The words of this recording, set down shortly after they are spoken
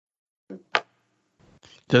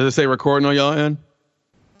Does it say recording on y'all end?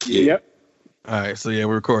 Yeah. Yep. All right, so yeah,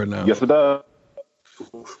 we're recording now. Yes, it does.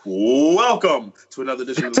 Welcome to another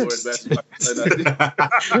edition of the Lord's Basketball.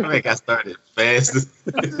 I got started fast.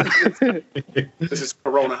 This is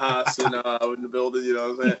Corona Haas in the building, you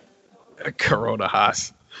know what I'm saying? Corona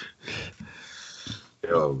Haas.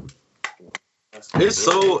 Yo. It's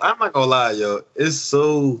so, I'm not gonna lie, yo. It's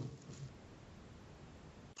so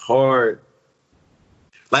hard.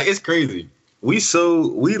 Like, it's crazy. We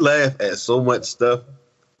laugh at so much stuff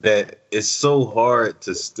that it's so hard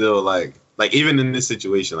to still like even in this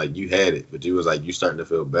situation, like you had it, but you was like you starting to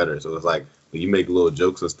feel better. So it's like when you make little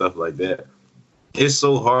jokes and stuff like that, it's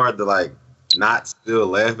so hard to like not still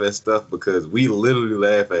laugh at stuff because we literally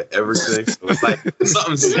laugh at everything. So it's like if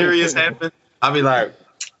something serious happened, I'll be like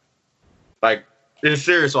it's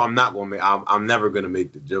serious, so I'm never gonna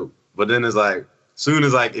make the joke. But then it's like soon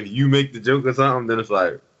as like if you make the joke or something, then it's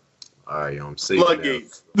like, all right, I'm safe now. Yeah,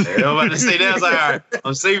 I'm about to say that. I was like, all right,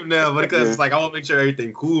 I'm safe now, but because it's like I want to make sure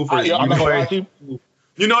everything cool for you.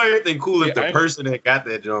 You know everything cool if the person that got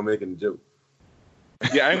that joke making the joke.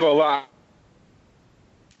 Yeah, I ain't gonna lie.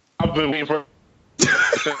 I've been waiting for.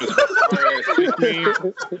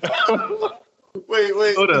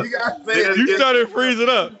 Wait. Hold up. You started freezing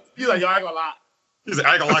up. He's like, yo, I ain't gonna lie. He's like,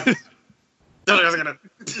 I ain't gonna lie. No, I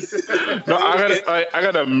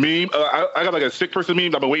got a meme. I got like a sick person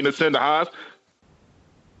meme I've been waiting to send to Haas.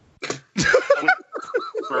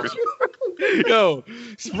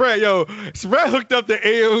 Spread hooked up to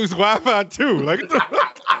AO's Wi-Fi too. Like,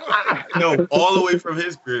 no, all the way from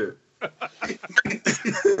his crib.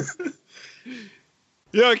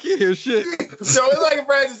 Yo, I can't hear shit. So it's like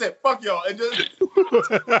Brad just said, "Fuck y'all," and just.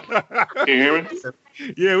 Can you hear me?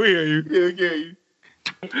 Yeah, we hear you. Yeah, we hear you.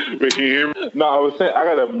 Wait, can you hear me? No, I was saying I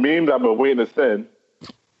got a meme that I've been waiting to send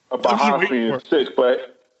about Haas being sick,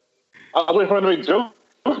 but I was waiting for him to make jokes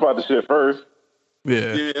about the shit first.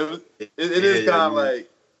 Yeah, it is kind of like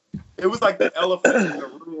it was like the elephant in the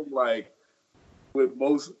room, like with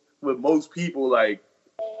most people, like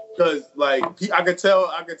because like I could tell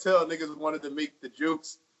niggas wanted to make the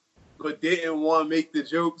jokes, but didn't want to make the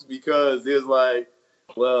jokes because there's like,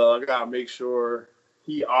 well, I gotta make sure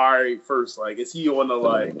he all right first. Like, is he on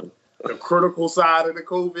the critical side of the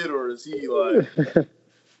COVID, or is he like the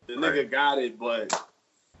nigga got it, but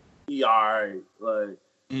he all right? Like,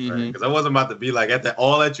 because I wasn't about to be like at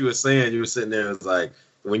all that you were saying. You were sitting there, it was like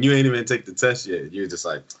when you ain't even take the test yet. You were just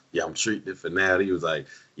like, yeah, I'm treating it for now. He was like,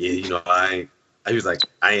 yeah, you know, I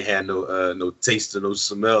ain't had no taste or no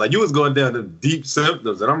smell. Like you was going down the deep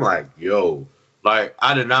symptoms, and I'm like, yo, like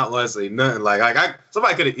I did not want to say nothing. Like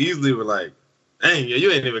somebody could have easily been like, dang, you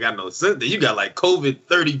ain't even got no symptoms. You got like COVID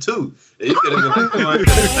 32. You could have been like, we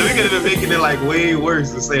could have been making it like way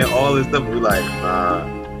worse and saying all this stuff. We're like,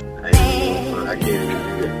 I can't even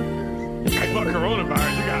do that. Fuck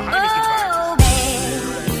coronavirus. You got Heineken virus.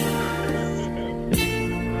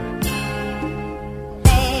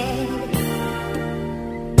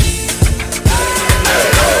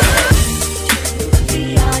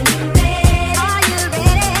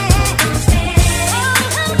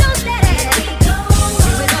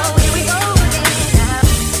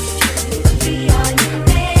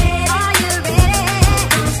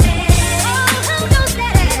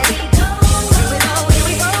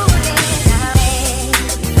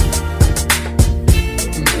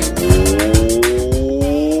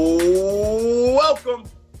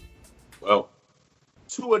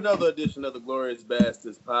 To another edition of the Glorious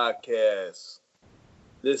Bastards podcast.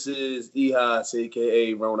 This is E Haas,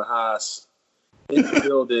 aka Rona Haas, in the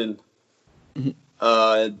building.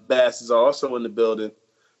 And Bastards are also in the building.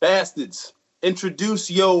 Bastards,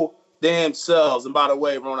 introduce your damn selves. And by the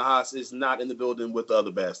way, Rona Haas is not in the building with the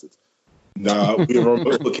other bastards. Nah, we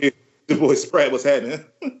the boy Spread, what's happening?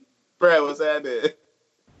 Spread, what's happening?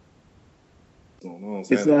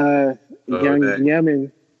 It's Young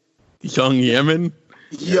Yemen. Young Yemen?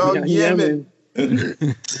 Young Yemen.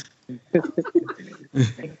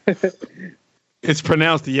 It's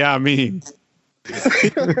pronounced Yamin.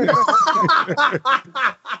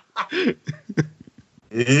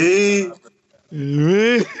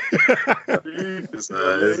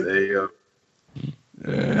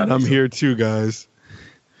 And I'm here too, guys.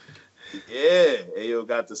 Yeah, Ayo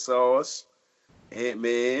got the sauce.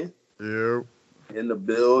 Ant-Man. Yep. In the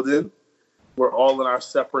building. We're all in our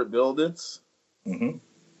separate buildings. Mm-hmm.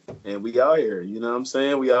 And we out here, you know what I'm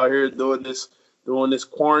saying? We out here doing this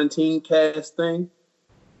quarantine cast thing.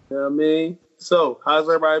 You know what I mean? So, how's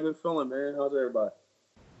everybody been feeling, man? How's everybody?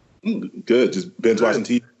 Good. Just binge watching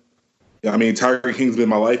TV. I mean, Tiger King's been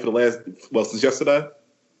my life for since yesterday.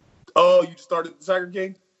 Oh, you started the Tiger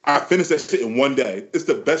King? I finished that shit in one day. It's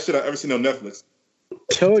the best shit I've ever seen on Netflix.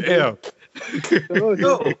 Told you. Damn. Told you.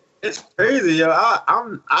 Yo, it's crazy, yo.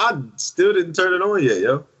 I still didn't turn it on yet,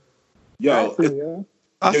 yo. Yo, Yeah.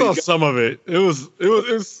 I saw some of it. It was.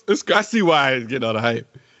 I see why it's getting all the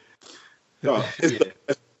hype. yo, it's the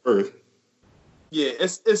best earth. Yeah,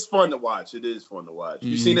 it's fun to watch. It is fun to watch.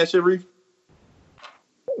 You seen that shit, Reef?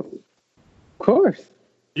 Of course.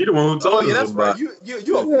 You the one who Oh told yeah, us that's about. right.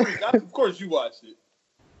 You a freak. Of course you watched it.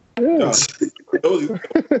 Yeah.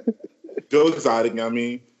 Joe Exotic, I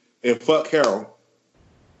mean, and fuck Carol.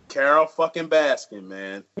 Carol fucking Baskin,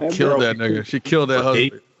 man. Killed that nigga. She killed that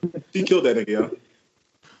husband. She killed that nigga, yo.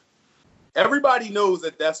 Everybody knows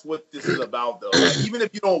that that's what this is about, though. Like, even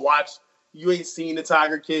if you don't watch, you ain't seen the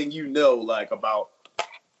Tiger King, you know, like, about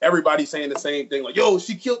everybody saying the same thing. Like, yo,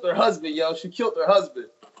 she killed her husband, yo. She killed her husband.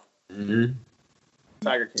 Mm-hmm.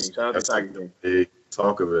 Tiger King. Shout out to Tiger King. Big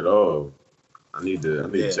talk of it all. I need to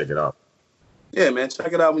check it out. Yeah, man.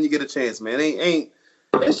 Check it out when you get a chance, man.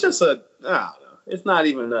 It's just I don't know. It's not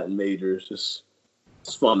even nothing major. It's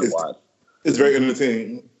fun to watch. It's very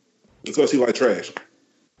entertaining, especially like trash.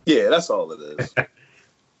 Yeah, that's all it is.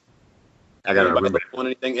 I gotta remember. Doing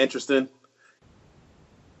anything interesting?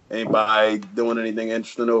 Anybody doing anything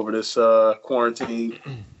interesting over this quarantine?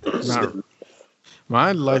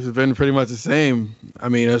 My life has been pretty much the same. I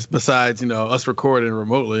mean, besides us recording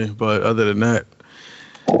remotely, but other than that,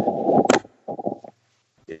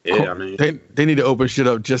 Yeah, I mean, they need to open shit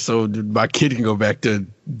up just so my kid can go back to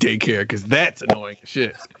daycare because that's annoying as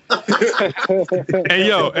shit. and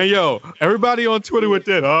yo, everybody on Twitter with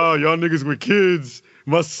that, oh, y'all niggas with kids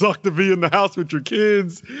must suck to be in the house with your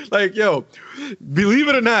kids. Like, yo, believe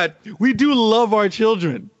it or not, we do love our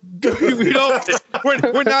children. We don't.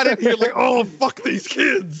 We're not in here like, oh, fuck these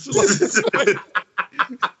kids.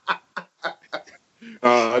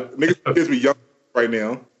 Niggas with kids be young right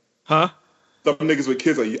now. Huh? Some niggas with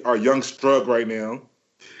kids are young strug right now.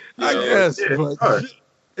 I guess. But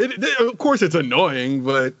of course, it's annoying,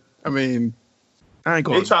 but I mean, I ain't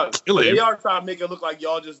going to kill it. They are trying to make it look like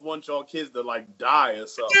y'all just want y'all kids to like die or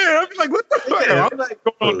something. Yeah, I'm like, what the fuck? Yeah, I'm like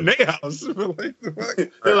going on their house.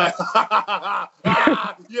 They're like,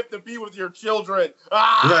 you have to be with your children.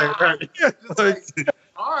 right. Yeah, Like,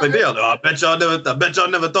 all right. But they'll know. I bet y'all never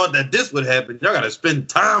thought that this would happen. Y'all gotta spend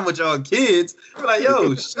time with y'all kids. I'm like,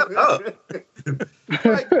 yo, shut up.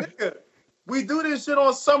 Like, nigga, we do this shit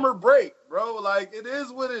on summer break, bro. Like, it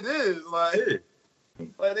is what it is. Like,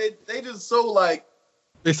 like they just so like.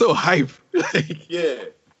 They're so hype. Yeah.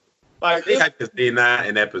 Like, They hype because they're not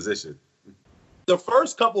in that position. the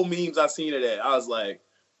first couple memes I seen of that, I was like,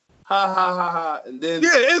 ha ha ha ha, and then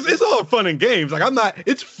Yeah, it's all fun and games. Like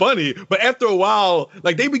it's funny, but after a while,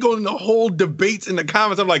 like they be going into whole debates in the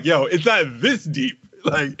comments. I'm like, yo, it's not this deep.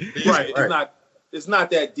 Like, right. It's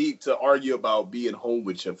not that deep to argue about being home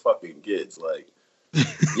with your fucking kids. Like,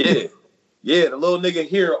 yeah, the little nigga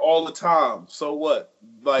here all the time. So what?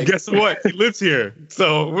 Like, guess what? He lives here.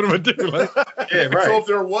 So what am I doing? Like, Yeah, right. So if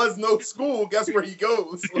there was no school, guess where he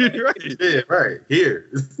goes? Like, right. Yeah, right.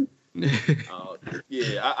 Here.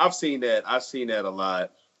 yeah, I've seen that. I've seen that a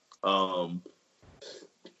lot.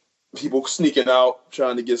 People sneaking out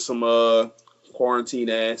trying to get some quarantine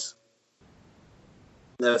ass.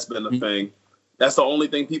 That's been a thing. That's the only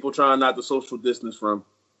thing people trying not to social distance from.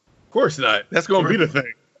 Of course not. That's gonna be the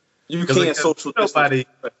thing. You can't social distance.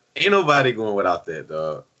 Ain't nobody going without that,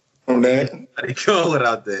 dog. From that, Nobody going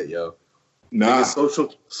without that, yo. nah,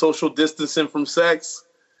 Social distancing from sex.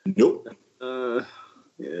 nope.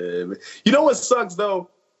 Yeah, man. You know what sucks though?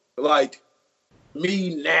 Like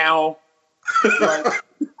me now. Like,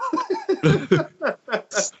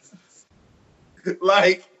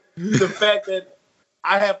 like the fact that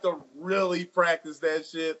I have to really practice that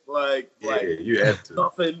shit. Like You have to.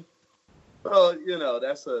 nothing. Well,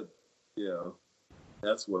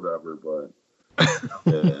 that's whatever. But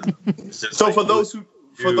yeah. So for those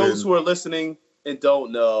who are listening and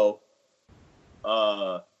don't know,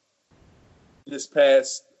 this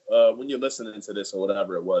past when you're listening to this or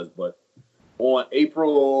whatever it was, but on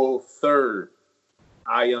April 3rd,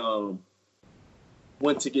 I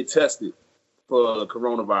went to get tested for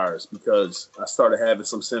coronavirus because I started having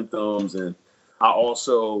some symptoms, and I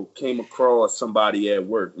also came across somebody at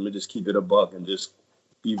work. Let me just keep it a buck and just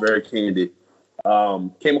be very candid.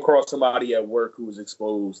 Came across somebody at work who was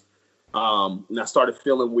exposed, and I started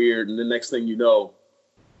feeling weird. And the next thing you know,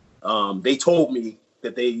 they told me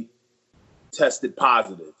that they tested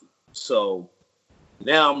positive. So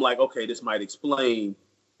now I'm like, okay, this might explain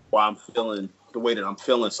why I'm feeling the way that I'm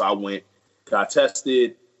feeling. So I went, got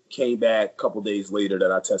tested, came back a couple days later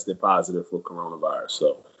that I tested positive for coronavirus.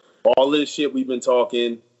 So all this shit we've been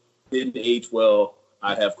talking, didn't age well.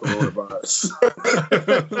 I have coronavirus.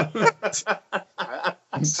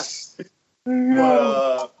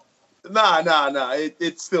 Nah.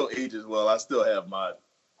 It still ages well. I still have my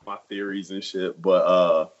theories and shit.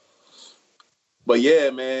 But yeah,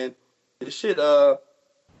 man, this shit is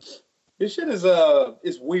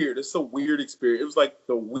it's weird. It's a weird experience. It was like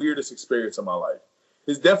the weirdest experience of my life.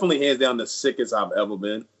 It's definitely hands down the sickest I've ever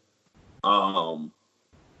been. But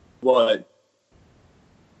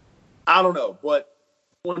I don't know. But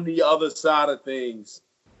on the other side of things,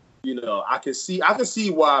 you know, I can see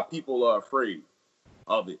why people are afraid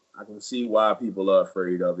of it. I can see why people are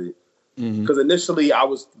afraid of it. Because initially I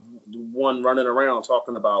was the one running around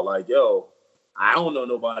talking about like, yo, I don't know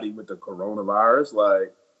nobody with the coronavirus.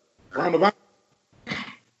 Like, Coronavirus.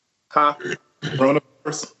 huh?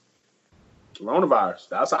 Coronavirus.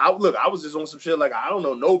 That's I was just on some shit like I don't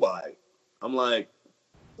know nobody. I'm like,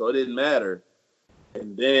 so it didn't matter.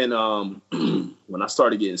 And then when I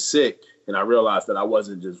started getting sick, and I realized that I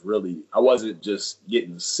wasn't just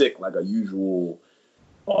getting sick like a usual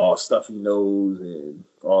stuffy nose and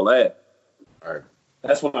all that. All right.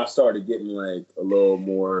 That's when I started getting like a little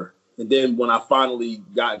more. And then when I finally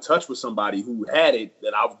got in touch with somebody who had it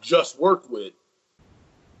that I've just worked with,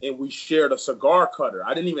 and we shared a cigar cutter.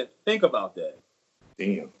 I didn't even think about that.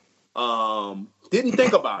 Damn. Didn't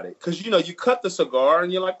think about it because you know you cut the cigar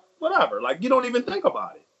and you're like whatever, like you don't even think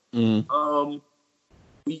about it.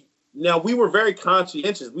 We were very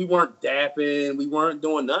conscientious. We weren't dapping. We weren't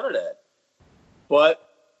doing none of that. But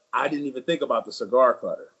I didn't even think about the cigar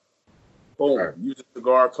cutter. Boom, right. Use a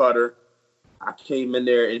cigar cutter. I came in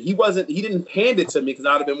there and he didn't hand it to me because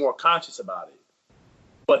I'd have been more conscious about it.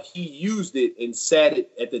 But he used it and sat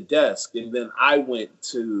it at the desk. And then I went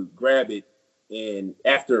to grab it and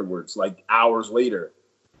afterwards, like hours later,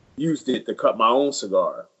 used it to cut my own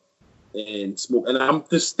cigar and smoke. And I'm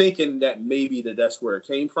just thinking that maybe that's where it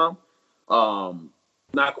came from.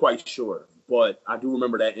 Not quite sure. But I do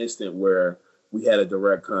remember that instant where we had a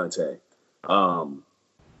direct contact.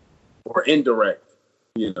 Or indirect,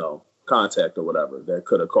 you know, contact or whatever that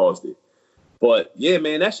could have caused it. But yeah,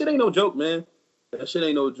 man, that shit ain't no joke, man. That shit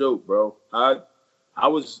ain't no joke, bro. I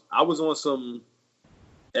was on some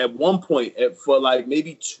at one point for like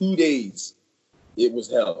maybe 2 days. It was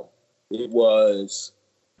hell. It was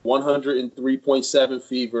 103.7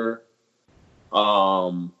 fever,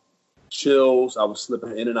 chills. I was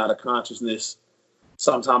slipping in and out of consciousness.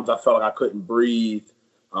 Sometimes I felt like I couldn't breathe.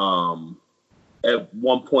 At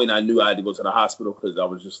one point, I knew I had to go to the hospital because I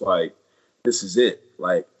was just like, this is it.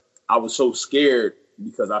 Like, I was so scared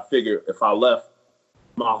because I figured if I left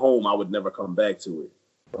my home, I would never come back to it.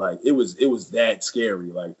 Like, it was that scary.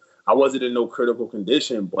 Like, I wasn't in no critical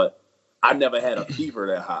condition, but I never had a fever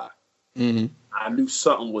that high. Mm-hmm. I knew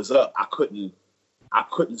something was up. I couldn't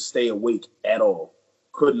stay awake at all.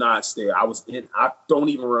 Could not stay. I don't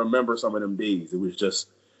even remember some of them days. It was just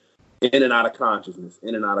in and out of consciousness.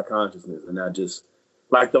 And I just,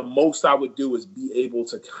 like, the most I would do is be able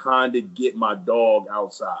to kind of get my dog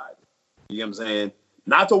outside. You know what I'm saying?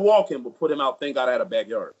 Not to walk him, but put him out. Thank God I had a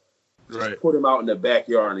backyard. Right. Just put him out in the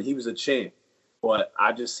backyard, and he was a champ. But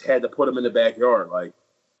I just had to put him in the backyard. Like,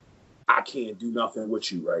 I can't do nothing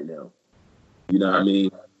with you right now. You know what I mean?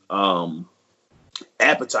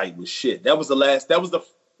 Appetite was shit. That's the last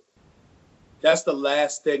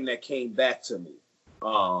thing that came back to me.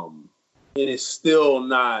 And it's still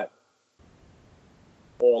not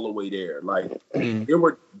all the way there. Like, there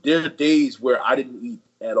are days where I didn't eat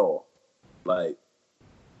at all. Like,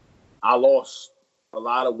 I lost a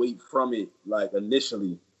lot of weight from it, like,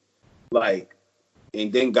 initially, like,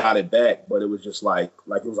 and then got it back, but it was just like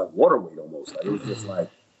it was like water weight almost. Like, it was just like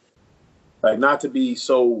not to be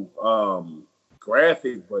so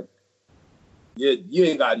graphic, but you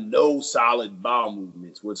ain't got no solid bowel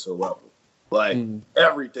movements whatsoever. Like,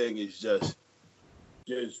 everything is just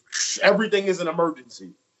everything is an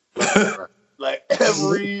emergency. Like,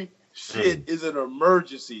 every shit is an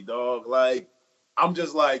emergency, dog. Like, I'm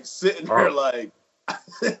just like sitting there like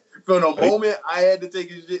from the moment I had to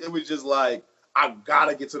take a shit, it was just like I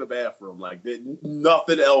gotta get to the bathroom. Like,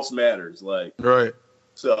 nothing else matters. Like, right.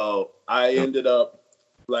 So I ended up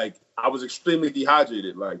like I was extremely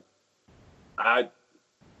dehydrated. Like,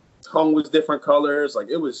 tongue was different colors. Like,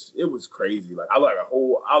 it was crazy. Like, I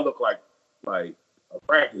look like a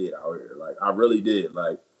crackhead out here. Like, I really did.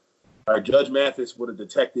 Like Judge Mathis would have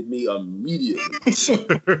detected me immediately.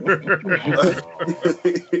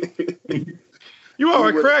 You are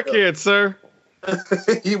a crackhead, sir.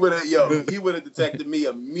 He would have detected me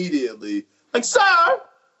immediately. Like, sir,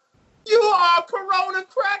 you are a corona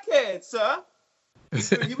crackhead, sir.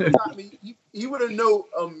 He would have got me. He would have known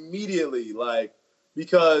immediately, like,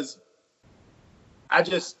 because I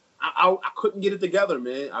couldn't get it together,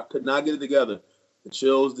 man. I could not get it together. The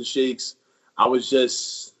chills, the shakes. I was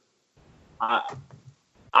just, I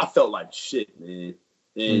felt like shit, man.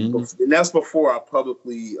 And, and that's before I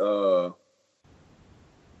publicly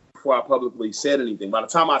said anything. By the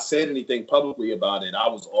time I said anything publicly about it, I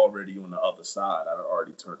was already on the other side. I had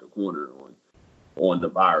already turned the corner on the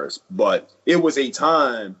virus. But it was a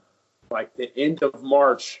time, like the end of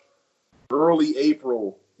March, early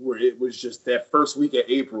April, where it was just that first week of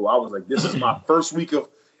April. I was like, this is my first week of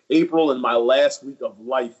April and my last week of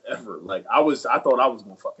life ever. Like I thought I was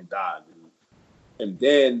gonna fucking die, dude. And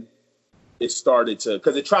then it started to,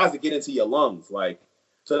 because it tries to get into your lungs, like,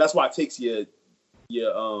 so that's why it takes your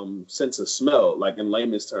sense of smell, like in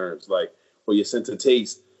layman's terms, like, or your sense of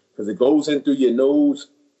taste, because it goes in through your nose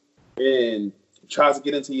and tries to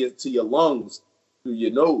get into your lungs through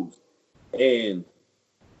your nose, and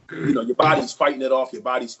you know your body's fighting it off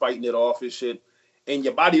and shit, and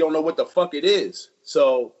your body don't know what the fuck it is.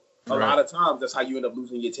 So a lot of times that's how you end up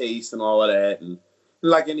losing your taste and all of that, and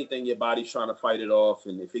like anything, your body's trying to fight it off,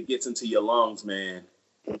 and if it gets into your lungs, man,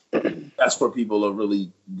 that's where people are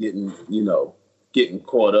really getting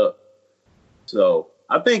caught up. So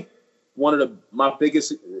I think one of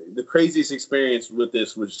the craziest experience with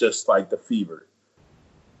this was just like the fever.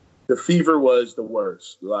 The fever was the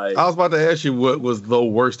worst. Like I was about to ask you what was the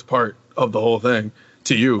worst part of the whole thing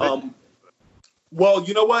to you. Well,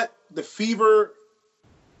 you know what? The fever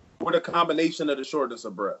with a combination of the shortness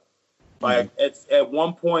of breath. Like at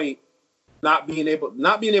one point, not being able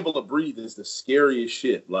to breathe is the scariest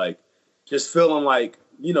shit. Like just feeling like,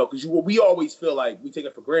 you know, because we always feel like we take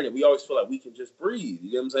it for granted. We always feel like we can just breathe.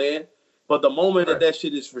 You know what I'm saying? But the moment that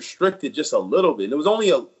shit is restricted just a little bit, and it was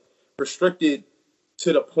only restricted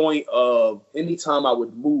to the point of anytime I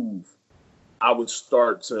would move, I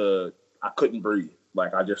couldn't breathe.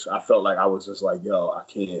 Like I felt like I was just like, yo, I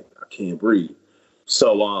can't breathe.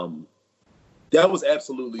 So that was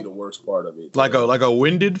absolutely the worst part of it. Like a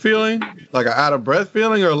winded feeling, like an out of breath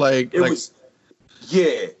feeling, or like it was.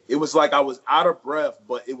 Yeah, it was like I was out of breath,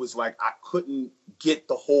 but it was like I couldn't get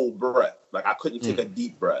the whole breath. Like I couldn't take a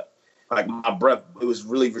deep breath. Like my breath, it was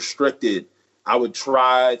really restricted. I would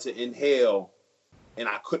try to inhale, and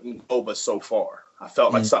I couldn't go but so far. I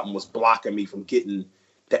felt like something was blocking me from getting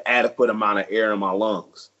the adequate amount of air in my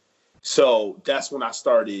lungs. So that's when I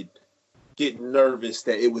started getting nervous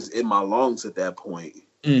that it was in my lungs at that point.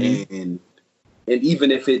 And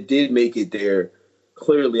even if it did make it there,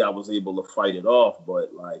 clearly I was able to fight it off.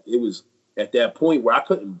 But like it was at that point where I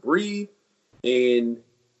couldn't breathe, and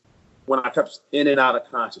when I kept in and out of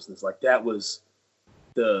consciousness, like that was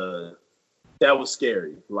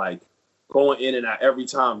scary. Like going in and out every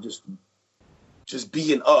time, just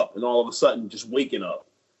being up, and all of a sudden just waking up,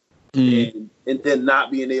 and then not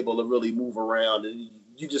being able to really move around, and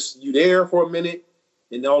you there for a minute,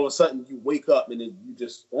 and then all of a sudden you wake up, and then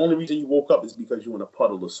only reason you woke up is because you're in a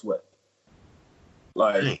puddle of sweat.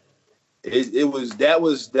 Like that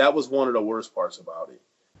was one of the worst parts about it,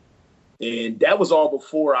 and that was all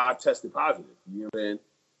before I tested positive. You know what I mean?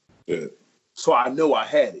 Yeah. So I know I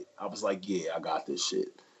had it. I was like, yeah, I got this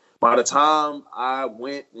shit. By the time I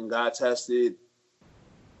went and got tested,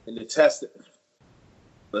 and the test,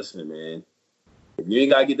 listen, man, if you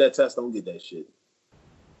ain't gotta get that test, don't get that shit.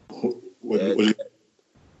 What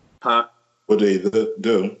do they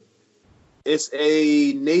do? It's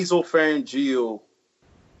a nasal pharyngeal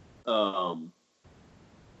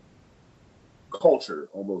culture,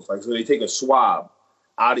 almost like, so they take a swab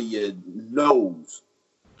out of your nose,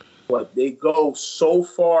 but they go so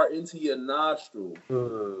far into your nostril,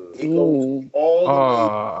 it goes all the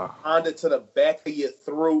way under to the back of your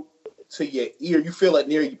throat to your ear. You feel it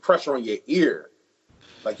near you, pressure on your ear,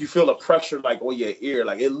 like you feel the pressure like on your ear,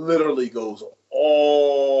 like it literally goes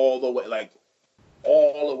all the way, like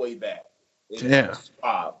all the way back. Yeah,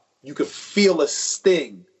 you could feel a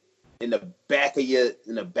sting in the back of your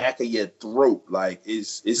throat. Like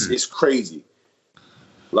it's crazy.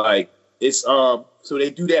 Like it's so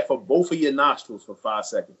they do that for both of your nostrils for 5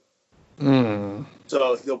 seconds.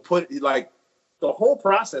 So they'll put, like, the whole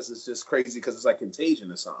process is just crazy because it's like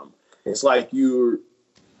contagion or something. It's like you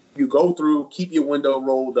go through, keep your window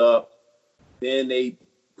rolled up, then they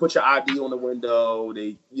put your ID on the window,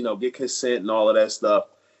 they get consent and all of that stuff,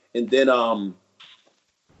 and then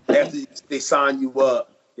after they sign you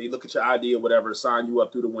up, they look at your ID or whatever, sign you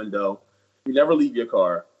up through the window. You never leave your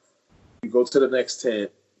car. You go to the next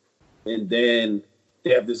tent, and then they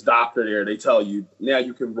have this doctor there. They tell you, now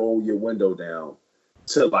you can roll your window down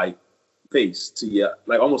to like face to your,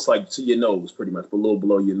 like almost like to your nose, pretty much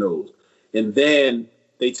below your nose. And then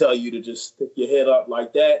they tell you to just stick your head up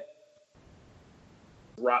like that,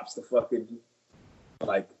 drops the fucking,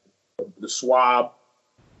 like the swab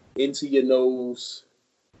into your nose,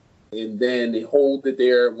 and then they hold it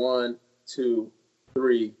there 1, 2,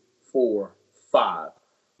 3, 4, 5.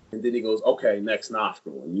 And then he goes, okay, next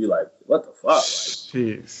nostril. And you're like, what the fuck? Like,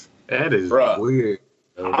 jeez. That is bruh, weird.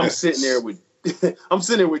 I'm sitting there with I'm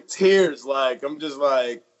sitting there with tears. Like, I'm just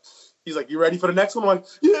like, he's like, you ready for the next one? I'm like,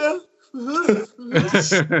 yeah.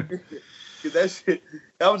 Cause that shit,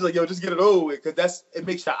 I was like, yo, just get it over with. Cause it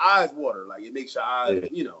makes your eyes water. Like, it makes your eyes,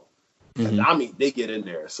 you know. Mm-hmm. I mean, they get in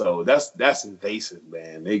there. So that's invasive,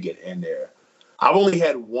 man. They get in there. I've only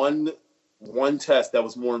had one test that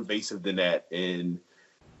was more invasive than that. And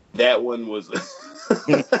that one was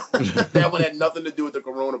that one had nothing to do with the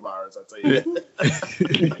coronavirus, I'll tell you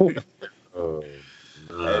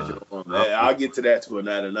that. I'll get to that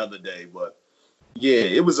another day. But yeah,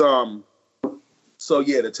 it was so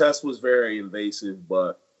yeah, the test was very invasive,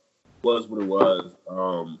 but was what it was.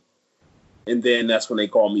 And then that's when they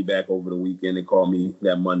called me back over the weekend. They called me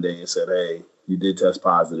that Monday and said, hey, you did test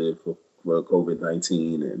positive for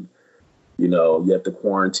COVID-19, and you know, you have to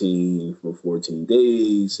quarantine for 14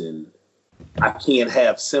 days, and I can't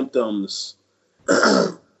have symptoms,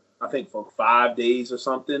 I think, for 5 days or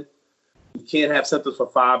something. You can't have symptoms for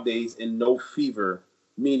 5 days and no fever,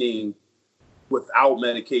 meaning without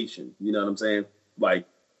medication. You know what I'm saying? Like,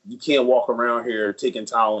 you can't walk around here taking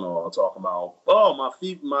Tylenol talking about, oh,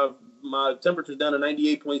 my temperature's down to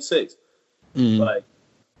 98.6. Like,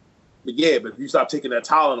 but yeah, but if you stop taking that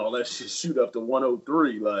Tylenol, that shit shoot up to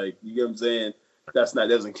 103. Like, you get what I'm saying? That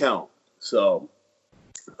doesn't count. So,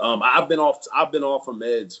 I've been off of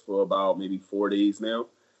meds for about maybe 4 days now.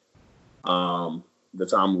 The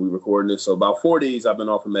time we recording this, so about 4 days I've been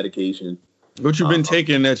off of medication. What you've been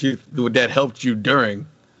taking that helped you during?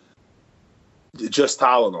 Just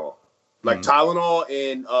Tylenol, like Tylenol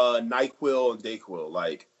and NyQuil and Dayquil,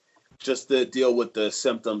 like just to deal with the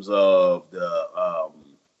symptoms of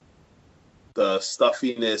the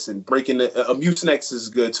stuffiness and breaking the Mucinex is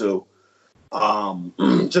good too.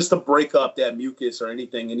 Just to break up that mucus or any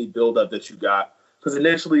buildup that you got. Because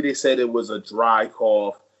initially they said it was a dry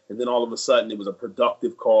cough, and then all of a sudden it was a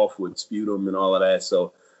productive cough with sputum and all of that.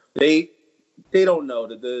 So they don't know.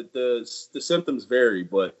 The symptoms vary,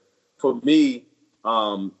 but for me,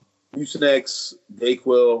 Mucinex,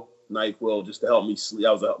 Dayquil, NyQuil, just to help me sleep.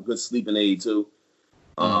 That was a good sleeping aid too.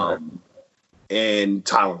 And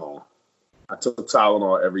Tylenol. I took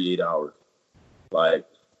Tylenol every 8 hours. Like,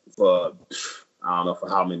 for, I don't know for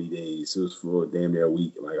how many days. It was for damn near a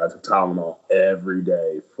week. Like, I took Tylenol every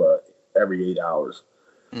day for every 8 hours.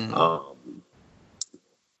 In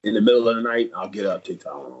the middle of the night, I'll get up, take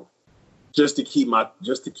Tylenol. Just to keep my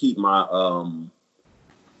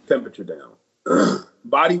temperature down.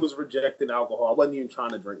 Body was rejecting alcohol. I wasn't even trying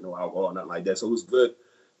to drink no alcohol, nothing like that. So it was good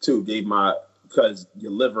too. Because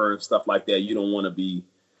your liver and stuff like that, you don't want to be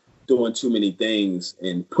doing too many things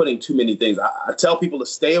and putting too many things. I tell people to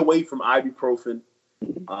stay away from ibuprofen.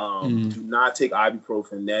 Do not take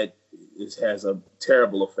ibuprofen. That has a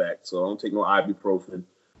terrible effect. So don't take no ibuprofen.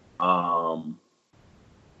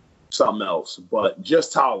 Something else, but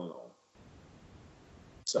just Tylenol.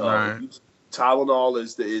 So Tylenol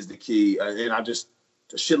is the key, and I just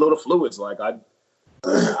a shitload of fluids. Like I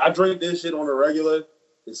drink this shit on a regular.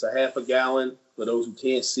 It's a half a gallon for those who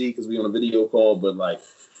can't see because we on a video call, but like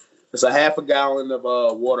it's a half a gallon of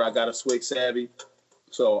water. I got a Swig Savvy,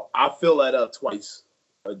 so I fill that up twice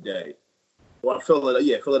a day. Well, I fill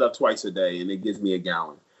it up twice a day, and it gives me a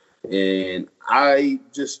gallon. And I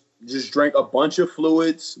just drank a bunch of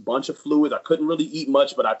fluids. I couldn't really eat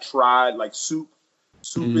much, but I tried. Like soup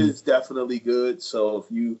is definitely good. So if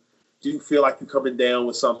you do feel like you're coming down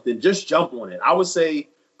with something, just jump on it. I would say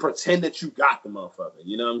pretend that you got the motherfucker.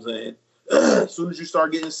 You know what I'm saying? As soon as you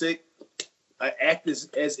start getting sick, act as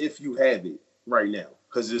if you have it right now.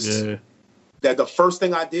 Because it's that the first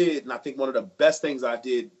thing I did, and I think one of the best things I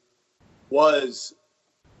did was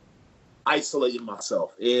isolating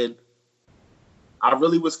myself. And I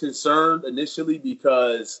really was concerned initially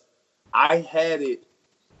because I had it.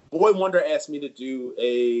 Boy Wonder asked me to do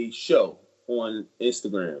a show on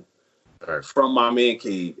Instagram from my man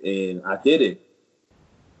cave, and I did it.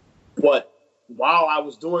 But while I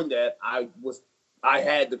was doing that, I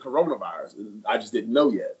had the coronavirus, and I just didn't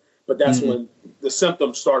know yet. But that's when the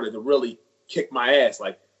symptoms started to really kick my ass,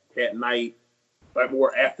 like at night, like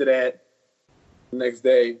more after that, the next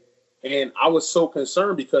day. And I was so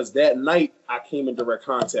concerned because that night I came in direct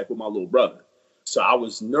contact with my little brother. So I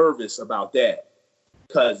was nervous about that.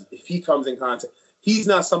 because if he comes in contact, he's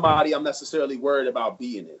not somebody I'm necessarily worried about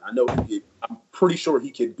beating it. I know I'm pretty sure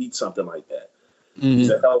he could beat something like that. Mm-hmm. He's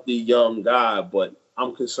a healthy young guy, but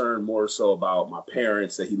I'm concerned more so about my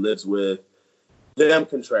parents that he lives with, them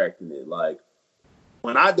contracting it. Like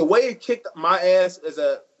the way it kicked my ass as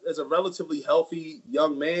a relatively healthy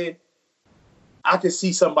young man, I could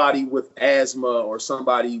see somebody with asthma or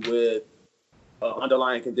somebody with an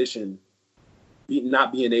underlying condition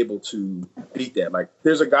not being able to beat that. Like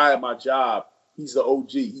there's a guy at my job. He's the OG.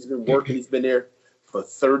 He's been working. He's been there for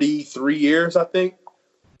 33 years, I think.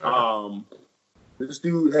 This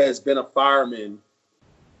dude has been a fireman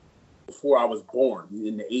before I was born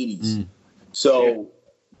in the 80s. So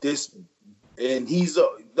he's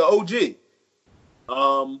the OG.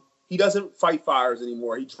 He doesn't fight fires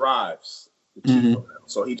anymore. He drives.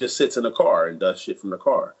 So he just sits in the car and does shit from the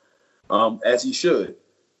car, as he should.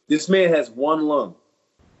 This man has one lung.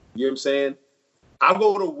 You know what I'm saying? I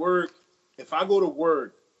go to work. If I go to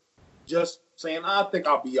work just saying, I think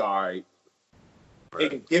I'll be all right,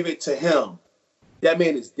 and give it to him, that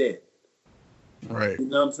man is dead. Right. You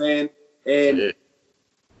know what I'm saying? And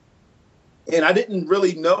I didn't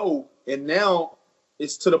really know. And now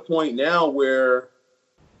it's to the point now where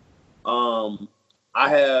I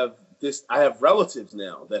have relatives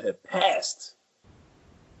now that have passed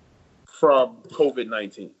from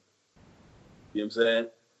COVID-19. You know what I'm saying?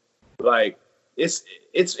 Like it's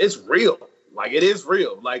real. Like it is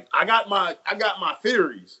real. Like I got my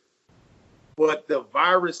theories, but the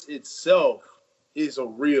virus itself is a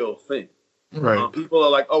real thing. Right. People are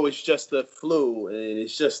like, oh, it's just the flu and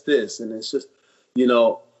it's just this and it's just,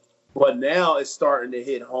 but now it's starting to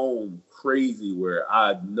hit home crazy where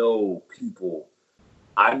I know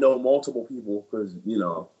multiple people because,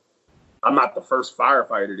 I'm not the first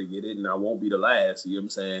firefighter to get it and I won't be the last, you know what I'm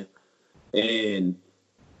saying? And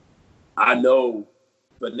I know,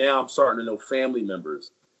 but now I'm starting to know family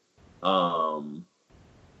members. My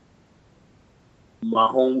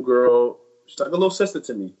homegirl, she's like a little sister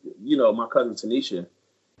to me. My cousin Tanisha.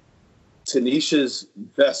 Tanisha's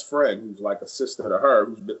best friend, who's like a sister to her,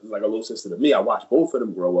 who's like a little sister to me. I watched both of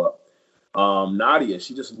them grow up. Nadia,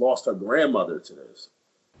 she just lost her grandmother to this.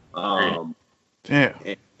 Damn.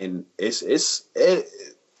 And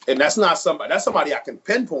and that's not somebody. That's somebody I can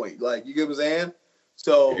pinpoint. Like you get what I'm saying.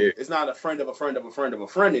 So it's not a friend of a friend of a friend of a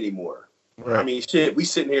friend anymore. Right. I mean, shit. We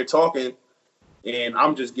sitting here talking, and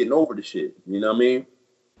I'm just getting over the shit. You know what I mean?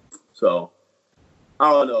 So I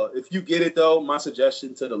don't know. If you get it though, my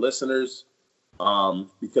suggestion to the listeners,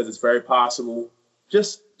 because it's very possible,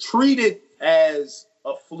 just treat it as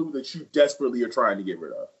a flu that you desperately are trying to get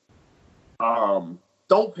rid of.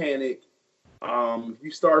 Don't panic. If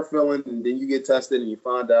you start feeling and then you get tested and you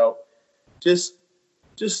find out, just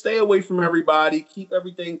stay away from everybody. Keep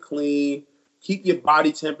everything clean. Keep your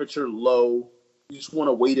body temperature low. You just want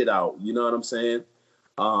to wait it out. You know what I'm saying?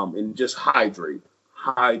 And just hydrate.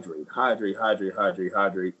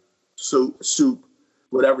 Soup,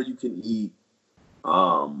 whatever you can eat.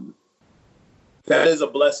 That is a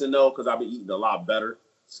blessing though, because I've been eating a lot better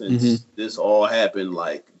since this all happened.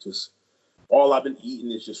 Like just all I've been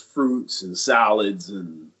eating is just fruits and salads,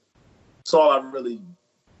 and it's all I really,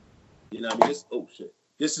 I mean,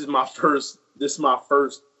 this is my first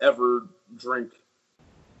ever drink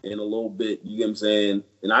in a little bit. You get what I'm saying?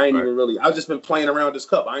 And I ain't even really. I've just been playing around with this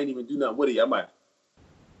cup. I ain't even do nothing with it. I might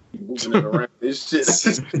be moving it around. This shit.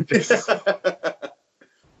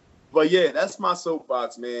 But yeah, that's my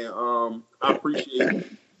soapbox, man. I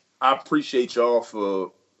appreciate y'all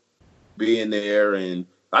for being there, and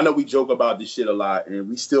I know we joke about this shit a lot, and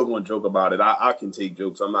we still gonna joke about it. I can take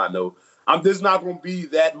jokes. There's not gonna be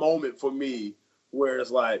that moment for me where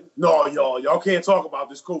it's like, no, y'all can't talk about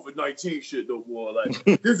this COVID-19 shit no more. Like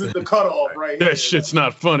this is the cutoff right here. That shit's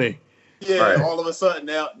not funny. Yeah, right. All of a sudden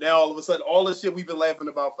now all of a sudden all the shit we've been laughing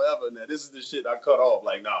about forever. Now this is the shit I cut off.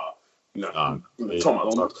 Like I'm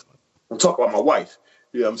talking about my wife.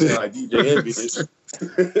 You know what I'm saying? Like DJ Envy.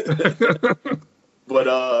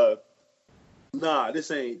 But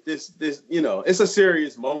this ain't this. It's a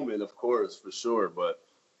serious moment, of course, for sure. But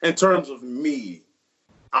in terms of me,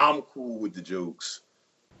 I'm cool with the jokes.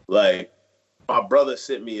 Like my brother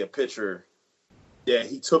sent me a picture that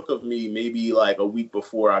he took of me maybe like a week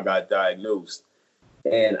before I got diagnosed,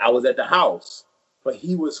 and I was at the house, but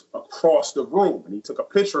he was across the room, and he took a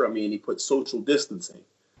picture of me and he put social distancing.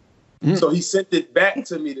 So he sent it back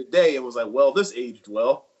to me today and was like, well, this aged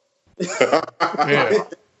well.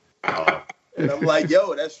 And I'm like,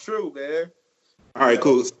 yo, that's true, man. All right,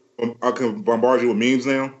 cool. I can bombard you with memes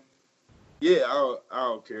now. Yeah, I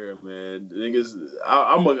don't care, man. The thing is,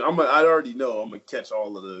 I already know I'm gonna catch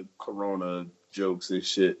all of the corona jokes and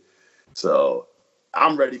shit. So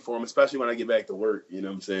I'm ready for them, especially when I get back to work. You know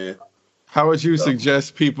what I'm saying? How would you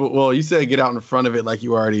suggest people? Well, you said get out in front of it like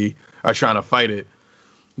you already are trying to fight it.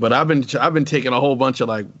 But I've been taking a whole bunch of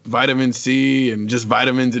like vitamin C and just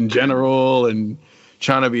vitamins in general and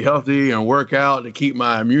trying to be healthy and work out to keep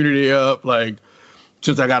my immunity up. Like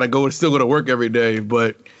since I gotta still go to work every day.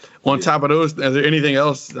 But on top of those, is there anything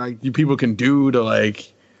else like you people can do to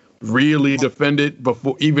like really defend it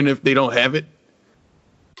before, even if they don't have it?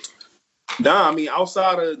 Nah, I mean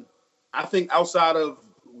outside of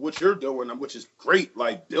what you're doing, which is great,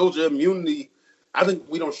 like build your immunity. I think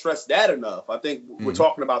we don't stress that enough. I think we're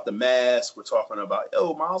talking about the mask. We're talking about,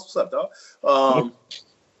 yo, Miles, what's up, dog?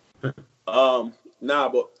 But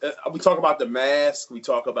we talk about the mask. We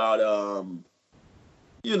talk about,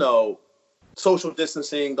 social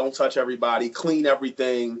distancing. Don't touch everybody. Clean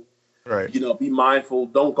everything. Right. Be mindful.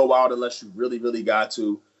 Don't go out unless you really, really got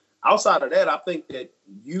to. Outside of that, I think that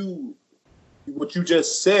what you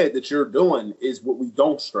just said that you're doing is what we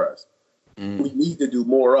don't stress. We need to do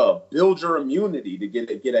more of. Build your immunity to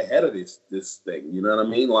get ahead of this thing. You know what I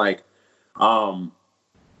mean? Like,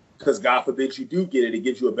 because God forbid you do get it, it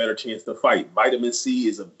gives you a better chance to fight. Vitamin C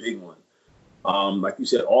is a big one. Like you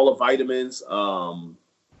said, all the vitamins. You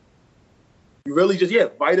really just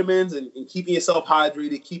vitamins and keeping yourself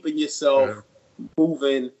hydrated, keeping yourself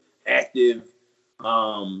moving, active.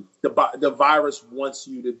 The virus wants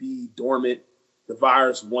you to be dormant. The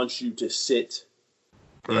virus wants you to sit.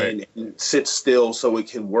 And sit still so it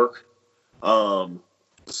can work.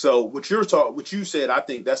 So what you said, I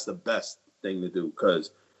think that's the best thing to do.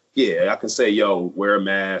 Because I can say, yo, wear a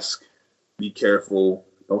mask, be careful,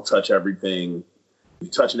 don't touch everything.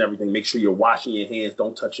 You're touching everything. Make sure you're washing your hands.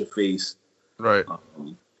 Don't touch your face. Right.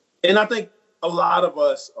 And I think a lot of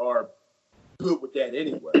us are good with that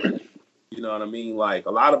anyway. You know what I mean? Like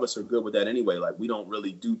a lot of us are good with that anyway. Like we don't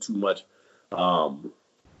really do too much.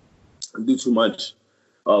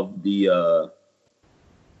 Of the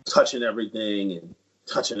touching everything and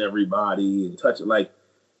touching everybody and touching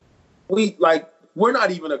we're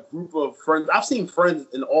not even a group of friends. I've seen friends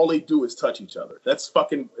and all they do is touch each other. That's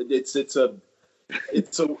fucking it's a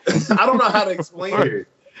I don't know how to explain it.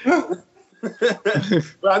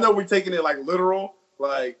 But I know we're taking it like literal,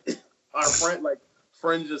 like our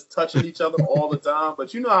friends just touching each other all the time.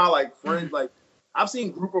 But you know how like friends I've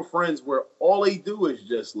seen group of friends where all they do is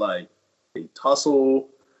just like they tussle.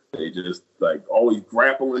 They just like always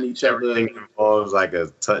grappling each other. Everything involves like a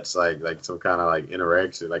touch, like some kind of like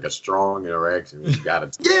interaction, like a strong interaction. You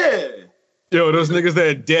gotta. Yo, those niggas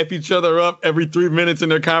that dap each other up every 3 minutes in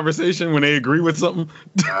their conversation when they agree with something.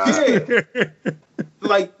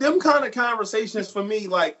 Like them kind of conversations for me,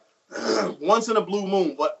 like once in a blue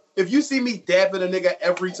moon. But if you see me dapping a nigga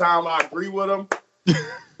every time I agree with him,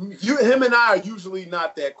 him and I are usually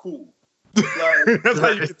not that cool. Like, that's how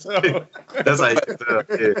you can tell. That's how you can tell.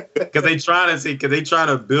 Yeah. Because they trying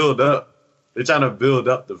to build up. They're trying to build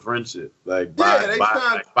up the friendship, like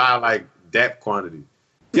by dap quantity.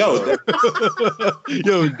 Yo,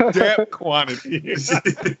 dap quantity.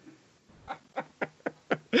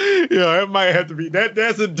 It might have to be that.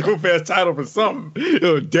 That's a dope ass title for something.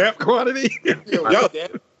 Dap quantity. Dap.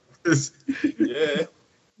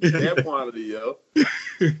 Dap quantity, yo.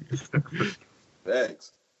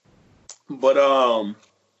 Thanks. But man,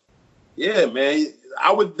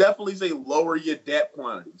 I would definitely say lower your dap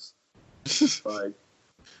quantities. I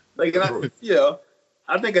think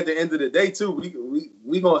at the end of the day too,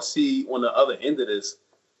 we gonna see on the other end of this,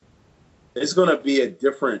 it's gonna be a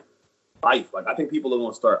different life. Like I think people are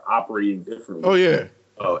gonna start operating differently. Oh yeah.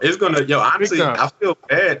 Oh, it's gonna honestly, I feel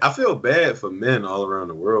bad. I feel bad for men all around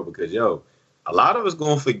the world because a lot of us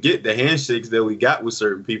gonna forget the handshakes that we got with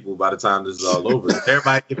certain people by the time this is all over.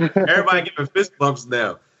 Everybody giving fist bumps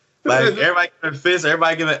now. Like everybody giving fists,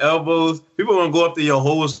 everybody giving elbows. People gonna go up to your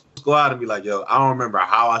whole squad and be like, "Yo, I don't remember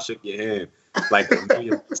how I shook your hand." Like a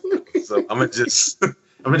million. So I'm gonna just give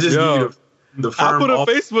you the firm. I put a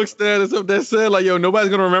Facebook status up that said like, "Yo,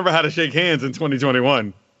 nobody's gonna remember how to shake hands in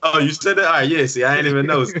 2021." Oh, you said that? All right, yeah. See, I ain't even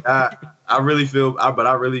know. I really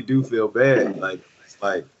do feel bad. Like it's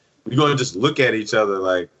like. We're gonna just look at each other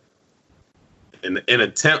like in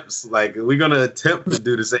attempts, like we're gonna attempt to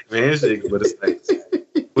do the same handshake, but it's like,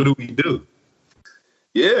 what do we do?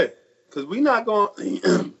 Yeah, because we not gonna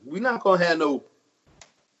have no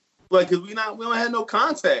because we don't have no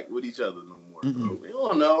contact with each other no more. We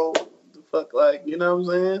don't know what the fuck, like you know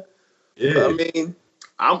what I'm saying? Yeah. But, I mean,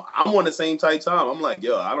 I'm on the same type time. I'm like,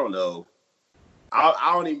 yo, I don't know.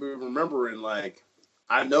 I don't even remember, and like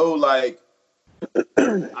I know like.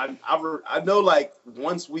 I know, like,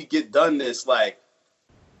 once we get done this, like,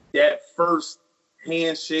 that first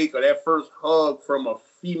handshake or that first hug from a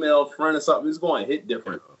female friend or something is going to hit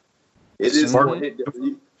different. It is going to hit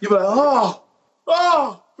different. You're like,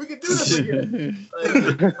 oh, we can do this again.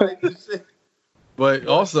 But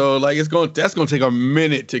also, like, that's gonna take a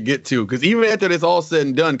minute to get to, because even after this all said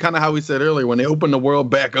and done, kind of how we said earlier, when they open the world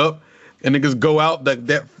back up and niggas go out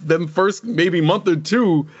them first maybe month or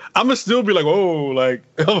two, I'm gonna still be like, oh, like,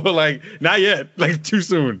 like not yet, like too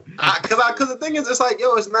soon. Because the thing is, it's like,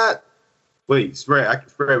 yo, it's not. Wait, Spread,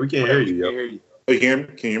 we can't hear you, yo. Oh, you can hear me?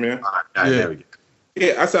 Can you hear me now? Yeah.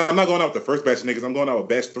 Yeah, I said I'm not going out with the first batch of niggas. I'm going out with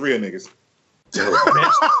batch 3 of niggas.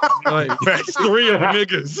 Like batch 3 of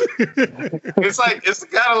niggas.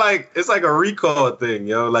 It's like a recall thing,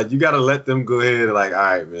 yo. Like, you gotta let them go ahead and, like, all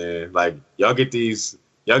right, man. Like, y'all get these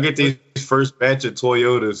first batch of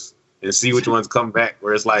Toyotas and see which ones come back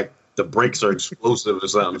where it's like the brakes are explosive or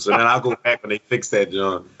something. So then I'll go back when they fix that,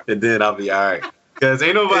 John, and then I'll be all right. Because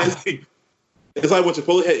ain't nobody. It's like when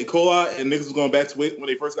Chipotle had E. coli and niggas was going back to it when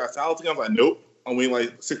they first got salty. I was like, nope. I'm waiting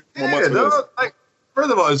like 6 more months for this. Like, first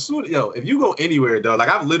of all, if you go anywhere, though, like,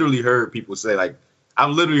 I've literally heard people say, like,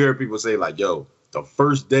 yo, the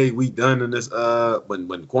first day we done in this,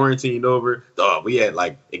 when quarantine over, dog, we had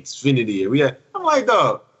like Xfinity, and I'm like,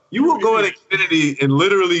 dog, you will go at Xfinity and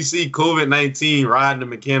literally see COVID-19 riding a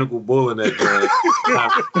mechanical bull in that joint.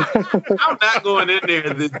 I'm not going in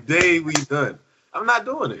there the day we done. I'm not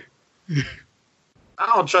doing it. I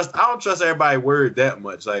don't trust everybody's word that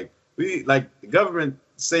much. Like, the government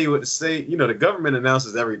the government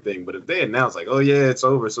announces everything, but if they announce like, oh yeah, it's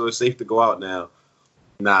over, so it's safe to go out now,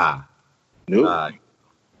 nah. Nope. Nah.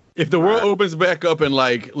 If the world opens back up in,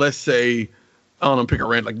 like, let's say, I don't know, pick a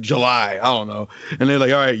random, like July, I don't know, and they're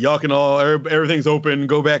like, all right, y'all can everything's open,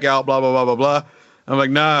 go back out, blah blah blah blah blah. I'm like,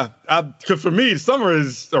 nah, because for me, summer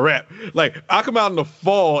is a wrap. Like, I come out in the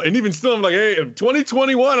fall, and even still, I'm like, hey, in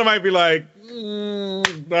 2021, I might be like, all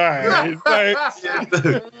right.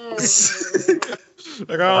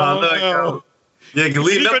 Like, I don't know. Yeah, you can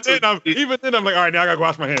lead up to even then, I'm like, all right, now I gotta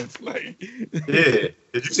wash my hands. Like, yeah.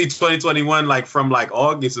 If you see 2021 like from like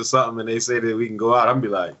August or something, and they say that we can go out, I'm be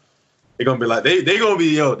like, they're gonna be like, they gonna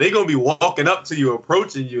be walking up to you,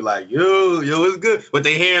 approaching you like, yo, it's good, with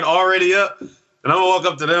their hand already up. And I'm gonna walk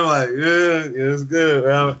up to them like, yeah, it's good,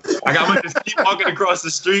 man. Like, I'm gonna just keep walking across the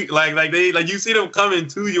street, like you see them coming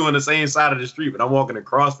to you on the same side of the street, but I'm walking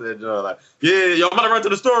across that joint like, yeah, yo, I'm gonna run to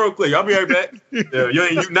the store real quick. I'll be right back. Yeah,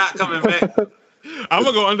 you not coming back. I'm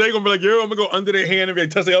gonna go under. They're gonna be like, yo, I'm gonna go under their hand and be like,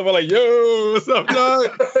 touch their elbow, like, yo, what's up,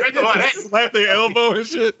 dog? Slap their elbow and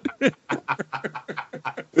shit.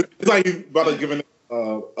 It's like you about to give an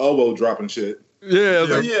elbow dropping shit. Yeah,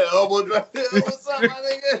 elbow drop. What's up, my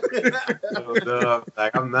nigga?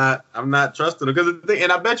 Like, I'm not trusting them, because the thing,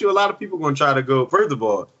 and I bet you a lot of people gonna try to go. First of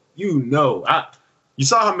all, you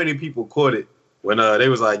saw how many people caught it when they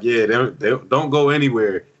was like, yeah, they don't go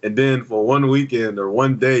anywhere, and then for one weekend or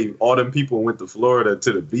one day, all them people went to Florida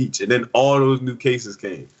to the beach, and then all those new cases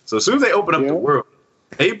came. So as soon as they open up the world,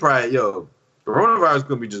 they probably, coronavirus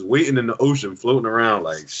gonna be just waiting in the ocean, floating around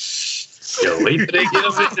like, yo, wait till they get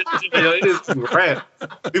us in. Yo, it is too rap.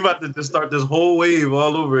 We about to just start this whole wave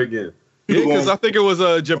all over again. Yeah, because I think it was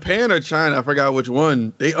Japan or China, I forgot which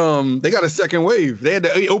one. They got a second wave. They had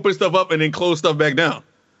to open stuff up and then close stuff back down.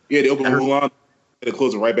 Yeah, they opened Mulan and they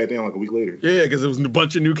closed it right back down like a week later. Yeah, because it was a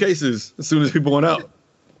bunch of new cases as soon as people went out.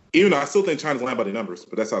 Even though I still think China's lying by the numbers,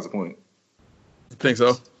 but that's not the point. You think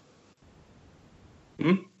so?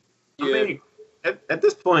 Yeah. I mean, at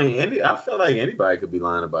this point, I feel like anybody could be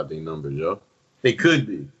lying about their numbers, yo. They could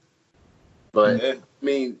be. But I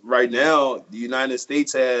mean, right now, the United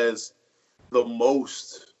States has the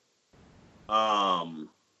most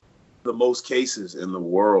cases in the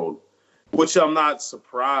world, which I'm not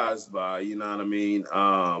surprised by, you know what I mean?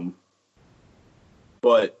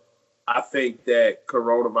 But I think that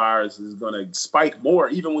coronavirus is going to spike more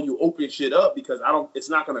even when you open shit up, because it's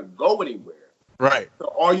not going to go anywhere. Right. So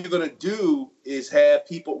all you're going to do is have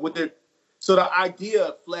people with their... So the idea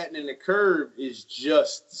of flattening the curve is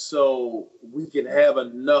just so we can have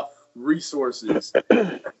enough resources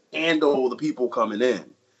to handle the people coming in.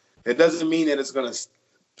 It doesn't mean that it's going to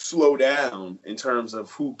slow down in terms of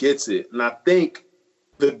who gets it. And I think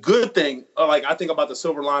the good thing, like, I think about the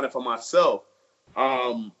silver lining for myself,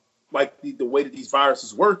 like the way that these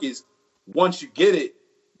viruses work is once you get it,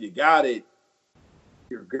 you got it,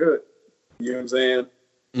 you're good. You know what I'm saying?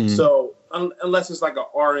 Mm-hmm. So unless it's like an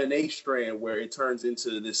RNA strand where it turns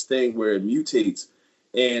into this thing where it mutates,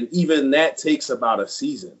 and even that takes about a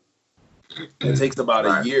season. It takes about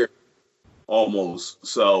a year almost.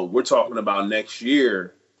 So we're talking about next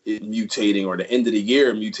year it mutating, or the end of the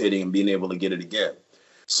year mutating and being able to get it again.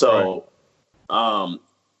 So, a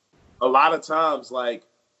lot of times, like,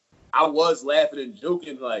 I was laughing and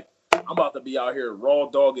joking, like, I'm about to be out here raw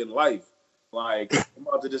dogging life. Like, I'm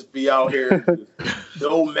about to just be out here,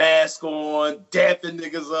 no mask on, dapping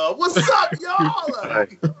niggas up. What's up, y'all?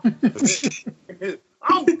 Like,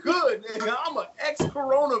 I'm good, nigga. I'm an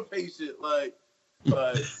ex-corona patient. Like,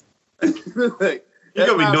 but like, You're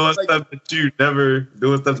gonna be doing stuff that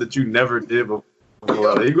you never did before.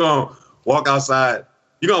 You're gonna walk outside.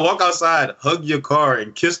 You're gonna walk outside, hug your car,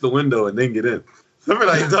 and kiss the window, and then get in. I'm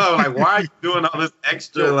like, dog, like, why are you doing all this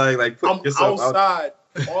extra? Like put I'm yourself outside.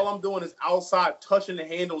 Out. All I'm doing is outside touching the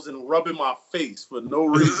handles and rubbing my face for no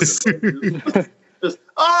reason. just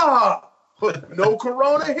no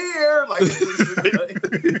corona here. Like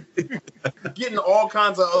getting all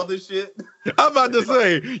kinds of other shit. I'm about to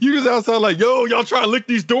say, you just outside like, yo, y'all trying to lick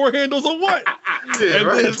these door handles or what? Yeah,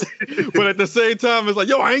 right. But at the same time, it's like,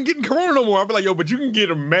 yo, I ain't getting corona no more. I'll be like, yo, but you can get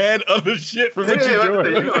mad other shit from what you're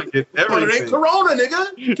doing. You're gonna get everything. But it ain't corona,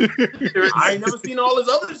 nigga. I ain't never seen all this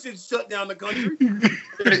other shit shut down the country.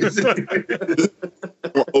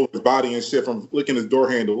 Over his body and shit from licking his door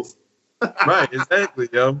handles. Right, exactly,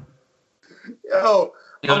 yo. Yo,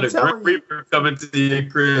 I'm the telling Grim you. Reaper coming to your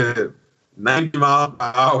crib 90 miles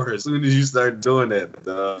per hour as soon as you start doing that,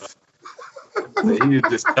 dog. He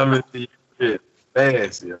just coming to your crib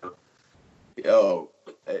fast, yo. Yo,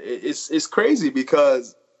 it's crazy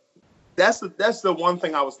because that's the one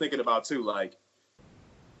thing I was thinking about too. Like,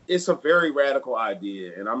 it's a very radical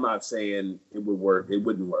idea, and I'm not saying it would work. It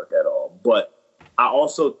wouldn't work at all. But I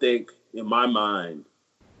also think, in my mind,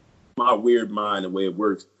 my weird mind, the way it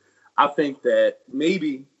works, I think that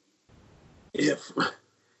maybe if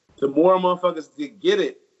the more motherfuckers that get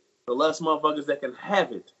it, the less motherfuckers that can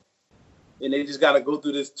have it. And they just got to go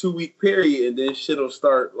through this 2-week period, and then shit will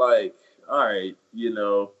start like, all right, you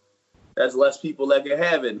know, that's less people that can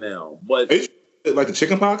have it now. But like the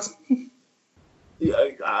chicken pox? Yeah,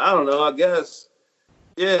 I don't know. I guess,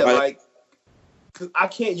 yeah, like, cause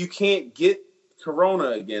you can't get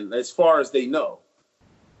corona again, as far as they know.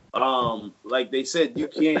 Like they said, you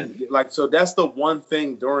can't. Like, so that's the one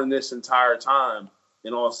thing during this entire time.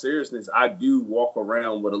 In all seriousness, I do walk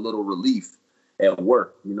around with a little relief at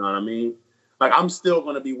work. You know what I mean? Like, I'm still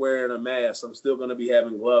going to be wearing a mask. I'm still going to be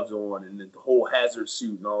having gloves on and the whole hazard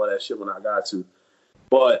suit and all of that shit when I got to.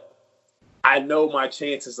 But I know my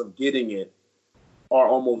chances of getting it are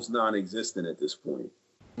almost non-existent at this point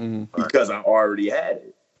because I already had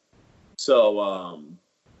it. So,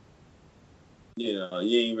 you know,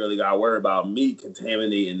 you ain't really got to worry about me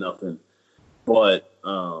contaminating nothing. But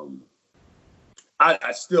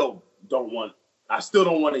I still don't want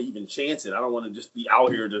to even chance it. I don't want to just be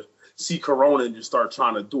out here to see corona and just start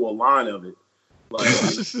trying to do a line of it. Like,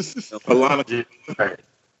 A line of to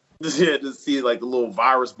see like the little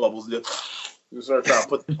virus bubbles. You start trying to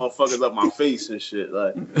put the motherfuckers up my face and shit.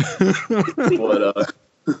 Like,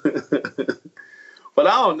 but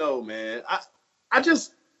I don't know, man. I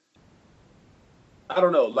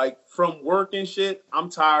don't know. Like, from work and shit, I'm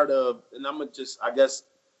tired of, and I'm gonna just, I guess,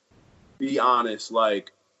 be honest.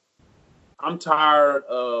 Like, I'm tired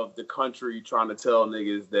of the country trying to tell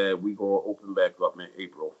niggas that we gonna open back up in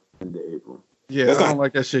April, into April. Yeah, I don't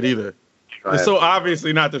like that shit either. It's so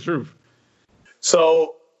obviously not the truth.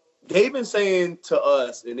 So they've been saying to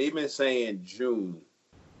us, and they've been saying June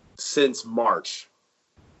since March.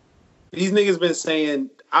 These niggas been saying,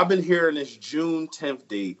 I've been hearing this June 10th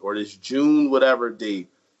date or this June whatever date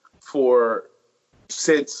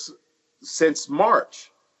since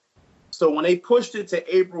March. So when they pushed it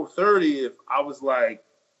to April 30th, I was like,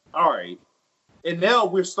 all right. And now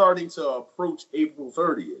we're starting to approach April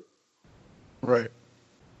 30th. Right.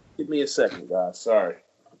 Give me a second, guys. Sorry.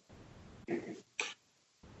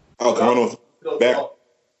 Oh, Corona's back.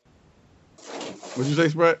 What'd you say,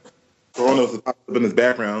 Sprite? Corona's up in his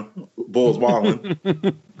background. Bull's wilding.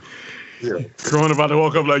 Yeah. Corona about to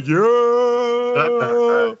walk up like, yeah.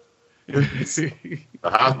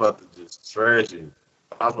 I was about to just trash him.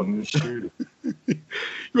 I was about to shoot him.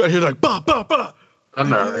 You out here like, bah, bah, bah. I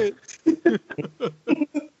know, right?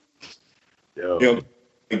 Yo. You know,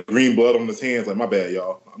 green blood on his hands. Like, my bad,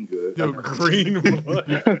 y'all. I'm good. Yo, green blood.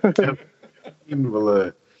 Green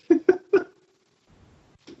blood.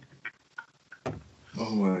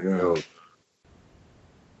 Oh my god. Yo.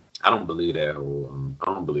 I don't believe that whole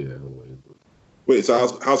way. Wait, so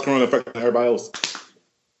how's Corona affecting everybody else?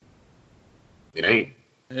 It ain't.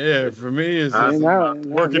 Yeah, for me, it's Not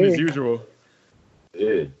working me. as usual.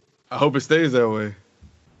 Yeah. I hope it stays that way.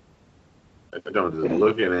 I don't just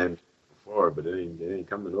looking at it before, but it ain't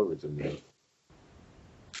coming over to me.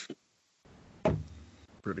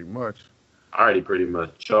 Pretty much. I already pretty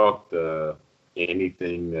much chalked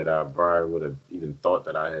anything that I probably would have even thought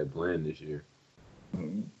that I had planned this year.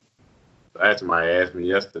 Mhm. That's somebody asked me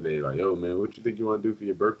yesterday, like, "Yo, man, what you think you want to do for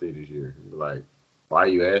your birthday this year?" And be like, "Why are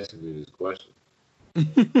you asking me this question?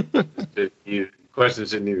 The question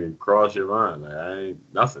shouldn't even cross your mind. Like, I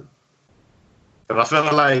ain't nothing." Because I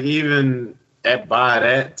felt like even by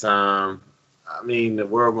that time, I mean, the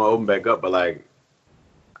world gonna open back up, but like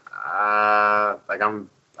I'm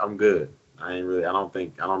good. I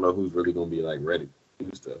don't know who's really gonna be like ready to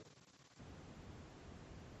do stuff.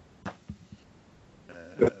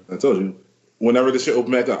 I told you. Whenever this shit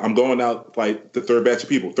open back up, I'm going out like the third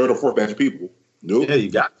or fourth batch of people. Nope. Yeah,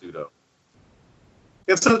 you got to though.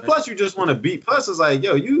 Yeah, so plus you just want to beat. Plus it's like,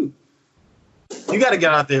 yo, you got to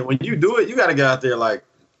get out there. When you do it, you got to get out there like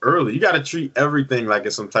early. You got to treat everything like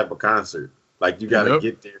it's some type of concert. Like you got to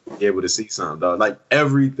get there and be able to see something, dog. Like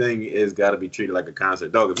everything is got to be treated like a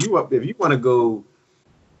concert, dog. If you want to go,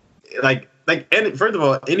 first of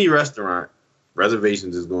all, any restaurant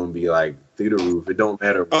reservations is going to be like through the roof. It don't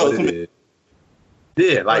matter what it is.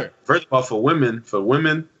 Yeah, like first of all, for women,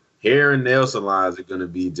 hair and nail salons are gonna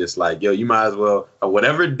be just like, yo, you might as well,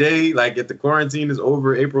 whatever day, like if the quarantine is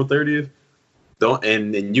over April 30th,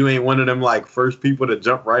 and you ain't one of them like first people to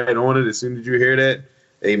jump right on it as soon as you hear that.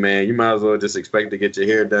 Hey man, you might as well just expect to get your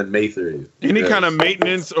hair done May 30th. Any kind of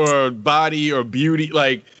maintenance or body or beauty,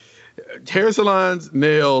 like hair salons,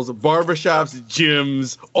 nails, barbershops,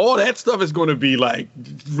 gyms, all that stuff is going to be like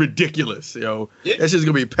ridiculous, yo. Yeah. That's just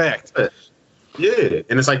going to be packed. Yeah,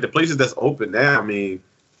 and it's like the places that's open now. I mean,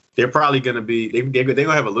 they're probably going to be they're going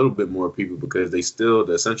to have a little bit more people because the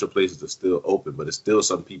essential places are still open, but it's still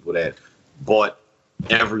some people that bought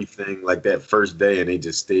everything like that first day and they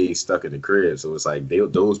just stayed stuck in the crib. So it's like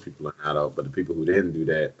those people are not out, but the people who didn't do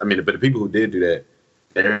that, but the people who did do that,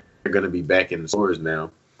 they're going to be back in the stores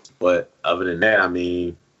now. But other than that, I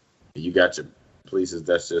mean, you got your places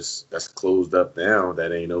that's closed up now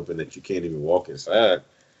that ain't open that you can't even walk inside.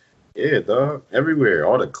 Yeah, dog. Everywhere.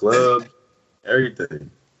 All the clubs, everything.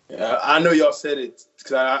 Yeah, I know y'all said it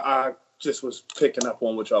because I just was picking up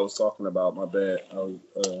on what y'all was talking about. My bad. I was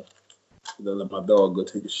let my dog go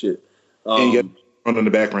take a shit. And you had to run in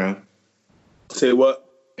the background. Say what?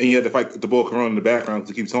 And you had to fight the bull Corona in the background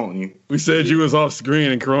to keep taunting you. We said you was off screen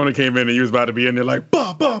and Corona came in and you was about to be in there like,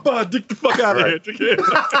 bah, bah, bah, dick the fuck out of here.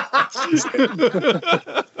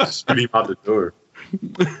 Scream out the door.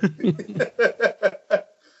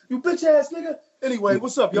 You bitch ass nigga. Anyway,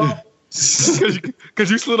 what's up, y'all?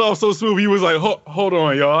 Because you slid off so smooth, he was like, hold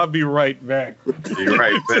on, y'all. I'll be right back. You're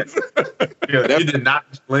right back. Yeah, you did not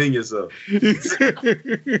explain yourself.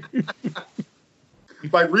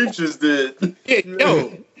 Like Reef just did. Yeah,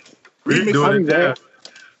 yo. Reef doing it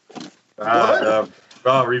now.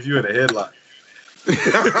 Reef, you in a headlock.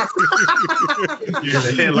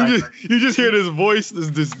 You just hear this voice,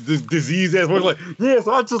 this disease ass voice, like, yeah,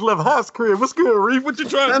 so I just left Haas crib. What's good, Reef? What you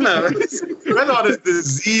trying to do? That's all this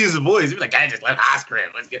disease voice. You're like, I just left Haas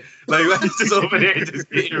crib. What's good? Like he's just over there just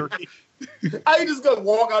getting Reef. I ain't just gonna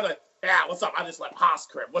walk out like, yeah, what's up? I just left Haas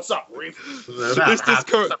crib. What's up, Reef?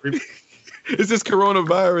 It's this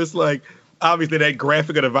coronavirus, like, obviously that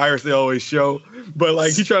graphic of the virus they always show, but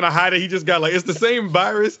like he's trying to hide it. He just got like, it's the same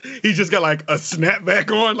virus. He just got like a snapback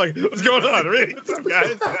on. Like, what's going on? Really? What's up,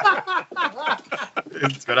 guys?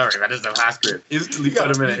 It's good. All right, I just have hospital. Instantly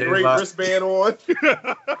put him in a great headlock. wristband on.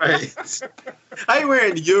 Right. How you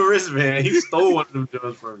wearing your wristband? He stole one of them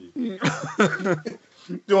joints from you.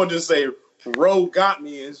 Doing just say, Ro got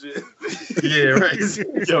me and shit. Yeah, right.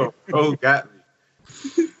 Yo, Ro got me.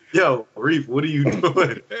 Yo, Reef, what are you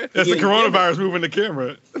doing? That's the coronavirus moving the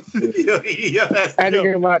camera. Yo, I had to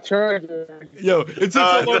get my charger. Yo, it took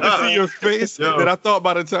so long to see your face that I thought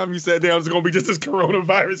by the time you sat down, it was going to be just this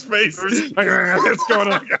coronavirus face. Like, what's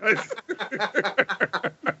going on, guys?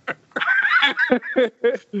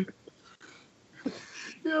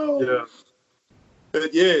 Yo.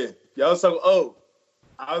 Yeah. Y'all so,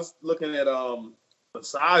 I was looking at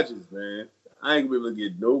massages, man. I ain't gonna be able to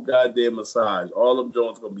get no goddamn massage. All them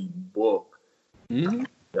joints gonna be booked. Mm-hmm.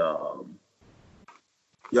 Y'all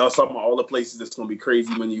talking about all the places that's gonna be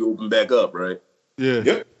crazy when you open back up, right? Yeah.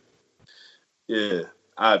 Yep. Yeah.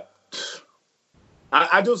 I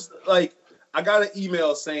just like I got an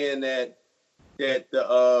email saying that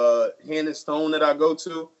the Hand and Stone that I go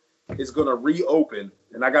to is gonna reopen,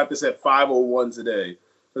 and I got this at 5:01 today.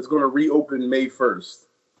 It's gonna reopen May 1st,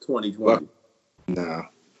 2020. Nah.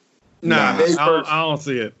 Nah, I don't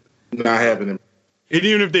see it. Not happening. And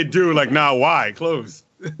even if they do, like, why? Close.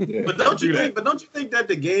 Yeah. But don't you think that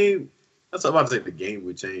the game, that's what I'm about to say, the game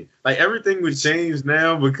would change. Like everything would change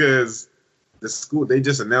now because the school, they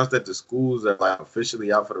just announced that the schools are like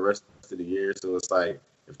officially out for the rest of the year. So it's like,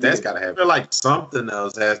 if that's gotta happen, I feel like something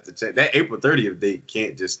else has to change. That April 30th date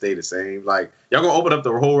can't just stay the same. Like, y'all gonna open up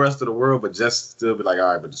the whole rest of the world, but just still be like,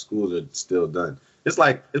 all right, but the schools are still done. It's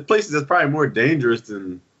like, it's places that's probably more dangerous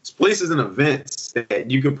than, it's places and events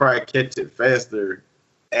that you could probably catch it faster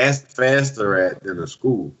at than a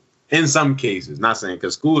school. In some cases, not saying,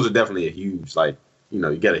 because schools are definitely a huge, like, you know,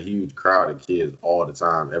 you get a huge crowd of kids all the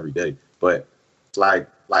time, every day. But like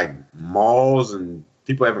malls and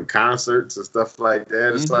people having concerts and stuff like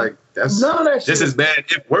that, it's like, that's just as bad,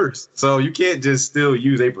 if worse. So you can't just still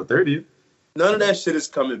use April 30th. None of that shit is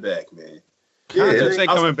coming back, man. Concerts ain't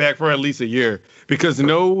coming back for at least a year, because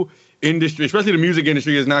no industry, especially the music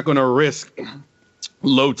industry, is not going to risk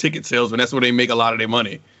low ticket sales when that's where they make a lot of their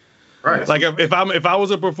money. Right. Like if I was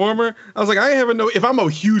a performer, I was like, I ain't having no. If I'm a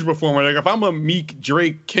huge performer, like if I'm a Meek,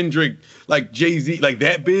 Drake, Kendrick, like Jay-Z, like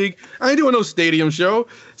that big, I ain't doing no stadium show.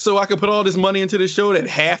 So I could put all this money into the show that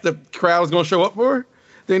half the crowd's gonna show up for.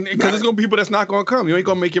 Then because there's gonna be people that's not gonna come. You ain't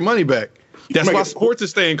gonna make your money back. That's why sports is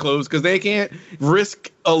staying closed, because they can't risk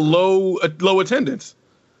a low attendance.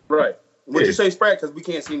 Right. What'd you say, Sprat? Because we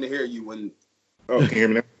can't seem to hear you when. Oh, can you hear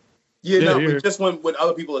me now? But just when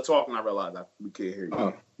other people are talking, I realize we can't hear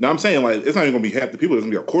you. No, I'm saying, like, it's not even gonna be half the people. It's gonna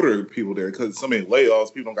be a quarter of the people there because so many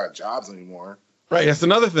layoffs. People don't got jobs anymore. Right, that's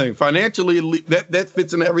another thing. Financially, that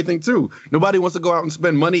fits into everything too. Nobody wants to go out and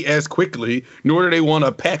spend money as quickly, nor do they want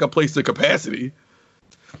to pack a place to capacity.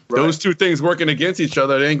 Right. Those two things working against each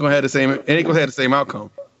other, they ain't gonna have the same outcome.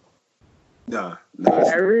 Nah.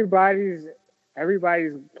 Everybody's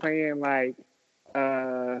playing like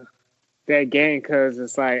that game because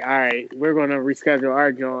it's like, all right, we're gonna reschedule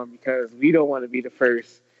our joint because we don't want to be the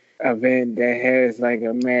first event that has like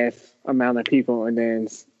a mass amount of people, and then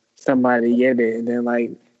somebody get it, and then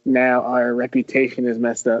like now our reputation is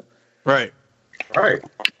messed up. Right. I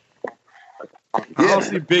don't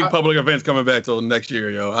see big public events coming back till next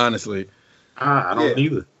year, yo. Honestly, I don't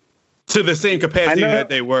either. To the same capacity that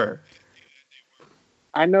they were.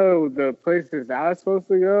 I know the places I was supposed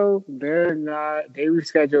to go, they're not. They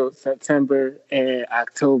rescheduled September and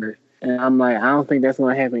October, and I'm like, I don't think that's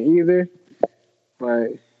going to happen either.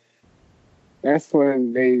 But that's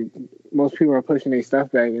when most people are pushing their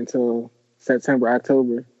stuff back until September,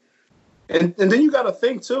 October. And then you got to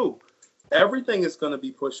think too. Everything is going to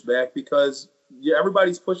be pushed back because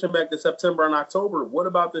everybody's pushing back to September and October. What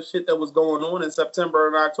about the shit that was going on in September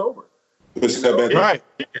and October? Right.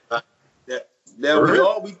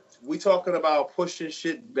 Now we talking about pushing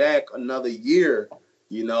shit back another year,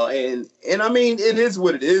 you know, and I mean it is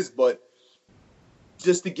what it is, but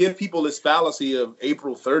just to give people this fallacy of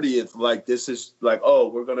April 30th, like this is like, oh,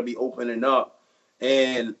 we're gonna be opening up,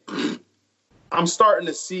 and I'm starting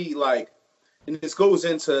to see like, and this goes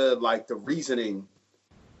into like the reasoning.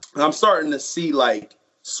 I'm starting to see like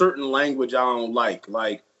certain language I don't like,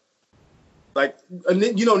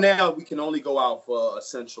 you know, now we can only go out for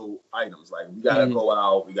essential items. Like we gotta go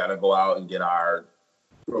out and get our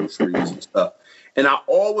groceries and stuff. And I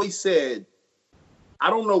always said, I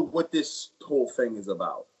don't know what this whole thing is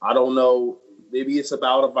about. I don't know. Maybe it's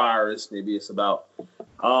about a virus. Maybe it's about,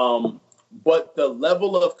 but the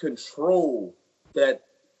level of control that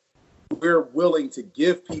we're willing to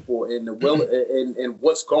give people and and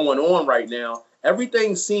what's going on right now.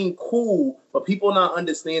 Everything seemed cool, but people not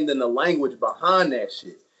understanding the language behind that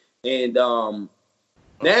shit. And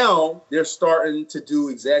now they're starting to do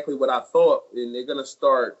exactly what I thought, and they're gonna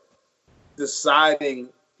start deciding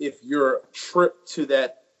if your trip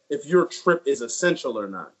is essential or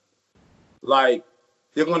not. Like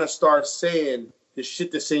they're gonna start saying the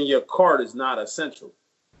shit that's in your cart is not essential.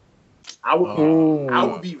 I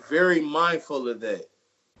would be very mindful of that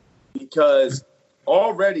because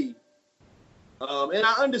already. And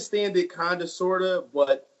I understand it kind of, sort of,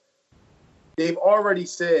 but they've already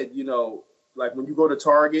said, you know, like when you go to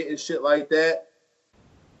Target and shit like that,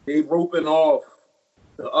 they roping off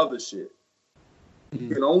the other shit. You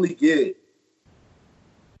can only get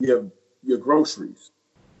your groceries.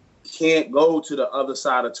 You can't go to the other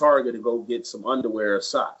side of Target and go get some underwear or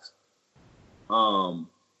socks. You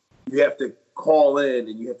have to call in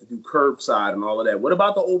and you have to do curbside and all of that. What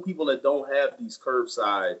about the old people that don't have these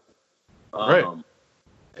curbside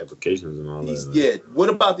applications and all that? Yeah. What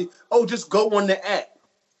about just go on the app?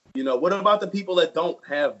 You know, what about the people that don't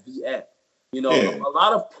have the app? You know, a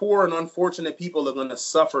lot of poor and unfortunate people are going to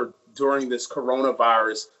suffer during this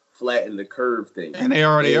coronavirus flatten the curve thing. And they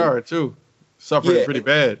already are too. Suffering pretty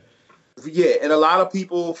bad. Yeah, and a lot of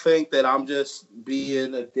people think that I'm just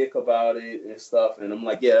being a dick about it and stuff. And I'm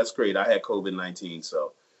like, yeah, that's great. I had COVID-19,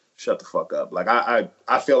 so shut the fuck up. Like I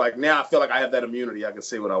feel like now I feel like I have that immunity. I can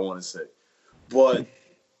say what I want to say.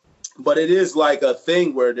 But it is like a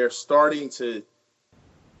thing where they're starting to,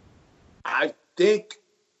 I think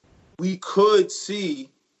we could see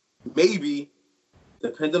maybe,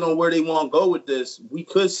 depending on where they want to go with this, we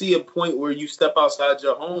could see a point where you step outside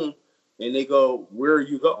your home and they go, where are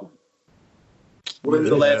you going? When was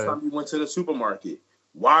the last time you went to the supermarket?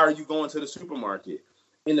 Why are you going to the supermarket?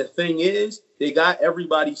 And the thing is, they got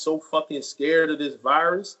everybody so fucking scared of this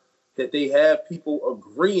virus that they have people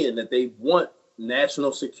agreeing that they want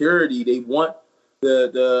national security. They want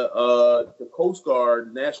the Coast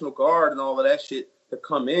Guard, National Guard, and all of that shit to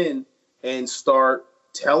come in and start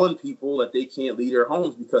telling people that they can't leave their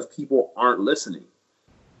homes because people aren't listening.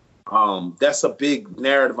 That's a big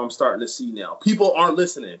narrative I'm starting to see now. People aren't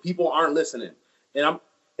listening.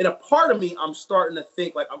 And a part of me, I'm starting to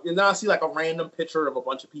think like, and now I see like a random picture of a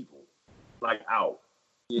bunch of people like out.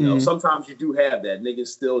 You know, sometimes you do have that. Niggas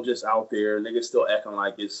still just out there. Niggas still acting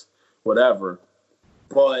like it's whatever.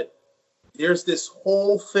 But there's this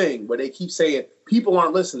whole thing where they keep saying, people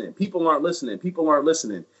aren't listening.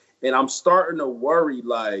 And I'm starting to worry,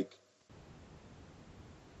 like,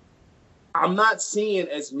 I'm not seeing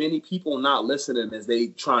as many people not listening as they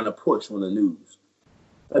trying to push on the news.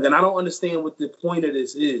 Like, and I don't understand what the point of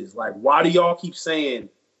this is. Like, why do y'all keep saying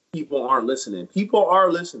people aren't listening? People are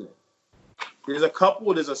listening. There's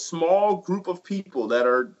a small group of people that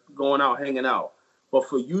are going out, hanging out. But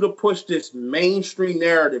for you to push this mainstream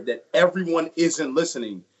narrative that everyone isn't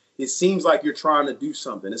listening, it seems like you're trying to do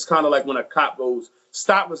something. It's kind of like when a cop goes,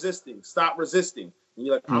 stop resisting. And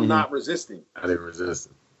you're like, I'm not resisting. I didn't resist.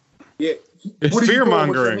 Yeah. It's fear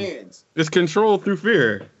mongering. It's control through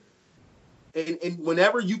fear. And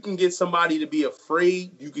whenever you can get somebody to be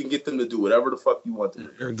afraid, you can get them to do whatever the fuck you want to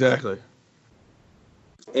do. Exactly.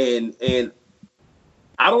 And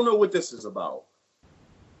I don't know what this is about,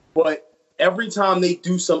 but every time they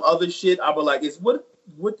do some other shit, I'll be like,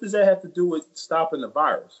 what does that have to do with stopping the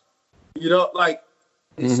virus? You know, like,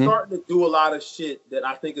 they're starting to do a lot of shit that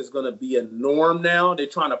I think is going to be a norm now. They're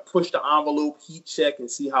trying to push the envelope, heat check,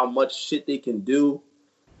 and see how much shit they can do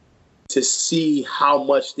to see how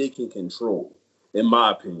much they can control, in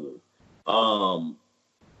my opinion.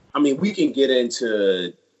 I mean, we can get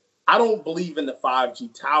into, I don't believe in the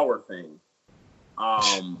 5G tower thing.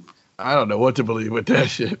 I don't know what to believe with that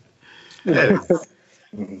shit. I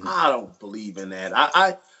don't believe in that.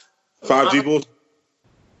 5G bullshit?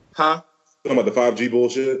 Huh? Talking about the 5G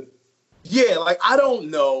bullshit? Yeah, like, I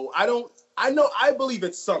don't know. I believe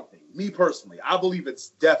it's something. Me personally, I believe it's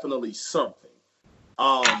definitely something.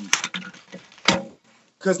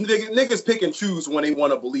 Because niggas pick and choose when they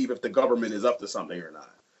want to believe if the government is up to something or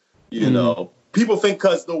not. You know, people think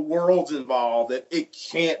because the world's involved that it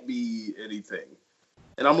can't be anything.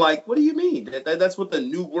 And I'm like, what do you mean? That's what the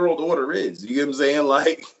new world order is. You get what I'm saying?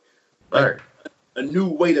 Like a new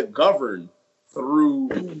way to govern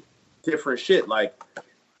through different shit. Like,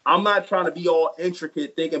 I'm not trying to be all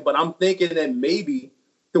intricate thinking, but I'm thinking that maybe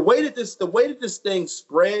the way that this thing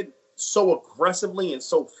spread so aggressively and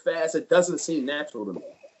so fast, it doesn't seem natural to me.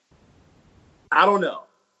 I don't know.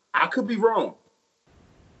 I could be wrong.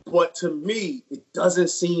 But to me, it doesn't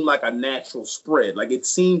seem like a natural spread. Like, it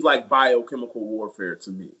seems like biochemical warfare to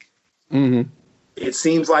me. Mm-hmm. It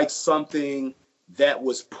seems like something that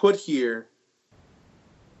was put here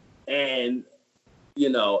and, you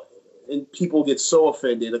know, and people get so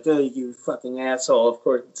offended. Like, oh, you fucking asshole. Of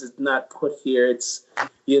course, it's not put here. It's,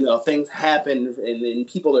 you know, things happen and then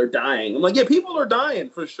people are dying. I'm like, yeah, people are dying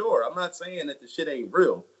for sure. I'm not saying that the shit ain't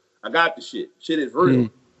real. I got the shit. Shit is real.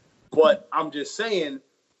 But I'm just saying,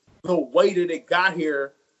 the way that it got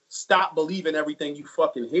here, stop believing everything you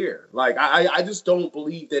fucking hear. Like, I just don't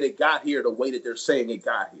believe that it got here the way that they're saying it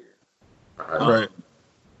got here. Right.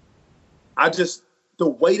 The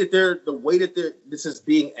way that this is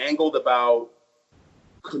being angled about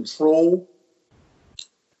control,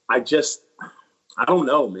 I don't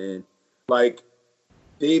know, man. Like,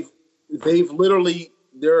 they're literally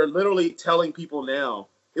telling people now.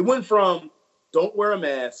 It went from don't wear a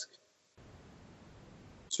mask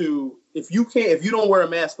to if you don't wear a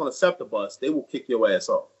mask on a SEPTA bus, they will kick your ass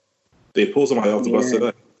off. They pulled somebody off the bus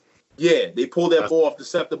today. Yeah, they pulled that boy off the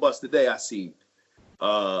SEPTA bus today, I see.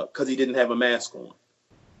 Because he didn't have a mask on.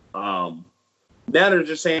 Now they're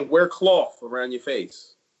just saying wear cloth around your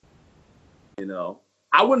face. You know,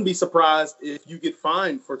 I wouldn't be surprised if you get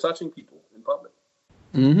fined for touching people in public.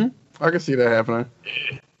 I can see that happening.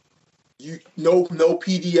 No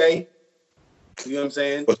PDA. You know what I'm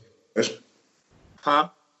saying? Huh?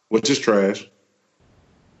 Which is trash.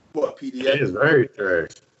 What PDA? It is very trash.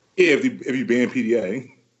 Yeah, if you ban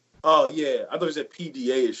PDA. Oh yeah, I thought you said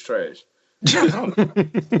PDA is trash.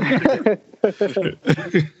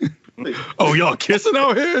 Oh, y'all kissing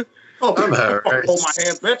out here? Oh, I'm hurt. hold my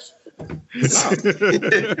hand, bitch.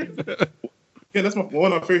 Yeah, that's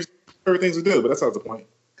one of my favorite things to do, but that's not the point.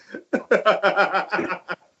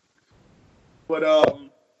 But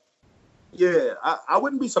yeah, I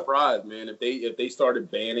wouldn't be surprised, man, if they started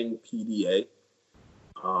banning PDA.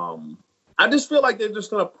 I just feel like they're just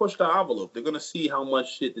gonna push the envelope. They're gonna see how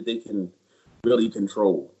much shit that they can really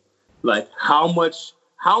control. Like how much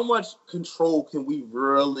control can we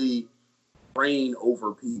really reign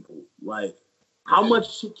over people? Like how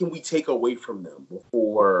much shit can we take away from them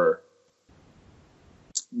before,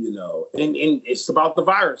 you know? And it's about the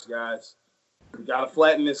virus, guys. We gotta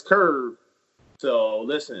flatten this curve. So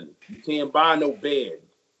listen, you can't buy no bed.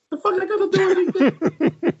 The fuck I gotta do anything?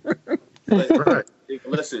 Right.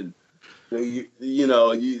 Listen, you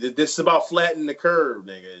know, this is about flattening the curve,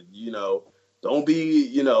 nigga. You know, don't be,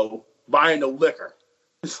 you know, buying no liquor.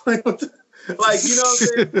 It's like, you know what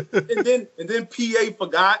I'm saying? And then PA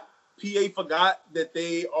forgot that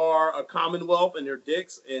they are a commonwealth and they're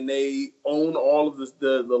dicks and they own all of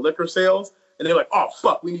the liquor sales. And they're like, oh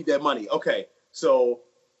fuck, we need that money. Okay, so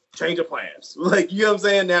change of plans. Like, you know what I'm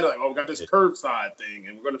saying? Now they're like, oh, we got this curbside thing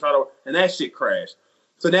and we're gonna try to, and that shit crashed.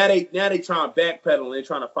 So now they trying to backpedal and they're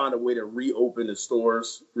trying to find a way to reopen the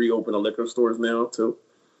liquor stores now too.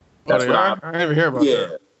 That's what I never hear about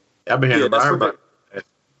that. I've been hearing about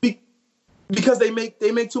it. Because they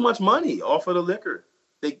make too much money off of the liquor.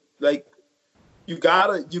 They like you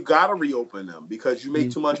gotta reopen them because you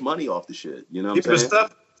make too much money off the shit. You know what I'm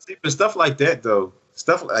saying? Stuff like that though,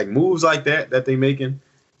 stuff like moves like that they making,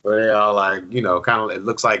 where they are like, you know, kind of it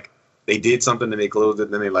looks like they did something and they closed it,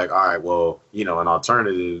 and then they're like, all right, well, you know, an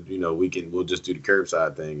alternative, you know, we'll just do the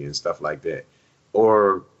curbside thing and stuff like that.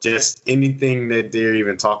 Or just anything that they're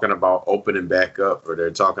even talking about opening back up, or they're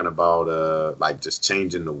talking about like just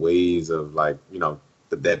changing the ways of, like, you know,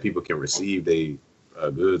 that people can receive their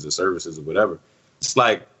goods or services or whatever. It's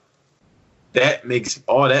like that makes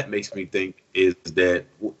me think is that,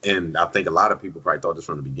 and I think a lot of people probably thought this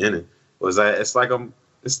from the beginning, was that it's like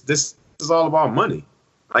this is all about money.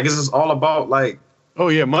 Like it's just all about, like, oh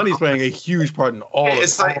yeah, money's playing a huge part in all.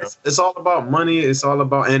 It's like it's all about money. It's all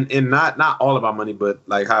about and not all about money, but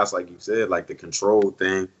like how it's like you said, like the control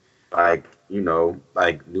thing, like, you know,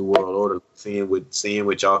 like New World Order, seeing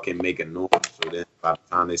what y'all can make a norm, so then by the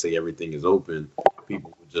time they say everything is open,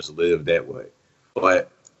 people will just live that way. But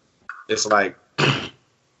it's like it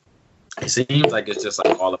seems like it's just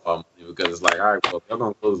like all about money, because it's like, all right, well, if y'all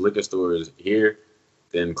gonna close liquor stores here,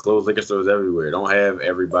 then close liquor stores everywhere. Don't have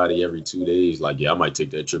everybody every 2 days like, yeah, I might take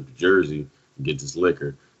that trip to Jersey and get this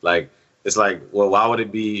liquor. Like, it's like, well, why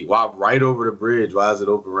right over the bridge? Why is it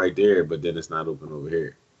open right there, but then it's not open over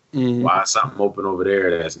here? Mm-hmm. Why is something open over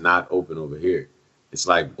there that's not open over here? It's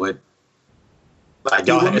like, what? Like,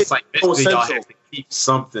 y'all, it's like basically y'all have to keep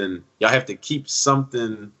something. Y'all have to keep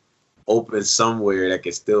something open somewhere that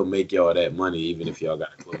can still make y'all that money, even if y'all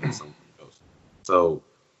got to close something else. So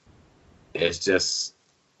it's just.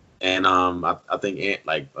 And I think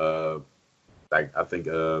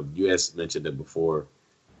US mentioned it before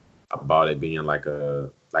about it being like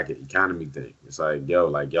an economy thing. It's like, yo,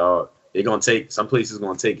 like y'all, some places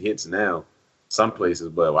gonna take hits now, some places,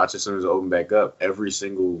 but watch as soon as it open back up, every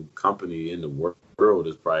single company in the world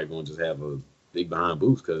is probably gonna just have a big behind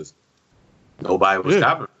boost because nobody was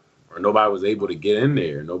stopping, or nobody was able to get in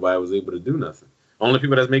there, nobody was able to do nothing. Only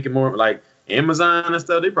people that's making more, like Amazon and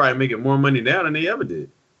stuff, they probably making more money now than they ever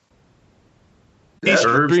did.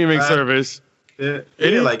 Streaming service. Like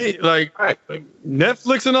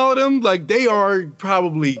Netflix and all of them, like they are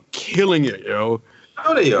probably killing it, yo.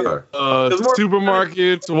 How they are?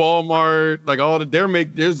 Supermarkets, Walmart, like all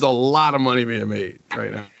there's a lot of money being made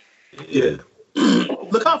right now. Yeah.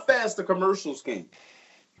 Look how fast the commercials came.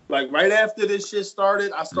 Like right after this shit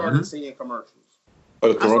started, I started seeing commercials.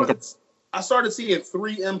 I started seeing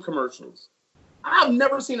 3M commercials. I've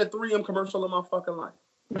never seen a 3M commercial in my fucking life.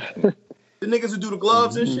 The niggas who do the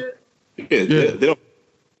gloves and shit. Yeah. They don't.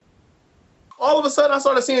 All of a sudden, I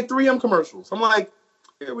started seeing 3M commercials. I'm like,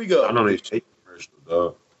 here we go. I know they fake commercials,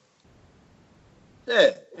 dog.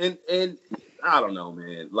 Yeah, and I don't know,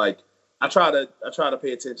 man. Like, I try to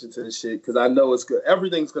pay attention to this shit because I know it's good.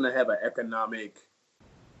 Everything's gonna have an economic,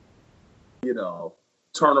 you know,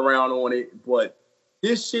 turnaround on it. But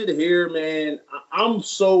this shit here, man, I'm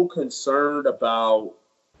so concerned about,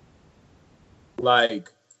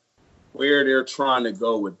 like, where they're trying to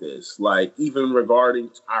go with this. Like, even regarding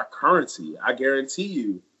our currency, I guarantee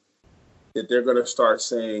you that they're going to start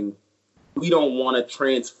saying, we don't want to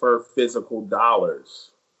transfer physical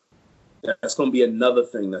dollars That's going to be another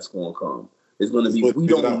thing that's going to come. It's going to be, we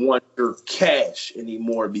don't want your cash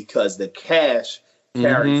anymore because the cash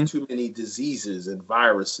carries too many diseases and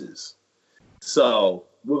viruses. So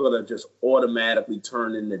we're going to just automatically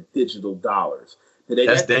turn into digital dollars.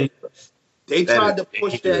 That's dangerous. They tried to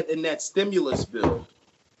push that in that stimulus bill.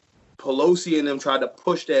 Pelosi and them tried to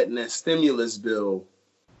push that in that stimulus bill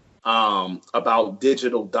about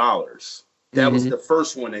digital dollars. That was the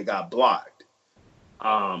first one that got blocked.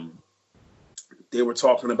 They were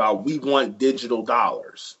talking about, we want digital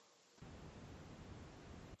dollars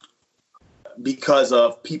because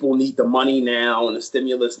of people need the money now and the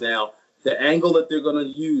stimulus now. The angle that they're going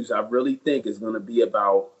to use, I really think, is going to be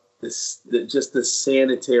about this, just the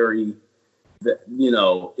sanitary,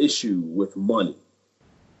 issue with money.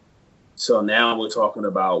 So now we're talking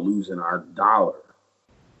about losing our dollar.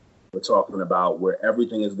 We're talking about where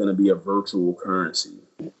everything is going to be a virtual currency.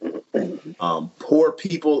 Poor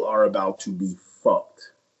people are about to be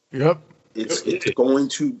fucked. Yep. It's going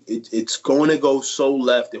to go so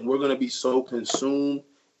left, and we're going to be so consumed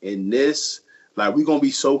in this. Like, we're going to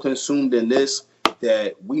be so consumed in this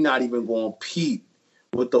that we're not even going to peep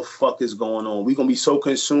what the fuck is going on. We're going to be so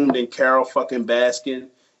consumed in Carol fucking Baskin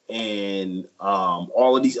and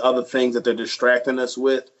all of these other things that they're distracting us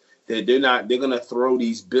with, that they're going to throw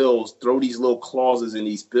these little clauses in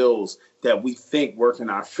these bills that we think work in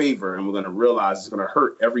our favor, and we're going to realize it's going to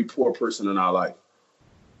hurt every poor person in our life.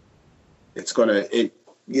 It's going to,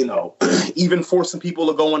 even forcing people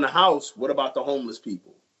to go in the house. What about the homeless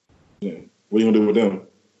people? Yeah. What are you going to do with them?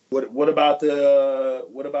 What about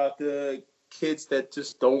the kids that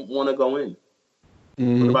just don't want to go in?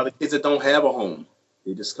 What about the kids that don't have a home?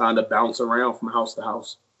 They just kind of bounce around from house to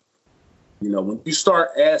house. When you start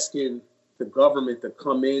asking the government to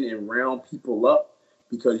come in and round people up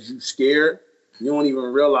because you scared, you don't even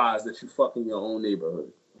realize that you fucking your own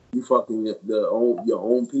neighborhood. You fucking your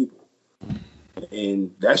own people.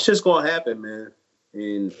 And that's just going to happen, man.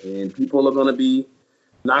 And people are going to be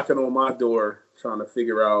knocking on my door trying to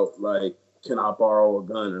figure out, like, can I borrow a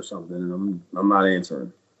gun or something? And I'm not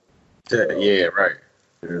answering. Yeah, right.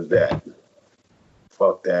 There's that.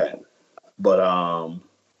 Fuck that. But I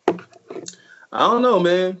don't know,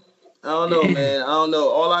 man. I don't know.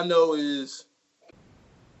 All I know is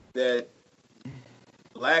that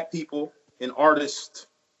black people and artists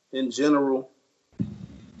in general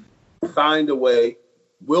will find a way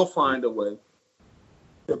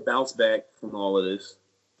to bounce back from all of this,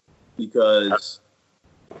 because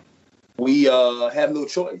we have no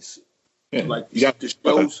choice. Yeah. Like, you got the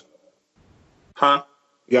shows. Huh?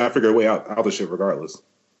 You gotta figure a way out the shit regardless.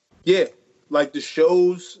 Yeah. Like, the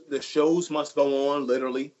shows must go on,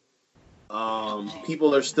 literally.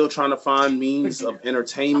 People are still trying to find means of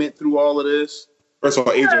entertainment through all of this. First of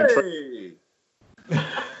all, Adrian.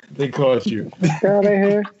 They caught you. Out of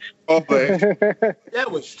here. Oh, man. That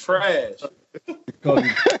was trash.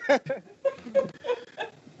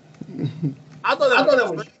 I thought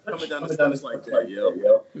that was coming down the steps like that,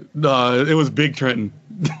 yo. Nah, it was Big Trenton.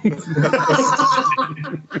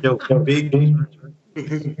 Yo, Big.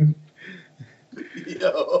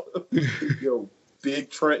 Yo, Big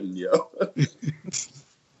Trenton, yo.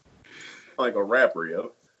 Like a rapper,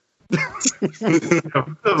 yo.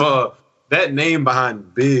 That name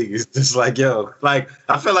behind Big is just like, yo, like,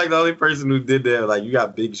 I feel like the only person who did that, like, you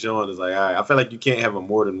got Big Sean, is like, all right, I feel like you can't have a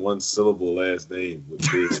more than one syllable last name with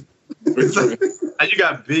Big. Like, you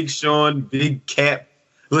got Big Sean, Big Cap,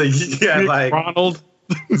 like, you got Big like Ronald.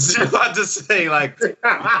 I just say, like, Big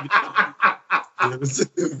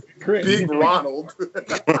Ronald.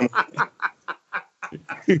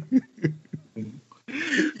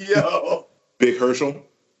 Yo. Big Herschel.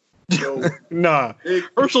 Yo. Nah,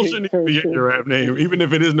 Herschel shouldn't even be in your rap name, even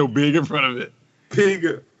if it is no big in front of it. Big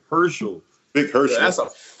Herschel. Big Herschel. That's a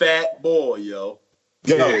fat boy, yo.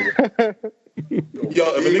 Yo, if a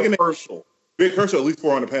nigga Herschel, Big Herschel, at least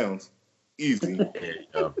 400 pounds. Easy. Yeah,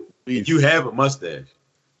 yo. If you have a mustache,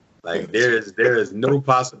 like, there is no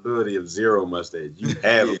possibility of zero mustache. You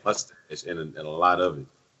have a mustache and a lot of it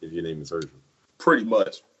if your name is Herschel. Pretty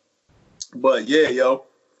much. But yeah, yo,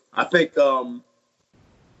 I think the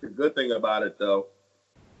good thing about it, though,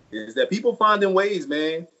 is that people finding ways,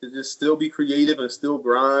 man, to just still be creative and still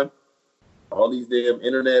grind. All these damn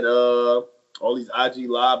internet, all these IG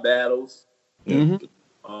live battles,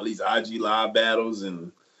 all these IG live battles,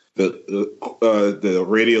 and the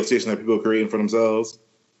radio station that people are creating for themselves.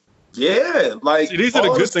 Yeah, like, see, these are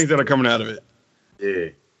the good things that are coming out of it.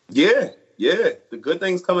 Yeah. The good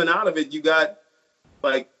things coming out of it. You got,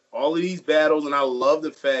 like, all of these battles, and I love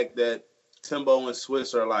the fact that Timbo and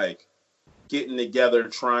Swiss are, like, getting together,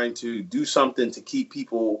 trying to do something to keep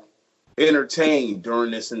people entertained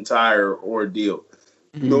during this entire ordeal.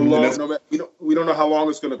 We don't know how long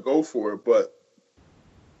it's going to go for, but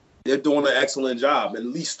they're doing an excellent job, at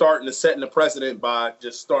least starting to setting the precedent by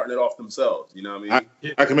just starting it off themselves. You know what I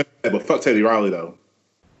mean? I commend that, but fuck Teddy Riley though.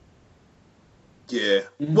 Yeah.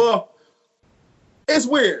 Well, it's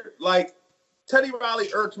weird. Like, Teddy Riley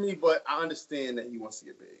irked me, but I understand that he wants to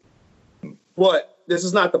get big. But this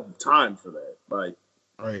is not the time for that. Like,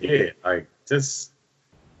 Right. Yeah, like just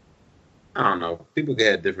I don't know. People can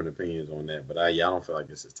have different opinions on that, but I don't feel like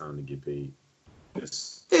it's his time to get paid.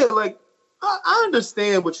 yeah, like I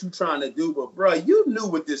understand what you're trying to do, but bro, you knew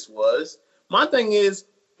what this was. My thing is,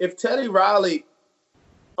 if Teddy Riley,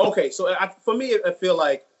 okay, so for me, I feel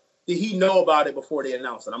like, did he know about it before they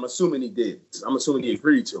announced it? I'm assuming he did. I'm assuming he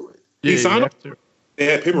agreed to it. He signed it. They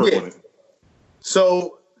had paperwork on it.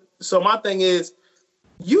 So my thing is,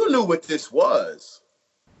 you knew what this was,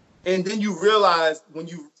 and then you realized when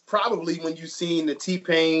you seen the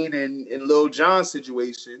T-Pain and Lil Jon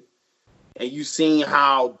situation, and you seen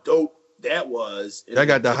how dope that was. That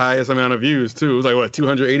got the highest amount of views too. It was like what,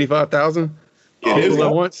 285,000? Yeah,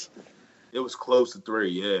 at once. It was close to 3.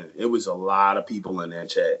 Yeah, it was a lot of people in that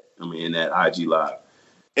chat. I mean, in that IG live,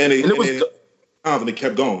 and it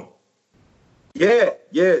kept going. Yeah,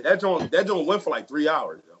 that joint went for like 3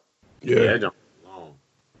 hours though. Yeah, that joint was long.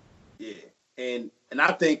 Yeah, and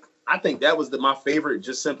I think that was my favorite,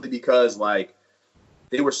 just simply because like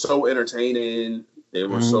they were so entertaining. They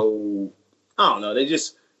were so, I don't know. They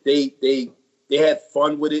just they had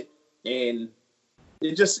fun with it, and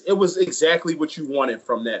it was exactly what you wanted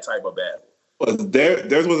from that type of battle. Well,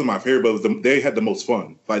 theirs wasn't my favorite, but they had the most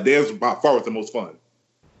fun. Like theirs by far was the most fun.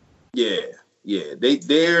 Yeah.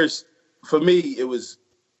 Theirs for me it was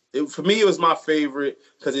my favorite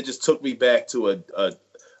because it just took me back to a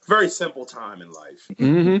very simple time in life.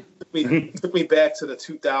 Mm-hmm. Took me back to the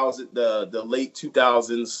 2000, the late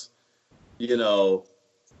 2000s, you know,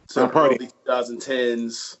 to early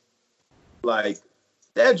 2010s. Like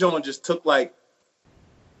that joint just took like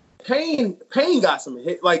Pain got some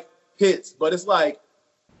hits, but it's like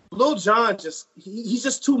Lil Jon he's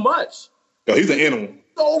just too much. Yo, he's an animal.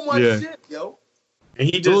 So much shit, yo.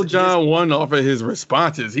 And Lil Jon won off of his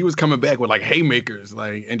responses. He was coming back with like haymakers,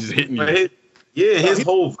 like, and just hitting you. His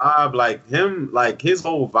whole vibe, his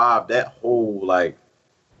whole vibe, that whole like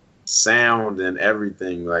sound and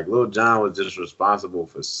everything. Like Lil Jon was just responsible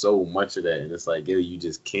for so much of that, and it's like, yo, you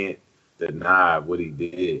just can't deny what he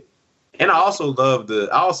did. And I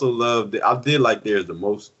did like theirs the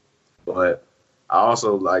most, but I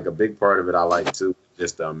also like a big part of it I like too,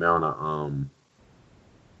 just the amount of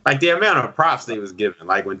props they was giving.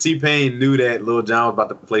 Like when T-Pain knew that Lil Jon was about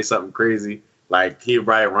to play something crazy, like he'd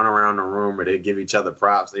probably run around the room or they'd give each other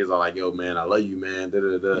props. They was all like, yo man, I love you, man.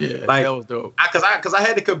 Yeah, like, that was dope. Cause I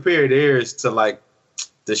had to compare theirs to like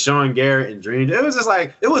Deshaun Garrett and Dream. It was just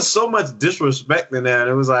like, it was so much disrespect in that.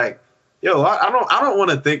 It was like, yo, I don't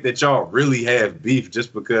want to think that y'all really have beef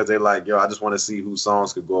just because they're like, yo, I just want to see whose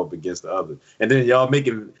songs could go up against the other. And then y'all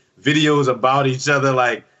making videos about each other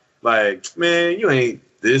like, man, you ain't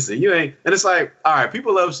this and you ain't. And it's like, all right,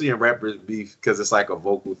 people love seeing rappers beef because it's like a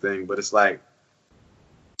vocal thing, but it's like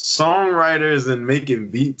songwriters and making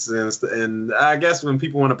beats and I guess when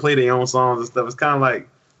people want to play their own songs and stuff, it's kind of like,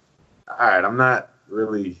 all right, I'm not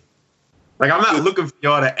really. Like, I'm not looking for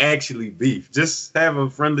y'all to actually beef. Just have a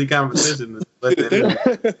friendly conversation. And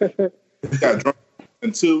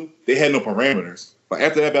two, they had no parameters. Like,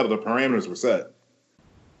 after that battle, the parameters were set.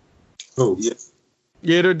 Oh,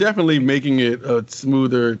 yeah, they're definitely making it a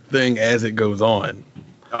smoother thing as it goes on.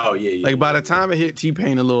 Oh, yeah. Like, by the time it hit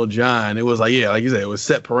T-Pain and Lil Jon, it was like, yeah, like you said, it was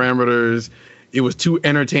set parameters. It was too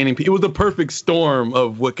entertaining. It was the perfect storm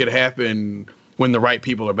of what could happen when the right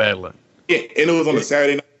people are battling. Yeah, and it was on a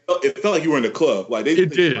Saturday night. It felt like you were in the club. Like it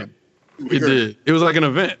did. It was like an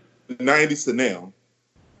event. 90s to now,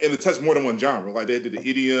 and it touched more than one genre. Like they did the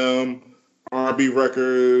EDM, R&B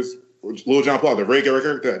records. Lil Jon pulled out the reggae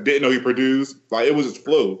record that I didn't know he produced. Like it was just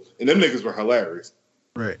flow, and them niggas were hilarious.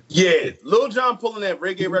 Right. Yeah, Lil Jon pulling that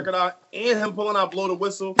reggae record out and him pulling out Blow the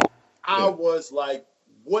Whistle. I was like,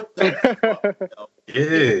 what the fuck?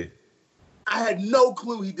 Yeah. I had no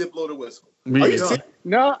clue he did Blow the Whistle.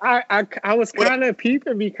 No, I was kind of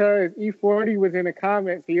peeping because E40 was in the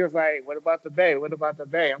comments. He was like, "What about the Bay? What about the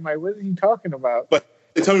Bay?" I'm like, "What are you talking about?" But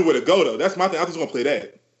they tell me where to go though. That's my thing. I'm just gonna play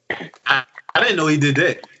that. I didn't know he did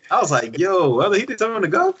that. I was like, "Yo, he did tell him to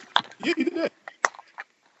go." Yeah, he did that.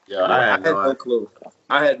 Yo, I had no clue.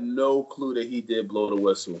 I had no clue that he did Blow the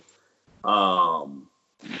Whistle. And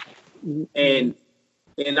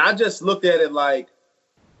I just looked at it like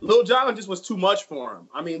Lil Jon just was too much for him.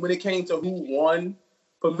 I mean, when it came to who won,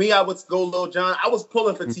 for me, I would go Lil Jon. I was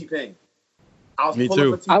pulling for T-Pain. Me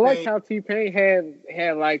too. I like how T-Pain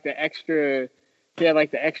had like the extra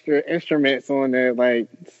instruments on there, like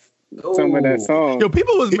some of that song. Yo,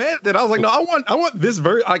 people was mad that I was like, no, I want this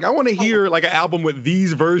version. Like, I want to hear like an album with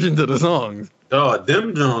these versions of the songs. Dog,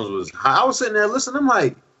 them Jones was. I was sitting there listening. I'm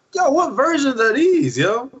like, yo, what versions are these,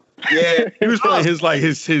 yo? Yeah, he was playing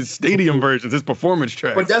his stadium versions, his performance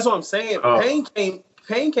tracks. But that's what I'm saying.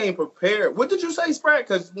 Pain came prepared. What did you say, Sprat?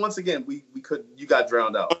 Because once again, we couldn't. You got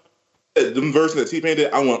drowned out. The version that T-Pain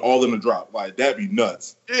did, I want all of them to drop. Like, that'd be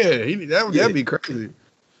nuts. Yeah, that'd be crazy.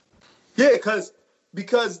 Yeah,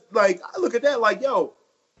 because like I look at that like, yo,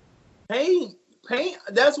 Pain.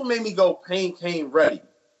 That's what made me go. Pain came ready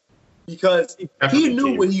because he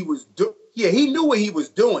knew what he was doing. Yeah, he knew what he was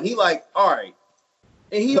doing. He like, all right,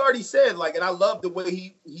 and he already said like, and I love the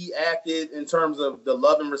way he acted in terms of the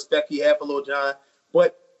love and respect he had for Lil Jon.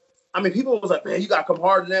 But I mean, people was like, man, you gotta come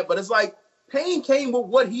hard in that. But it's like. Pain came with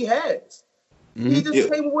what he has. He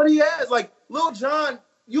just came with what he has. Like Lil Jon,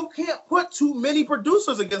 you can't put too many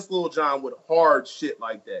producers against Lil Jon with hard shit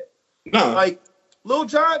like that. No. Like Lil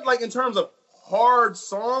Jon, like in terms of hard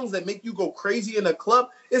songs that make you go crazy in a club,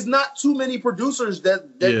 it's not too many producers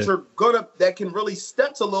that can really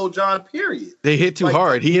step to Lil Jon, period. They hit too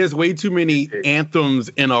hard. He has way too many anthems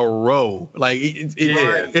in a row. Like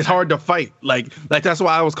it's hard to fight. Like that's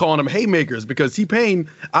why I was calling them haymakers, because T-Pain,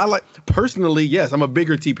 I like personally, yes, I'm a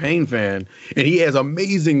bigger T-Pain fan and he has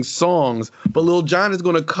amazing songs, but Lil Jon is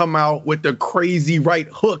gonna come out with the crazy right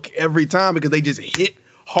hook every time because they just hit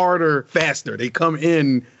harder, faster. They come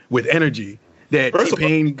in with energy that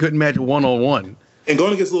T-Pain couldn't match one-on-one. And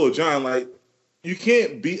going against Lil Jon, like, you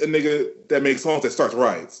can't beat a nigga that makes songs that starts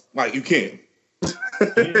riots. Like, you can't.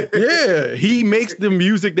 Yeah, he makes the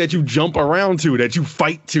music that you jump around to, that you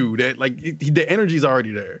fight to, that like the energy's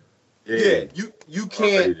already there. Yeah, you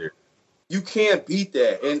can't beat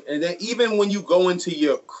that. And then even when you go into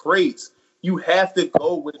your crates, you have to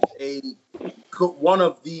go with one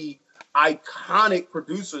of the iconic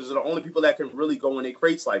producers are the only people that can really go in their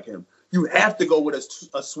crates like him. You have to go with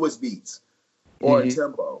a Swiss Beats or a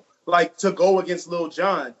Tempo. Like to go against Lil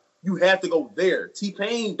Jon, you have to go there.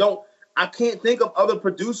 T-Pain I can't think of other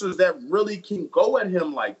producers that really can go at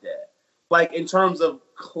him like that. Like in terms of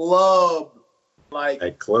club,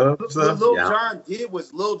 like club what stuff. Lil Jon did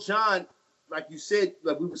was Lil Jon, like you said,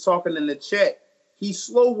 like we was talking in the chat, he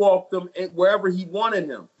slow walked them wherever he wanted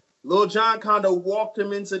him. Lil Jon kind of walked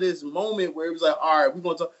him into this moment where he was like, all right, we're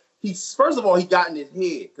going to talk. First of all, he got in his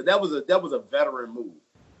head because that was a veteran move.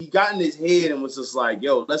 He got in his head and was just like,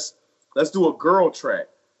 "Yo, let's do a girl track."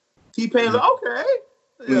 T-Pain's like, "Okay,"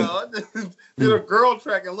 did a girl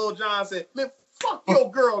track, and Lil Jon said, "Man, fuck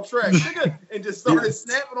your girl track, nigga," and just started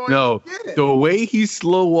snapping on him. No, the way he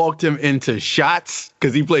slow walked him into Shots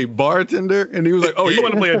because he played bartender, and he was like, "Oh, you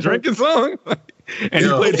want to play a drinking song?" And he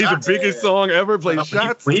played his biggest song ever. Played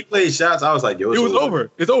Shots. When he played Shots, I was like, "Yo, it was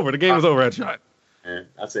over. It's over. The game was over at Shot." Man,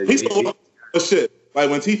 I said, he's shit.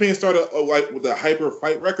 Like when T-Pain started like with the Hyper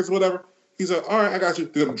Fight records or whatever, he's like, all right, I got you.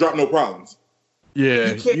 Drop No Problems.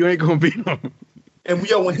 Yeah, you ain't gonna beat him. And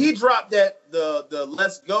when he dropped that the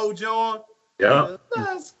Let's Go, John. Yeah.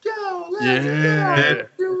 Let's go. Let's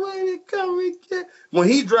go. When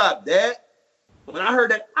he dropped that, when I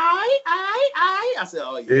heard that, I said,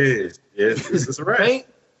 oh yeah. Yes, this is right.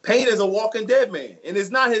 Pain is a walking dead man, and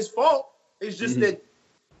it's not his fault. It's just that.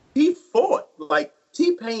 He fought like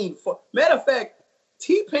T-Pain fought. Matter of fact,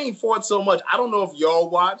 T-Pain fought so much. I don't know if y'all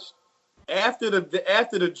watched after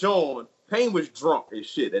the John. Pain was drunk as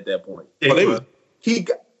shit at that point. Yeah,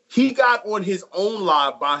 he got on his own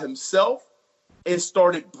live by himself and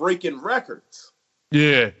started breaking records.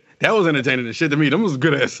 Yeah, that was entertaining as shit to me. Them was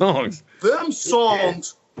good ass songs. Them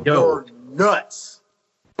songs were nuts.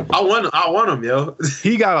 I want him, yo.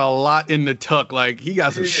 He got a lot in the tuck. Like he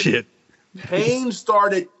got some shit. Pain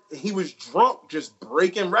started. He was drunk, just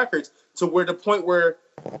breaking records to where the point where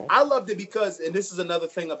I loved it because, and this is another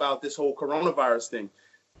thing about this whole coronavirus thing,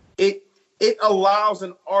 it allows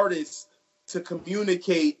an artist to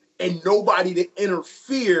communicate and nobody to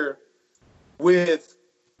interfere with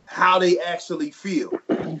how they actually feel.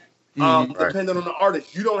 Depending on the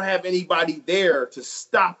artist, you don't have anybody there to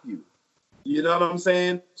stop you. You know what I'm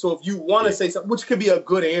saying? So if you want to say something, which could be a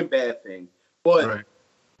good and bad thing, but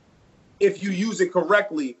if you use it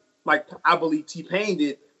correctly, like I believe T-Pain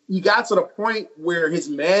did, he got to the point where his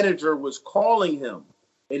manager was calling him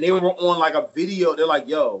and they were on like a video. They're like,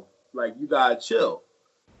 yo, like you gotta chill.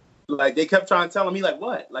 Like they kept trying to tell him, he like,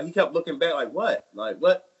 what? Like he kept looking back like, what? Like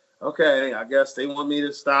what? Okay, I guess they want me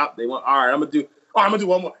to stop. They want, all right, I'm gonna do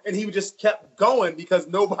one more. And he just kept going because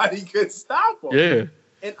nobody could stop him. Yeah.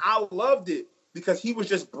 and I loved it because he was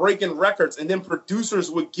just breaking records, and then producers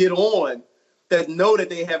would get on that know that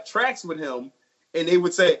they have tracks with him, and they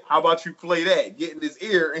would say, "How about you play that?" Get in his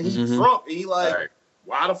ear, and he's drunk, and he like, right.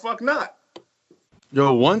 Why the fuck not?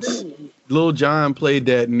 Yo, once Lil Jon played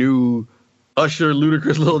that new Usher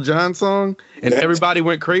Ludacris Lil Jon song, and everybody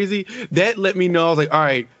went crazy, that let me know, I was like, all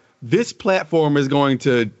right, this platform is going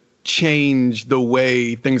to change the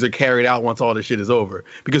way things are carried out once all this shit is over,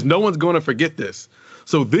 because no one's going to forget this.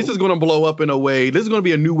 So this is going to blow up in a way. This is going to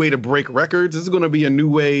be a new way to break records. This is going to be a new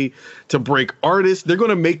way to break artists. They're going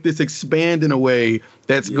to make this expand in a way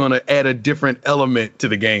that's going to add a different element to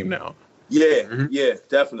the game now. Yeah, yeah,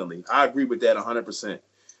 definitely. I agree with that 100%,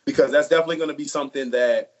 because that's definitely going to be something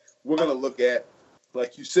that we're going to look at.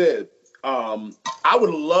 Like you said, I would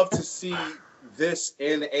love to see this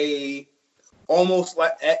in a almost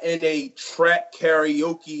like in a track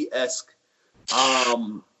karaoke-esque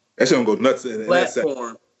that's gonna go nuts in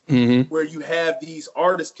platform where you have these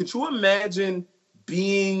artists. Could you imagine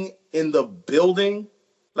being in the building,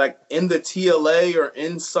 like in the TLA or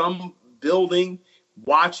in some building,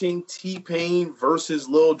 watching T-Pain versus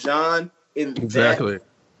Lil Jon in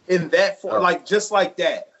that form, like just like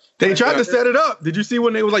that? They tried to set it up. Did you see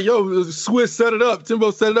when they was like, "Yo, Swiss set it up,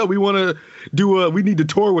 Timbo set it up. We want to do we need to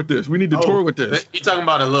tour with this. We need to tour with this." You talking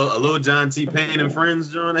about a Lil Jon, T-Pain and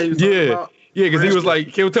friends, John? Yeah, because he was like,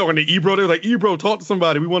 he was talking to Ebro. They was like, "Ebro, talk to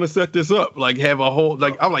somebody. We want to set this up. Like, have a whole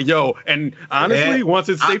like." I'm like, "Yo," and honestly, once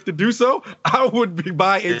it's safe to do so, I would be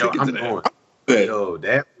buying tickets to that. Yo,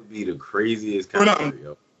 that would be the craziest concert,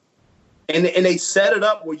 yo. And they set it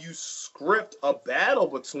up where you script a battle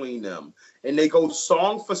between them, and they go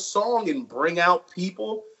song for song and bring out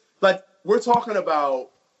people. Like, we're talking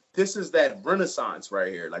about, this is that renaissance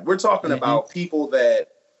right here. Like, we're talking about people that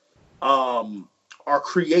are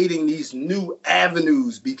creating these new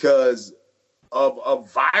avenues because of a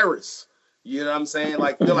virus. You know what I'm saying?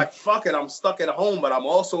 Like, they're like, fuck it, I'm stuck at home, but I'm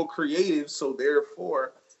also creative, so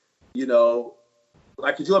therefore, you know,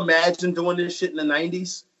 like, could you imagine doing this shit in the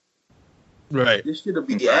 90s? Right. This shit'll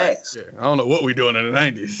be ass. Yeah. I don't know what we doing in the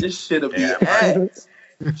 90s. This shit'll be ass.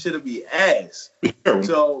 Shit'll be ass.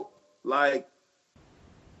 So, like,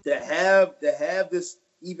 to have this,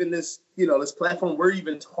 even this, you know, this platform, we're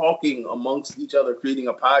even talking amongst each other, creating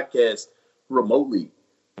a podcast remotely,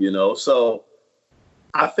 you know. So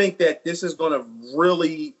I think that this is going to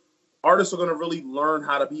really, artists are going to really learn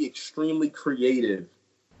how to be extremely creative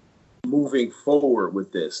moving forward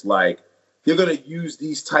with this. Like, you're going to use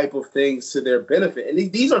these type of things to their benefit.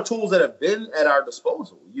 And these are tools that have been at our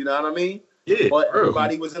disposal. You know what I mean? Yeah. But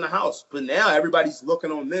everybody was in the house. But now everybody's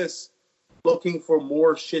looking on this, looking for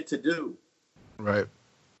more shit to do. Right.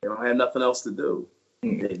 They don't have nothing else to do.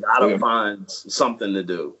 They got to find something to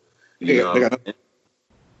do. You know?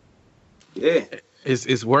 Yeah.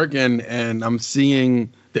 It's working, and I'm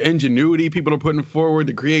seeing the ingenuity people are putting forward,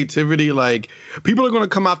 the creativity. Like, people are going to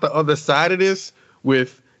come out the other side of this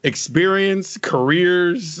with experience,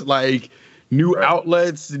 careers, like new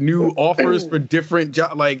outlets, new offers for different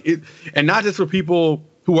jobs, like it, and not just for people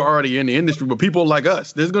who are already in the industry, but people like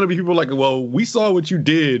us. There's going to be people like, well, we saw what you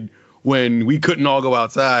did when we couldn't all go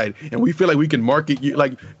outside, and we feel like we can market you.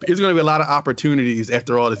 Like, there's going to be a lot of opportunities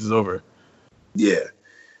after all this is over. Yeah.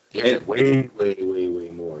 And way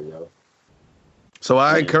more, yo. So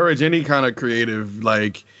I encourage any kind of creative,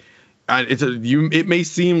 like, it may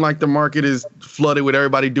seem like the market is flooded with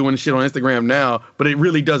everybody doing shit on Instagram now, but it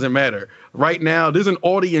really doesn't matter. Right now, there's an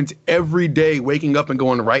audience every day waking up and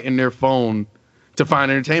going right in their phone to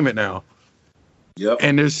find entertainment now. Yep.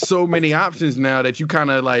 And there's so many options now that you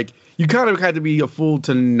kind of had to be a fool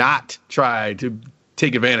to not try to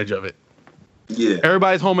take advantage of it. Yeah.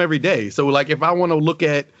 Everybody's home every day. So, like, if I want to look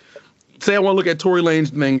at, say I want to look at Tory Lanez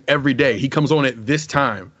thing every day, he comes on at this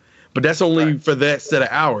time. But that's only for that set of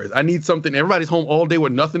hours. I need something. Everybody's home all day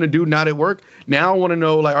with nothing to do, not at work. Now I want to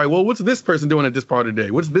know, like, all right, well, what's this person doing at this part of the day?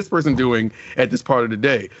 What's this person doing at this part of the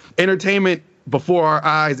day? Entertainment before our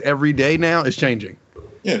eyes every day now is changing.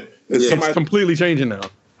 Yeah. It's completely changing now.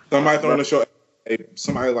 Somebody throwing the show,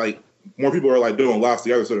 somebody like, more people are like doing lots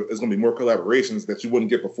together, so there's going to be more collaborations that you wouldn't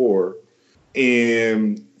get before.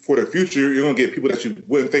 And for the future, you're going to get people that you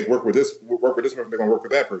wouldn't think work with this person, they're going to work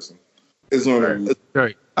with that person. It's going to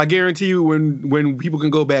right. I guarantee you, when people can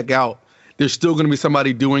go back out, there's still going to be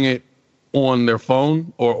somebody doing it on their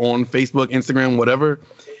phone or on Facebook, Instagram, whatever,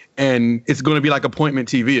 and it's going to be like appointment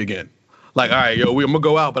TV again. Like, all right, yo, I'm gonna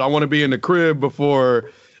go out, but I want to be in the crib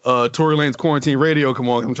before Tory Lanez Quarantine Radio come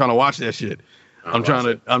on. I'm trying to watch that shit. I'm trying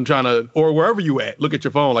to, or wherever you at, look at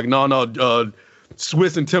your phone. Like, no,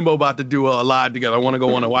 Swiss and Timbo about to do a live together. I want to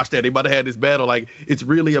go on and watch that. They about to have this battle. Like, it's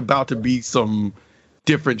really about to be some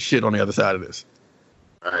different shit on the other side of this.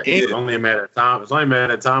 Right. It's only a matter of time. It's only a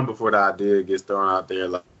matter of time before the idea gets thrown out there.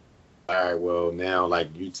 Like, all right, well, now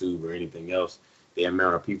like YouTube or anything else, the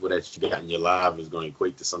amount of people that you got in your live is going to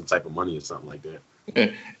equate to some type of money or something like that.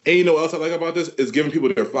 And you know what else I like about this is giving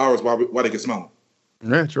people their flowers while they can smell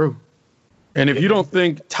them. Yeah, true. And if you don't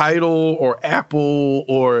think Tidal or Apple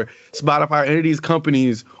or Spotify, any of these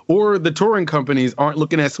companies or the touring companies aren't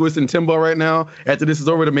looking at Swiss and Timbo right now after this is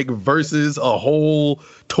over to make Versus a whole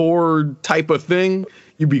tour type of thing,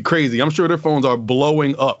 you'd be crazy. I'm sure their phones are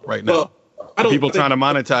blowing up right now. People trying to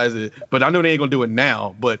monetize it. But I know they ain't going to do it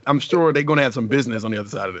now. But I'm sure they're going to have some business on the other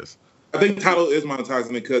side of this. I think Tidal is monetizing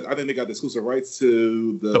it because I think they got the exclusive rights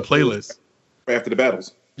to the playlist after the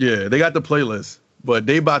battles. Yeah, they got the playlist. But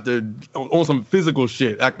they about to, on some physical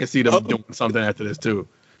shit, I can see them doing something after this, too.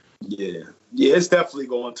 Yeah, it's definitely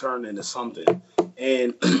going to turn into something.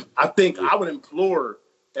 And I think I would implore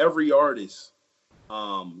every artist,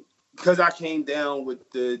 because I came down with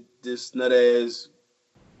this nut-ass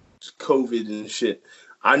COVID and shit.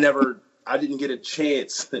 I didn't get a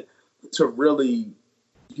chance to really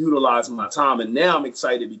utilize my time. And now I'm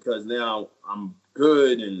excited because now I'm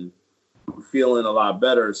good and I'm feeling a lot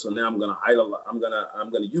better. So now I'm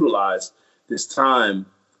gonna utilize this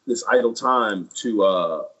idle time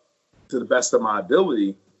to the best of my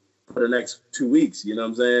ability for the next 2 weeks. You know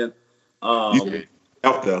what I'm saying? You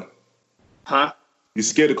out there? Huh? You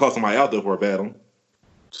scared to call somebody out there for a battle?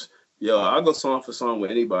 Yo, I'll go song for song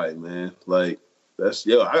with anybody, man. Like I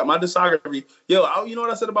got my discography. Yo, you know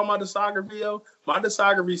what I said about my discography, yo? My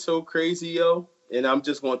discography is so crazy, yo. And I'm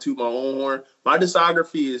just going to toot my own horn. My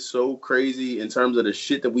discography is so crazy in terms of the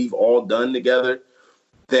shit that we've all done together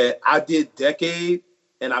that I did Decade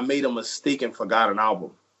and I made a mistake and forgot an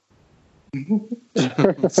album.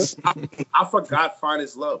 I forgot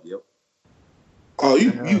Finest Love, yo. Oh,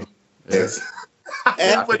 you yes.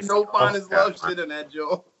 I put no Finest Love shit in that,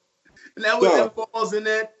 Joe. And that falls in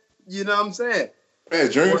that, you know what I'm saying?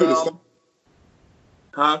 Man, Journey to the Sun.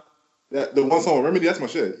 Huh? The one song, Remedy, that's my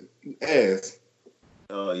shit. Ass.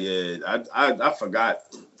 Oh yeah, I forgot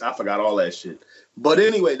all that shit. But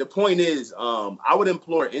anyway, the point is, I would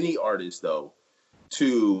implore any artist though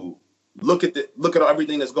to look at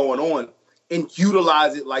everything that's going on and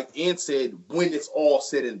utilize it, like Ant said, when it's all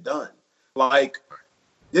said and done. Like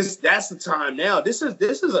that's the time now. This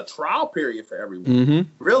is a trial period for everyone. Mm-hmm.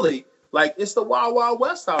 Really, like it's the Wild Wild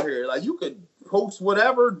West out here. Like you could post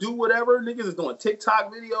whatever, do whatever. Niggas is doing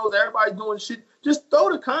TikTok videos. Everybody's doing shit. Just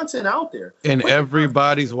throw the content out there. And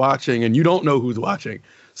everybody's watching, and you don't know who's watching.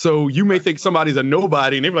 So you may think somebody's a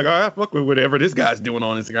nobody, and they're like, all right, fuck with whatever this guy's doing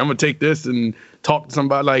on Instagram. I'm going to take this and talk to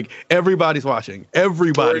somebody. Like, everybody's watching.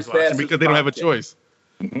 Everybody's watching because they don't have a choice.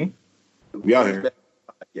 Mm-hmm. We out here.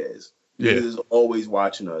 Yes. Yeah. Niggas is always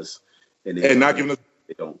watching us. And not giving us...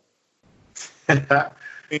 They don't.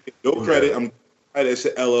 No credit. I'm that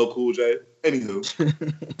shit LL Cool J.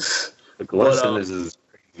 Anywho. The question is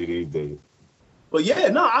crazy these days. But yeah,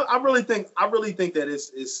 no, I really think that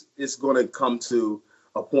it's going to come to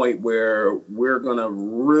a point where we're going to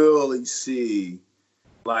really see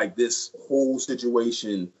like this whole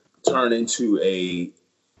situation turn into a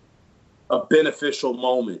beneficial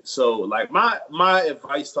moment. So like my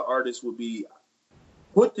advice to artists would be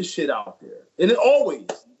put the shit out there. And it always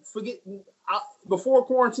before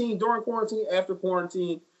quarantine, during quarantine, after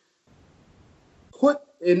quarantine, and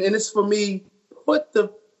it's for me, put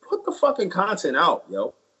the fucking content out,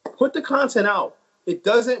 yo. Put the content out. It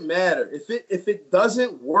doesn't matter. If it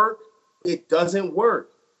doesn't work, it doesn't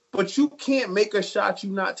work. But you can't make a shot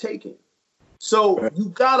you're not taking. So you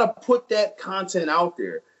gotta put that content out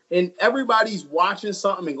there. And everybody's watching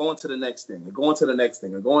something and going to the next thing, and going to the next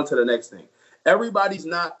thing, and going to the next thing. Everybody's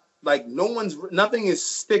not like nothing is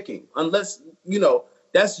sticking unless, you know,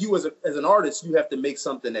 that's you as an artist, you have to make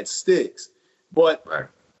something that sticks. But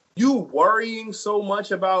you worrying so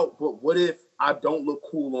much about, but what if I don't look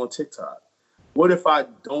cool on TikTok? What if I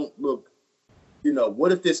don't look, you know,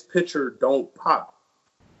 what if this picture don't pop?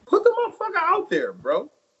 Put the motherfucker out there, bro.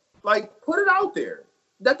 Like, put it out there.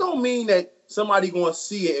 That don't mean that somebody gonna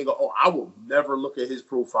see it and go, oh, I will never look at his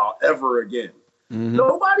profile ever again. Mm-hmm.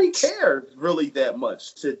 Nobody cares really that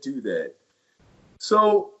much to do that.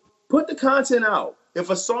 So put the content out. If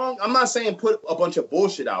a song, I'm not saying put a bunch of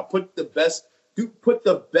bullshit out. Put the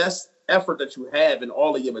best effort that you have in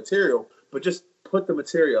all of your material, but just put the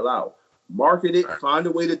material out. Market it, find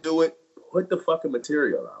a way to do it, put the fucking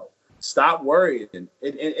material out. Stop worrying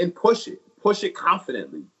and push it. Push it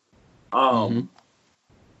confidently. And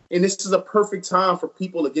this is a perfect time for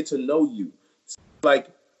people to get to know you. Like,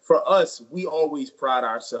 for us, we always pride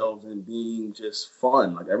ourselves in being just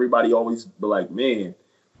fun. Like everybody always be like, man,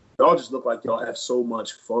 y'all just look like y'all have so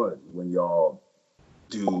much fun when y'all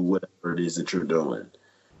do whatever it is that you're doing.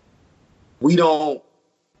 We don't,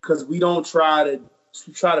 because we don't try to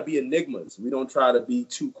be enigmas. We don't try to be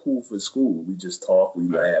too cool for school. We just talk, we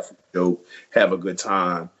laugh, joke, have a good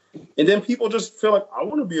time. And then people just feel like, I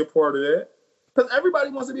want to be a part of that. Because everybody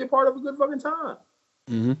wants to be a part of a good fucking time.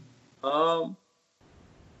 Mm-hmm.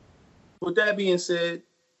 With that being said,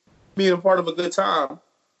 being a part of a good time,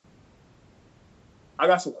 I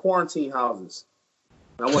got some quarantine houses.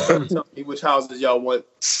 And I want y'all to tell me which houses y'all want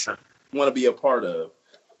to be a part of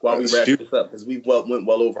while we wrap this up, because we went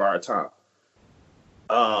well over our time.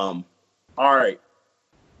 All right.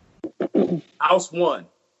 House 1.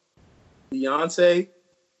 Beyonce,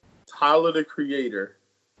 Tyler the Creator,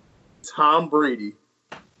 Tom Brady,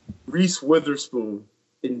 Reese Witherspoon,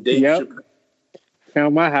 and Dave Chappelle.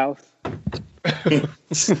 Found my house.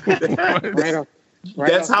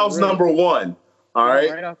 That's house number 1. All right.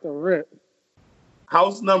 Right off the rip.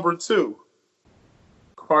 House number 2.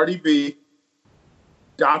 Cardi B,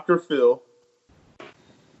 Dr. Phil,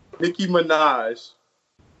 Nicki Minaj,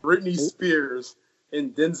 Britney Spears,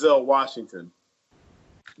 and Denzel Washington.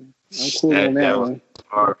 I'm cool on that one.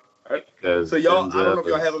 Right. So y'all, I don't know if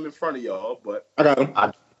y'all have them in front of y'all, but I got them.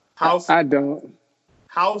 I don't.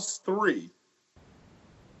 House 3.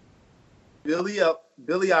 Billie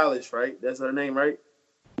Eilish, right? That's her name, right?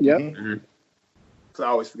 Yep. Mm-hmm. So I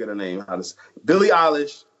always forget her name. Billie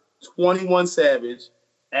Eilish, 21 Savage,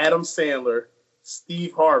 Adam Sandler,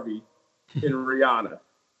 Steve Harvey, and Rihanna.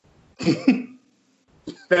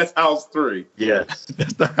 That's house 3. Yes,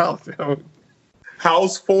 That's the house.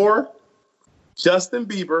 House 4, Justin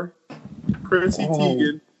Bieber, Chrissy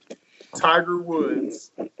Teigen, Tiger Woods,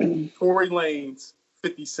 Tory Lanez,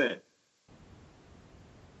 50 Cent.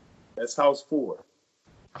 That's house 4.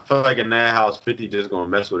 I feel like in that house, 50 just gonna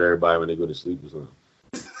mess with everybody when they go to sleep or something.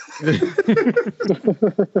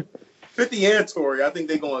 50 and Tory, I think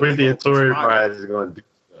they're going. 50 and Tory probably is gonna do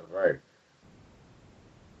stuff, right?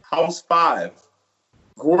 House 5,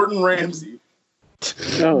 Gordon Ramsay,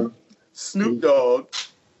 No. Snoop Dogg,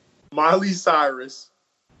 Miley Cyrus,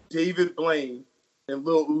 David Blaine, and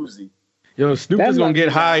Lil Uzi. Yo, Snoop is gonna get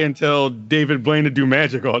high and tell David Blaine to do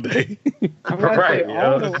magic all day. Right.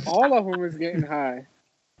 All of them is getting high.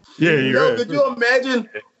 Yeah, you're right. Could you imagine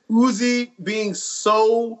Uzi being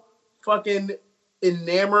so fucking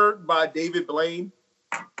enamored by David Blaine?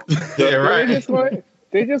 Yeah, right.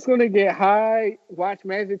 They're just gonna get high, watch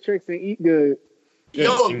magic tricks, and eat good.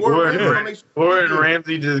 Yo, Gordon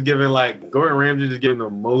Ramsay just giving the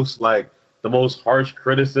most harsh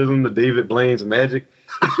criticism to David Blaine's magic.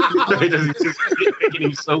 Just making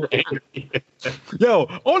him so angry. Yo,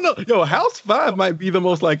 House 5 might be the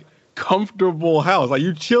most like comfortable house. Like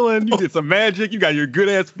you chilling, you did some magic, you got your good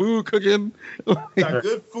ass food cooking. Got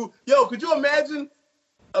good food. Yo, could you imagine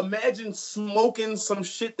smoking some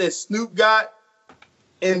shit that Snoop got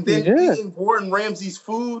and then eating Gordon Ramsay's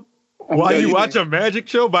food? While you watch a magic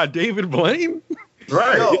show by David Blaine?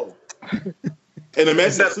 Right. Yo. And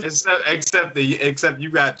imagine except you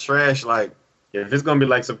got trash. Like if it's gonna be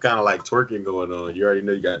like some kind of like twerking going on, you already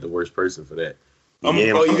know you got the worst person for that.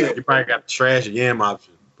 You probably got trash yam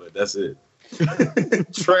option, but that's it.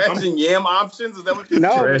 Trash and yam options? Is that what you're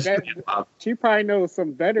No, she probably knows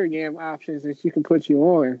some better yam options that she can put you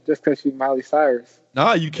on just because she's Miley Cyrus.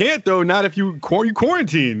 No, you can't though. Not if you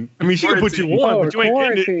quarantine. I mean, she can put you on, but you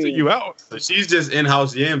ain't getting it to you out. So she's just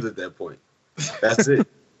in-house yams at that point. That's it.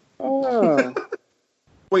 Oh.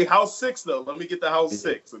 Wait, house 6 though. Let me get the house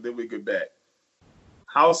 6, and then we get back.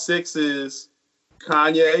 House 6 is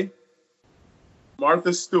Kanye,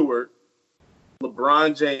 Martha Stewart,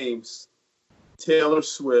 LeBron James, Taylor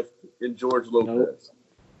Swift, and George Lopez.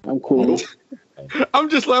 I'm cool. I'm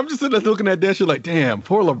just sitting there looking at that shit like, damn,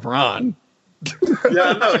 poor LeBron. Yeah,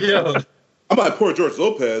 I know, yo. I'm like, poor George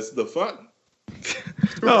Lopez. The fuck?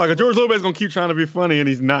 No, like George Lopez gonna keep trying to be funny and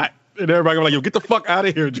he's not. And everybody gonna be like, yo, get the fuck out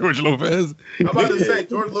of here, George Lopez. I'm about to say,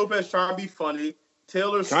 George Lopez trying to be funny.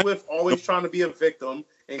 Taylor Swift always trying to be a victim.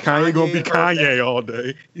 And Kanye gonna be Kanye all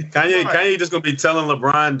day. Kanye just gonna be telling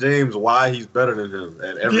LeBron James why he's better than him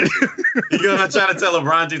at everything. He's gonna try to tell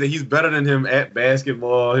LeBron James that he's better than him at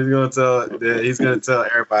basketball. He's gonna tell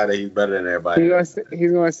everybody that he's better than everybody.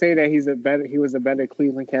 He's gonna say that he was a better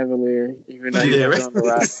Cleveland Cavalier, even though he was on the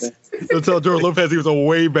roster. He'll tell George Lopez he was a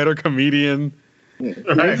way better comedian.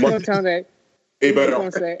 Right. He's gonna tell that.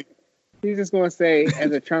 He's just gonna say,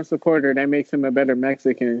 as a Trump supporter, that makes him a better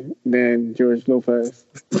Mexican than George Lopez.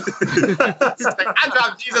 I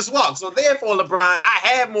dropped Jesus Walk, so therefore, LeBron, I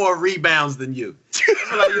had more rebounds than you.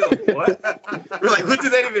 I'm like, yo, what? We're like, what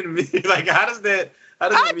does that even mean? Like, how does that?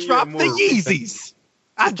 I dropped the Yeezys.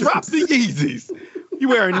 I dropped the Yeezys. You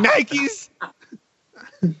wearing Nikes?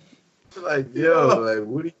 Like, yo, like,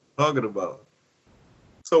 what are you talking about?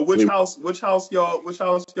 So which house y'all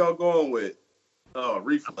going with? Oh,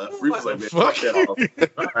 Reef left. Reef was like, man, fuck that house.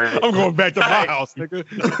 Right. I'm going back to my house, nigga.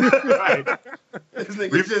 Right. This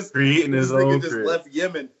nigga just creating his own just crib. left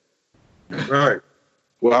Yemen. Right.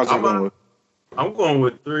 What house you going with? I'm going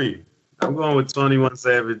with 3. I'm going with 21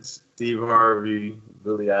 Savage, Steve Harvey,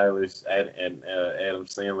 Billie Eilish, and Adam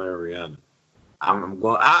Sandler and Rihanna.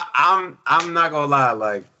 I'm not gonna lie,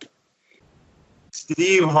 like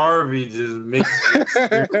Steve Harvey just makes He's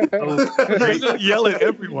gonna yell at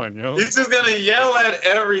everyone, yo. He's just gonna yell at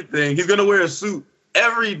everything. He's gonna wear a suit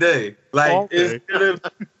every day. Like All day. it's gonna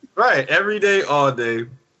right, every day, all day.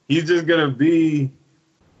 He's just gonna be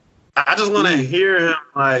I just wanna hear him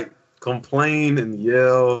like complain and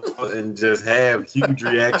yell and just have huge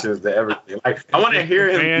reactions to everything. Like I wanna hear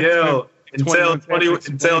him yell and tell 21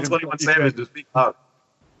 Savage to speak out.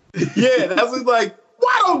 Yeah, that's just like,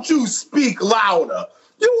 why don't you speak louder?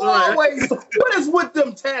 You always, what is with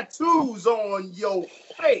them tattoos on your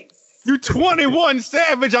face? You 21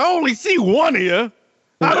 Savage, I only see one of you.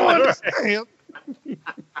 I don't understand.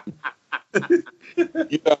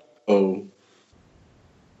 Oh.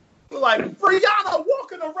 Like, Brianna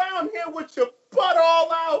walking around here with your butt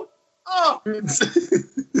all out. Oh.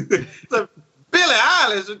 So, Billie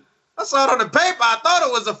Eilish, I saw it on the paper. I thought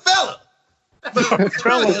it was a fella. But it was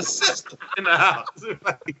really a sister in the house.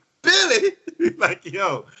 Like, Billy, like,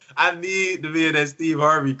 yo, I need to be in that Steve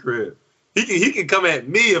Harvey crib. He can come at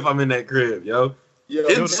me if I'm in that crib, yo.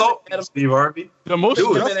 Insult me, Steve Harvey. The most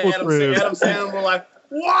stressful crib. Adam Sandler were like,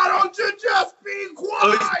 why don't you just be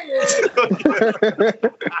quiet?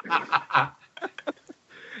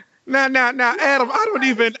 Now, Adam, I don't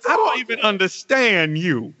even understand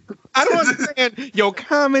you. I don't understand your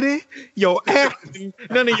comedy, your acting,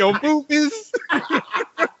 none of your movies.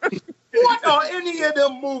 What are any of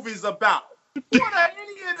them movies about? What are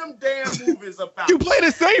any of them damn movies about? You play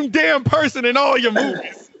the same damn person in all your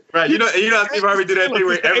movies. Right, you know how Steve Harvey do that thing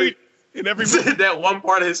where every movie. that one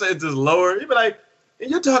part of his sentence is lower. He'd be like,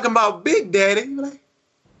 you're talking about Big Daddy. He'd be like,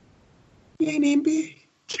 he ain't even big.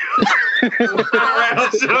 I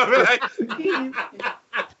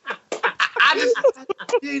just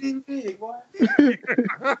ain't big, boy.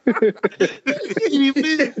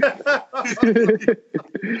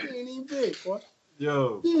 Ain't big, boy.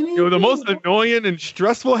 Yo, the most annoying and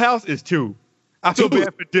stressful house is 2. I feel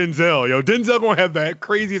bad for Denzel, yo. Denzel gonna have the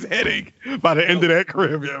craziest headache by the end of that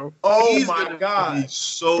crib, yo. Oh my God, he's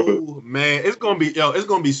so mad. It's gonna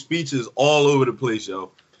be speeches all over the place,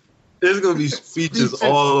 yo. There's gonna be speeches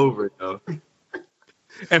all over, yo.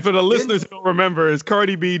 And for the listeners who don't remember, it's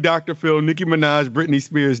Cardi B, Dr. Phil, Nicki Minaj, Britney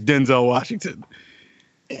Spears, Denzel Washington.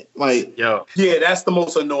 Like, yo. Yeah, that's the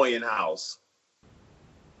most annoying house.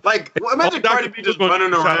 Like, imagine Cardi B just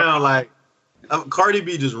running around, like, Cardi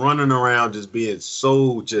B just running around, just being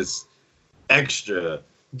so just extra.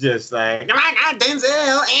 Just like, oh my God,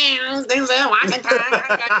 Denzel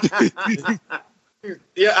Washington.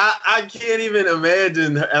 Yeah, I can't even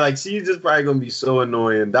imagine her. Like, she's just probably gonna be so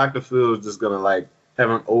annoying. Dr. Phil's just gonna like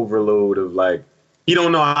have an overload of like, he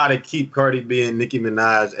don't know how to keep Cardi B and Nicki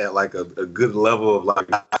Minaj at like a good level of like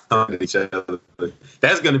each other.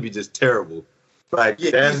 That's gonna be just terrible. Like,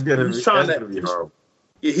 yeah, that's gonna be horrible.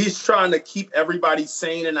 Yeah, he's trying to keep everybody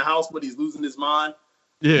sane in the house, but he's losing his mind.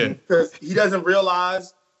 Yeah, because he doesn't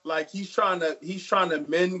realize, like, he's trying to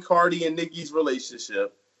mend Cardi and Nicki's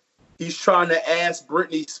relationship. He's trying to ask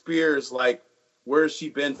Britney Spears, like, where's she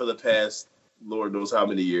been for the past Lord knows how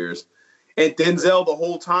many years? And Denzel the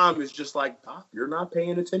whole time is just like, Doc, you're not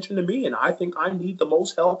paying attention to me, and I think I need the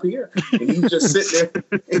most help here. And he's just sitting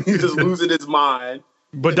there, and he's just losing his mind.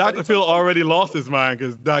 But Dr. Phil already lost his mind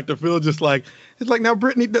because Dr. Phil just like, it's like, now,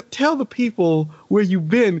 Brittany, tell the people where you've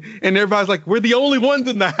been. And everybody's like, we're the only ones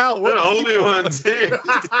in the house. We're the only ones here.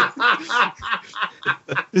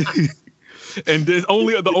 And the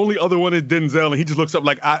only other one is Denzel, and he just looks up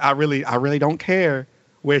like, I really don't care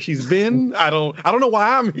where she's been. I don't know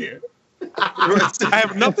why I'm here. I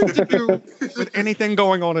have nothing to do with anything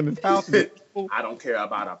going on in this house. I don't care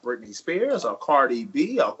about a Britney Spears, a Cardi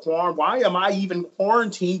B, a Quan. Why am I even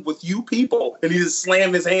quarantined with you people? And he just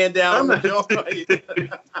slammed his hand down on the door.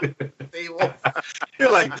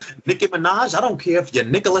 You're like, Nicki Minaj, I don't care if you're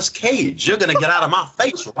Nicolas Cage. You're going to get out of my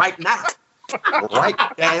face right now. right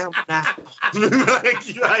down now.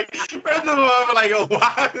 like, first of all, I'm like, yo,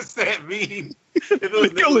 why does that mean? If it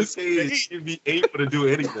was Nicolas Cage, he'd be able to do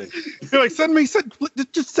anything. You're like, send me to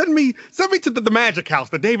the Magic House,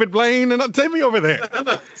 the David Blaine, and take me over there.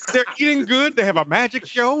 They're eating good. They have a magic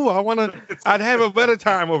show. I'd have a better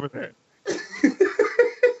time over there.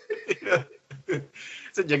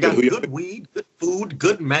 Said you got good weed, good food,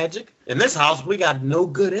 good magic. In this house, we got no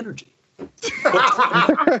good energy.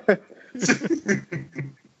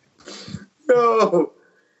 No.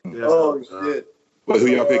 Yeah, Oh shit. Well, who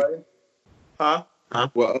y'all picking? Huh?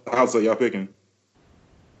 What house are y'all picking?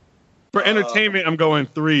 For entertainment, I'm going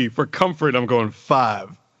 3. For comfort, I'm going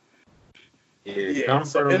 5. Yeah.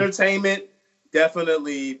 So entertainment,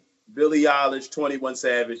 definitely Billie Eilish, 21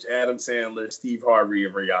 Savage, Adam Sandler, Steve Harvey,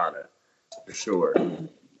 and Rihanna. For sure.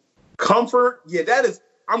 Comfort, yeah, that is.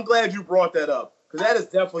 I'm glad you brought that up because that is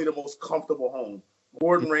definitely the most comfortable home.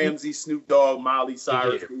 Gordon Ramsay, Snoop Dogg, Miley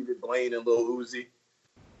Cyrus, David Blaine, and Lil Uzi.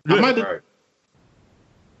 You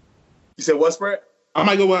said what, Brett? I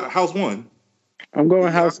might go with House 1. I'm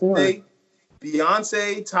going House 1.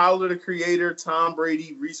 Beyonce, Tyler the Creator, Tom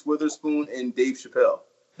Brady, Reese Witherspoon, and Dave Chappelle.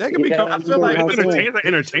 That could be. I feel like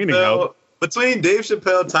entertaining though. Between Dave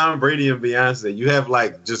Chappelle, Tom Brady, and Beyonce, you have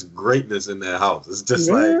like just greatness in that house. It's just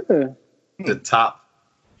like the top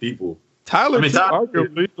people. Tyler,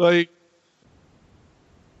 arguably, like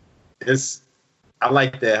I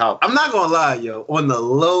like that house. I'm not gonna lie, yo. On the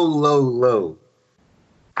low,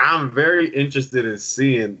 I'm very interested in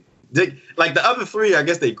seeing. Like the other 3, I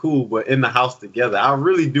guess they cool, but in the house together, I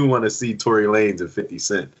really do want to see Tory Lanez and 50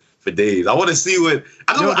 Cent for days. I want to see what.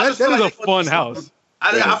 That is a fun house.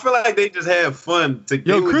 I feel like they just have fun.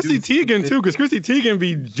 Chrissy Teigen too, because Chrissy Teigen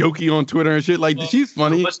be jokey on Twitter and shit. Like she's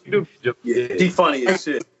funny. Yeah, she's funny as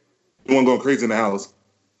shit. You want going crazy in the house?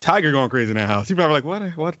 Tiger going crazy in that house. He probably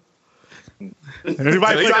like what?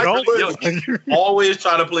 Everybody always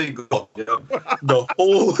trying to play golf. You know?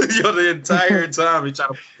 The entire time he trying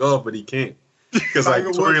to play golf, but he can't because like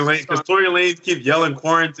Tory Lanez keep yelling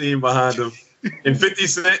quarantine behind him, and 50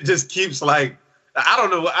 Cent just keeps like. I don't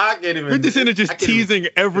know. I can't even. 50 Cent is just teasing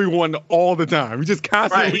everyone all the time. He's just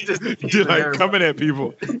constantly just like coming at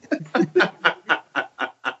people.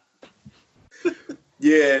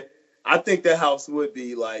 Yeah, I think that house would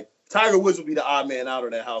be like Tiger Woods would be the odd man out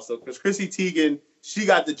of that house, though, because Chrissy Teigen, she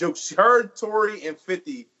got the joke. Her, Tory, and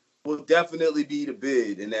 50 will definitely be the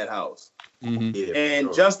bid in that house. Mm-hmm. Yeah, and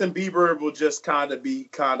sure. Justin Bieber will just kind of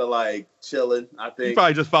like chilling. I think he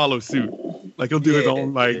probably just follow suit. Like he'll do his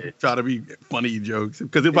own try to be funny jokes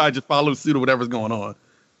because he'll probably just follow suit or whatever's going on.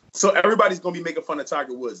 So everybody's gonna be making fun of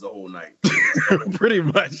Tiger Woods the whole night. Pretty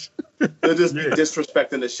much. They'll just be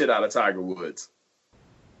disrespecting the shit out of Tiger Woods.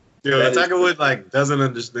 Yeah, Tiger Woods like doesn't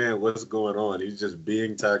understand what's going on. He's just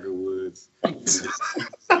being Tiger Woods. He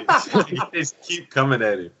just keep coming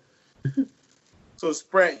at him. So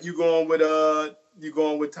Sprint, you going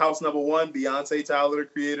with house number 1, Beyonce, Tyler the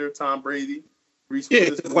Creator, Tom Brady, Reese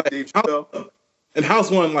Witherspoon, like, Dave Chappelle. In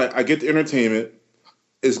house 1, like I get the entertainment,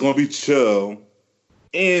 it's gonna be chill,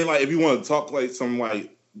 and like if you want to talk like some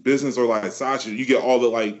like business or like side shit, you get all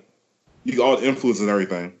the influence and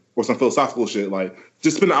everything, or some philosophical shit. Like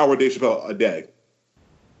just spend an hour with Dave Chappelle a day.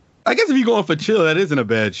 I guess if you're going for chill, that isn't a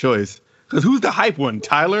bad choice. Because who's the hype one?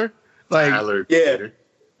 Tyler? Tyler. Yeah.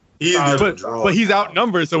 But he's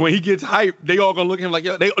outnumbered, so when he gets hyped, they all gonna look at him like,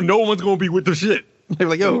 yo, no one's gonna be with the shit. They're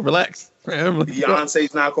like, yo, relax.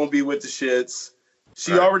 Beyonce's not gonna be with the shits.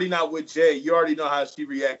 She already not with Jay. You already know how she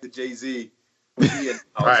reacted to Jay-Z.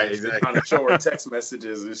 Right, exactly. Trying to show her text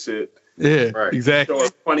messages and shit. Yeah, right. Exactly. Show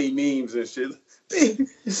her funny memes and shit. B,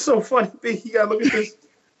 it's so funny. B, you gotta look at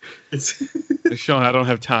this. Sean, I don't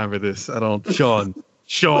have time for this.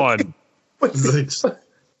 Sean. But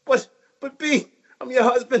B, I'm your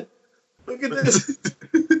husband. Look at this.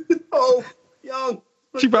 Oh, young.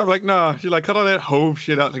 She probably like, nah. She like, cut all that Hove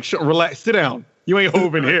shit out. Like, relax, sit down. You ain't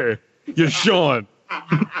Hove in here. You're Sean.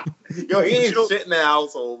 Yo, he ain't shit in the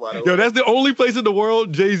household, by the way. Yo, that's the only place in the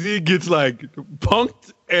world Jay-Z gets like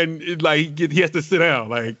punked and he has to sit down.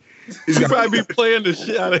 Like, she probably be playing the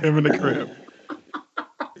shit out of him in the crib.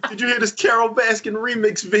 Did you hear this Carol Baskin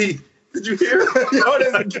remix, V? Did you hear? Yo,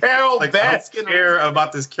 there's a Carol Baskin. I don't care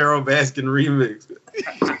about this Carol Baskin remix.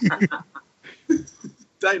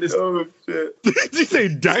 Dynasty. Oh shit! Did you say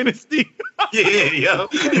Dynasty? Yeah, yo.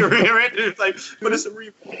 You read it? It's like, but it's a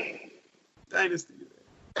remix. Dynasty.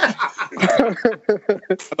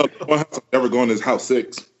 One house I'm never going is House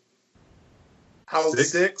 6. House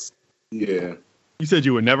 6? Yeah. You said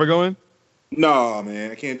you were never going? No,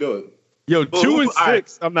 man, I can't do it. Yo, 2 and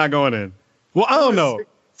 6, I'm not going in. Well, I don't know.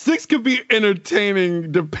 6 could be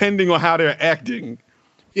entertaining depending on how they're acting.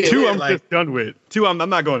 Yeah, 2, yeah, I'm like, just done with. 2, I'm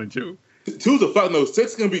not going to 2. 2's a fuck no. 6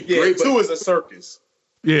 is gonna be great. 2 is a circus.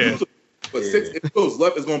 Yeah. But 6, if it goes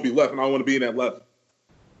left, it's gonna be left, and I want to be in that left.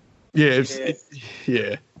 Yeah.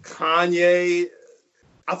 Yeah. Kanye,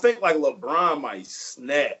 I think like LeBron might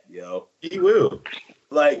snap, yo. He will.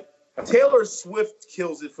 Like Taylor Swift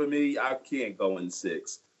kills it for me. I can't go in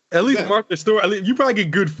 6. At least Martha Stewart. You probably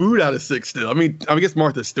get good food out of 6 still. I mean, I guess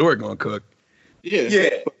Martha Stewart gonna cook. Yeah.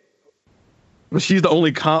 But she's the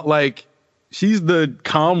only she's the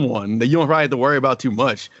calm one that you don't probably have to worry about too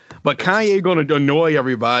much. But Kanye gonna annoy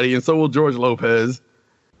everybody, and so will George Lopez.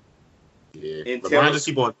 Yeah. And LeBron just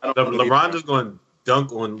keep on. LeBron just going to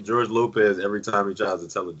dunk on George Lopez every time he tries to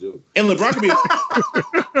tell a joke. And LeBron could be.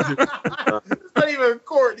 It's not even a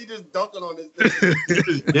court. He just dunking on this thing.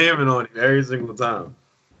 Just jamming on him every single time.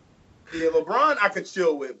 Yeah, LeBron I could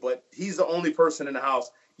chill with, but he's the only person in the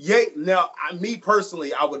house. Ye, now, me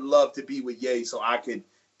personally, I would love to be with Ye so I could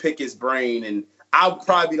pick his brain, and I'll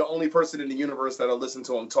probably be the only person in the universe that'll listen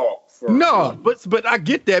to him talk. But I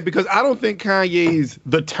get that because I don't think Kanye's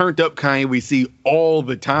the turned up Kanye we see all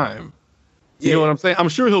the time. You know what I'm saying? I'm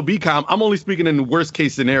sure he'll be calm. I'm only speaking in the worst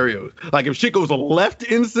case scenarios. Like if shit goes left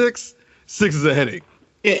in 6 is a headache.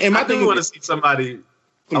 Yeah, and my I think thing want to see somebody.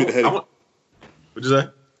 Gonna be the headache. What'd you say?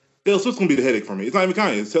 Taylor Swift's gonna be the headache for me. It's not even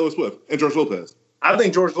Kanye. It's Taylor Swift and George Lopez. I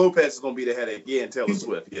think George Lopez is going to be the headache. Yeah, and Taylor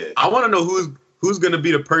Swift. Yeah. I want to know who's going to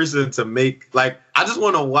be the person to make, like, I just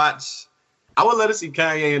want to watch. I would let us see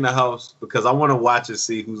Kanye in the house because I want to watch and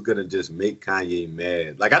see who's going to just make Kanye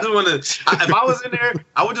mad. Like, I just want to, if I was in there,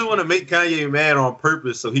 I would just want to make Kanye mad on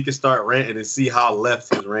purpose so he can start ranting and see how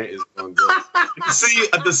left his rant is going to go. See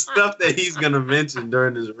the stuff that he's going to mention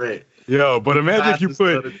during his rant. Yo, but imagine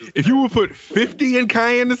if you would put 50 and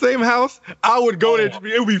Kanye in the same house, I would go there.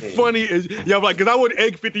 It would be funny. Like, because I would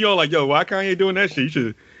egg 50 on, like, yo, why Kanye doing that shit? You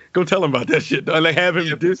should go tell him about that shit. And they have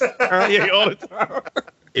him diss Kanye all the time.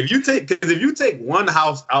 If you take one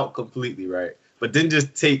house out completely, right, but then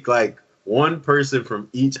just take like one person from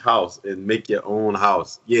each house and make your own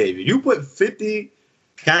house. Yeah, if you put 50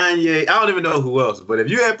 Kanye, I don't even know who else, but if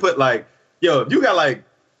you had put like, yo, if you got like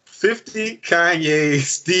 50 Kanye,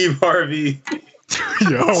 Steve Harvey,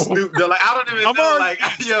 yo, Snoop, like I don't even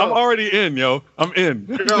know. I'm already in, yo. I'm in.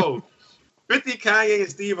 Yo, 50 Kanye and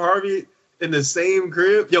Steve Harvey in the same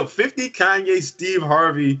crib. Yo, 50 Kanye, Steve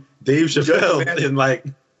Harvey, Dave Chappelle, and like,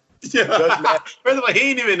 yeah. First of all,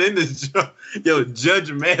 he ain't even in this show. Yo,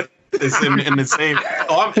 Judge Mathis in the same.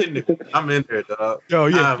 Oh, I'm in there. I'm in there, dog. Yo,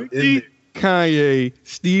 yeah, 50 Kanye,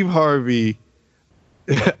 Steve Harvey.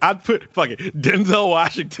 I'd put Denzel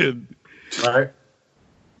Washington. Right.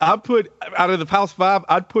 I'd put out of the house 5,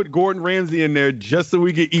 I'd put Gordon Ramsay in there just so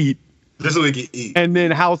we could eat. Just so we could eat. And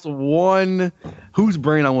then house 1, whose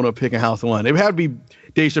brain I want to pick in house 1? It had to be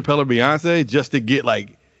Dave Chappelle or Beyonce just to get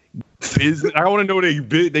like business. I want to know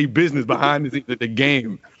they business behind the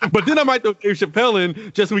game. But then I might throw Dave Chappelle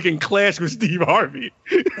in just so we can clash with Steve Harvey.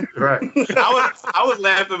 Right. I was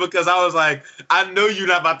laughing because I was like, I know you're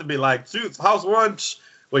not about to be like, choose house 1.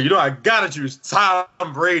 Well, you know, I gotta choose Tom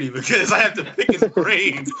Brady because I have to pick his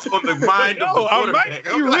brain on the mind of the quarterback.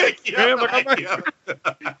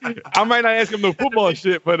 I might not ask him no football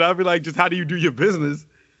shit, but I'll be like, just how do you do your business?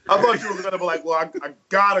 I thought you were gonna be like, well, I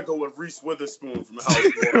gotta go with Reese Witherspoon from House.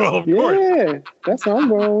 Well, yeah, that's what I'm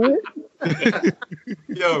going with.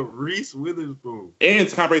 Yo, Reese Witherspoon. And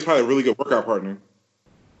Tom Brady's probably a really good workout partner.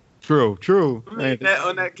 True. On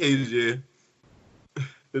that case, yeah.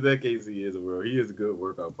 In that case, he is a good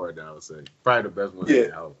workout partner, I would say. Probably the best one in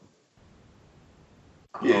the house.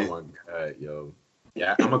 Yeah. Oh my God, yo.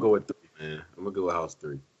 Yeah, I'm gonna go with 3, man. I'm gonna go with house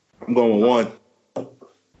 3. I'm going with 1.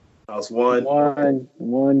 House 1.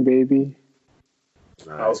 One, baby.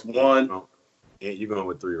 Right. House 1. Yeah, you're going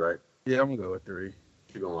with 3, right? Yeah, I'm gonna go with 3.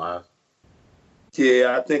 You're going live.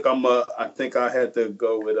 Yeah, I think I had to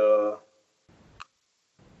go with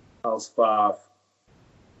House 5.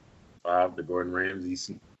 5, the Gordon Ramsay,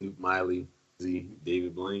 Snoop, Miley, Z,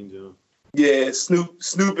 David Blaine, Joe. Yeah,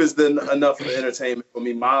 Snoop is enough of entertainment for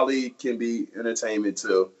me. Molly can be entertainment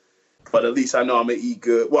too, but at least I know I'm gonna eat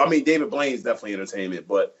good. Well, I mean, David Blaine's definitely entertainment,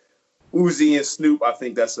 but Uzi and Snoop, I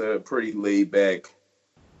think that's a pretty laid back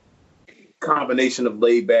combination of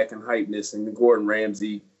laid back and hypeness. And Gordon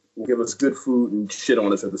Ramsay will give us good food and shit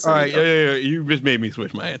on us at the same time. All right, yeah. You just made me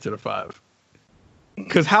switch my answer to 5.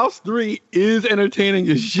 Because House 3 is entertaining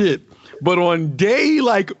as shit. But on day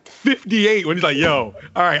like 58, when he's like, yo,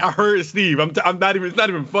 all right, I heard Steve. I'm not even, it's not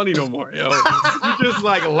even funny no more, yo. You just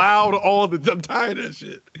like loud all the time. I'm tired of that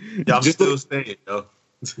shit. Y'all still staying, yo.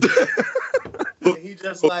 He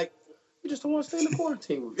just like, You just don't want to stay in the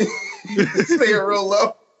quarantine. Stay real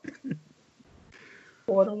low.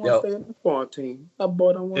 Boy, I don't want to stay in the quarantine. I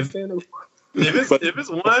boy don't want to stay in the quarantine. If it's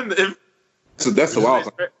one, so that's the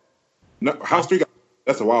wild card. No, House 3,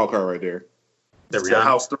 that's a wild card right there.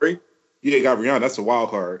 House 3? Yeah, you got Rihanna. That's a wild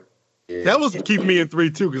card. Yeah. That was keeping me in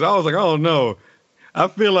 3 too, because I was like, oh no. I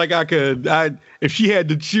feel like if she had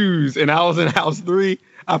to choose and I was in House 3,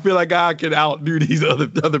 I feel like I could outdo these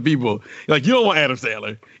other people. Like, you don't want Adam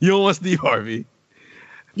Sandler. You don't want Steve Harvey.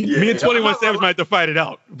 Yeah. Me and 21 Savage might have to fight it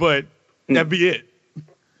out, but that'd be it.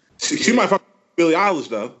 She might fuck Billie Eilish,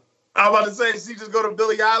 though. I'm about to say, she just go to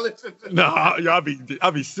Billie Eilish? No,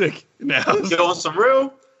 I'll be sick now. Yo, on some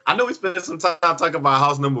real, I know we spent some time talking about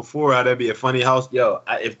house number 4, how that'd be a funny house. Yo,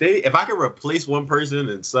 if I could replace one person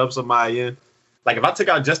and sub somebody in, like if I took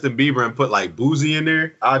out Justin Bieber and put like Boozy in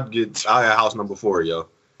there, I'd have house number 4, yo.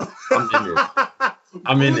 I'm in there.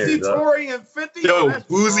 I'm in there. Boozy, Tory, and 50? Yo,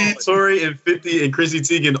 Boozy, Tory, and 50 and Chrissy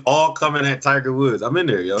Teigen all coming at Tiger Woods. I'm in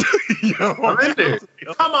there, yo. I'm in there.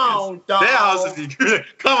 Come on, dog. That house is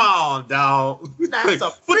come on, dog. That's a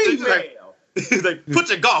female. He's like, put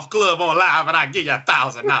your golf club on live and I give you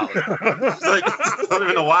 $1,000. Like, I don't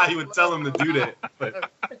even know why he would tell him to do that. But,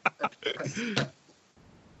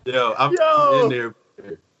 I'm in there.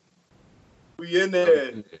 We in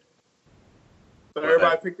there. So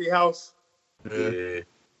everybody pick their house? Yeah.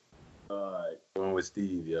 All right. Going with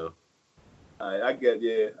Steve, yo. All right, I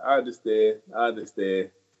understand. Cause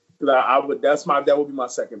that would be my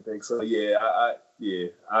second pick. So I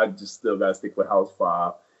just still gotta stick with House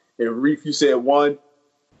 5. And Reef, you said 1.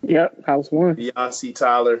 Yep, House 1. Beyonce,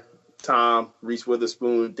 Tyler, Tom, Reese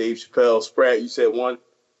Witherspoon, Dave Chappelle, Spratt. You said 1.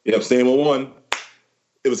 Yep, staying with 1.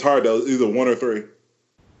 It was hard though, either 1 or 3.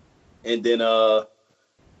 And then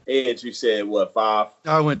Ed, you said what, 5?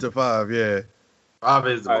 I went to 5, yeah. 5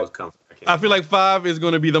 is the most comfortable. I feel like 5 is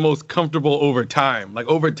going to be the most comfortable over time. Like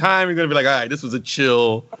over time, you're going to be like, all right, this was a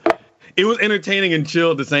chill. It was entertaining and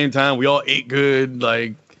chill at the same time. We all ate good.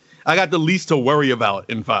 Like I got the least to worry about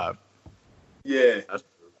in 5. Yeah.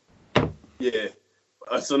 Yeah.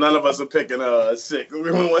 So none of us are picking 6. We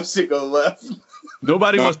only want 6 left.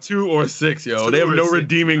 Nobody wants 2 or 6, yo. They have no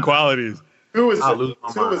redeeming qualities. 2 is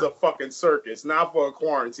a fucking circus, not for a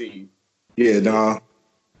quarantine. Yeah, nah.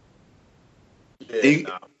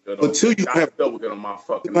 Yeah, but 2, you have double good on my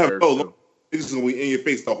fucking nerves. It's just gonna be in your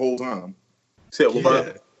face the whole time.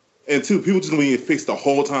 And 2, people just gonna be in your face the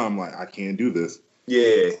whole time. Like, I can't do this.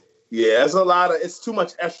 Yeah. There's it's too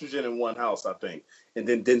much estrogen in one house, I think. And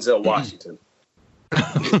then Denzel Washington.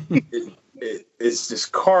 It's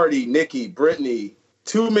just Cardi, Nicki, Brittany.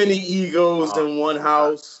 Too many egos in one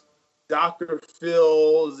house. Dr.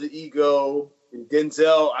 Phil is the ego. And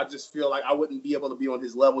Denzel, I just feel like I wouldn't be able to be on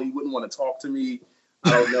his level. He wouldn't want to talk to me.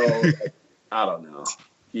 I don't know. I don't know.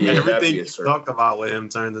 Yeah, everything you talk about with him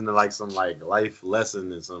turns into like some like life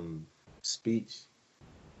lesson and some speech.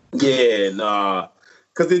 Yeah, nah.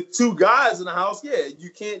 Because there's 2 guys in the house. Yeah, you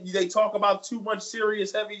can't. They talk about too much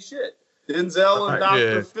serious, heavy shit. Denzel and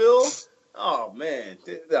Dr. Phil. Oh man,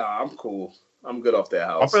 I'm cool. I'm good off that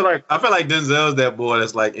house. I feel like Denzel's that boy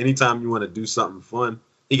that's like anytime you want to do something fun,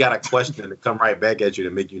 he got a question to come right back at you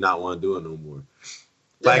to make you not want to do it no more.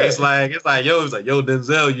 Like it's like yo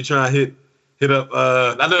Denzel, you trying to hit up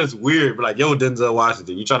I know it's weird, but like yo Denzel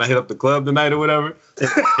Washington, you trying to hit up the club tonight or whatever?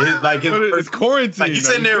 It's quarantine. Like you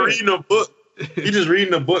sitting there reading a book. You just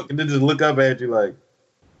reading a book and then just look up at you like,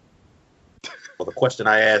 well, the question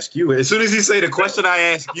I ask you is, as soon as he say the question I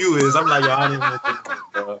ask you is, I'm like, yo, I didn't even think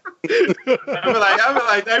about it.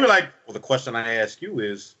 I'd be like, well, the question I ask you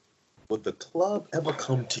is, would the club ever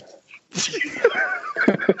come to you?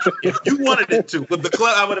 If you wanted it to, would the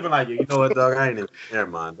club, I would have been like, you know what, dog, never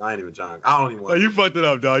mind. I ain't even trying. I don't even want you fucked it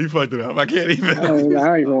up, dog. You fucked it up. I can't even. I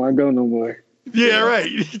don't even want to go no more. Yeah,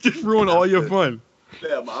 right. You just ruined all your fun.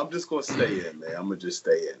 Yeah, man, I'm just going to stay in, man. I'm going to just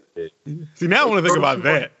stay in. See, now I want to think about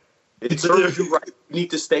that. It serves you right. You need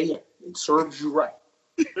to stay in. It serves you right.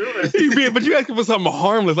 But you asking for something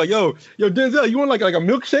harmless, like, yo, Denzel, you want like a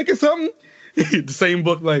milkshake or something? The same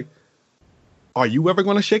book, like, are you ever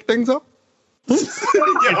going to shake things up? I'm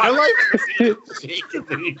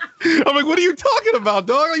like, what are you talking about,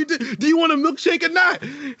 dog? Do you want a milkshake or not?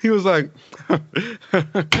 He was like,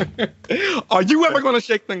 are you ever going to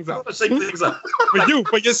shake things up? Shake things up.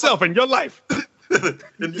 For yourself, in your life.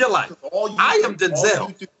 In your life. I am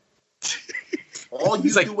Denzel. All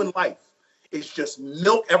you do in life is just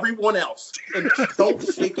milk everyone else and don't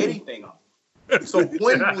shake anything up. So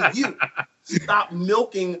when will you stop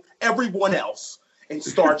milking everyone else and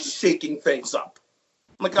start shaking things up?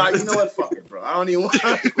 I'm like, you know what? Fuck it, bro. I don't even want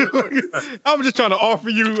to. I'm just trying to offer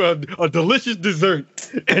you a delicious dessert.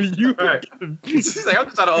 and you. Right. She's like, I'm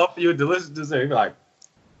just trying to offer you a delicious dessert. You're like,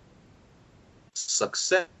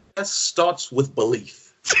 success starts with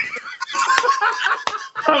belief.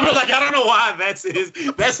 I'm like, I don't know why that's his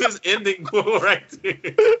ending quote right there.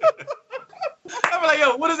 I'm like,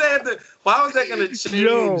 yo, what does that have to? Why was that going to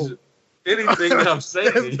change anything that I'm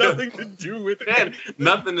saying? It has nothing to do with it.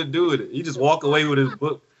 Nothing to do with it. You just walk away with his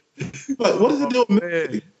book. But what does it do with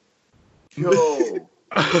me? Yo.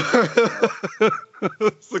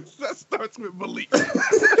 Success starts with belief.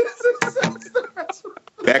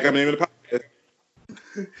 Back up name of the podcast.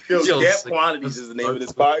 Yo, Gap Quantities is the name of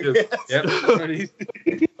this podcast.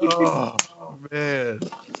 Oh man.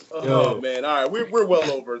 Oh man. All right, we're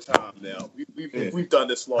well over time now. We've done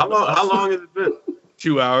this long. How long has it been?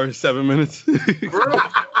 2 hours, 7 minutes. I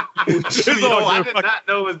did not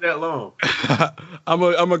know it was that long. I'm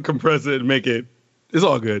gonna compress it and make it. It's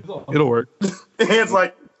all good. It'll work. It's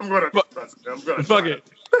like I'm gonna fuck it.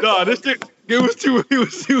 No, this shit. This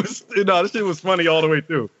shit was funny all the way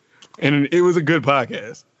through, and it was a good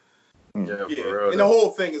podcast. Yeah, Yeah, for real. and the whole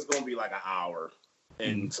thing is gonna be like an hour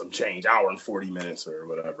and some change, hour and 40 minutes or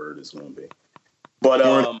whatever it is gonna be.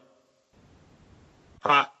 But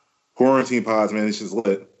Quarantine pods, man, it's just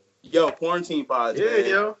lit. yo, quarantine pods, Yeah, man.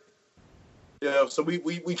 yo. Yeah, so we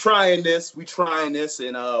trying this, and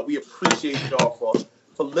we appreciate y'all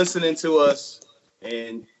for listening to us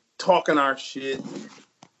and talking our shit.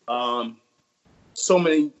 So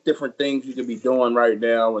many different things you could be doing right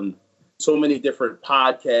now, and so many different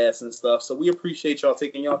podcasts and stuff. So we appreciate y'all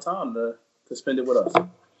taking y'all time to spend it with us.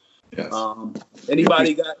 Yes.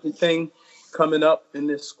 Anybody got anything coming up in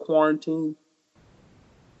this quarantine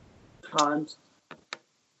times?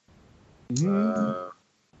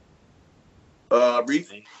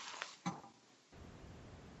 Reef?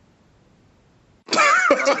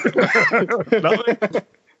 Nothing?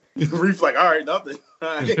 Reef like, all right, nothing.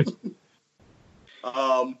 All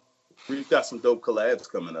right. Reef got some dope collabs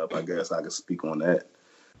coming up. I guess I can speak on that.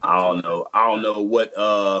 I don't know what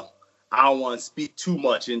I don't want to speak too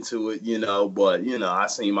much into it, but I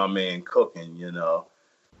seen my man cooking,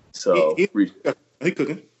 So He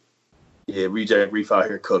cooking. yeah, Reject Reef out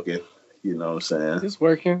here cooking, you know what I'm saying? Just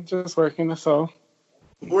working, that's all.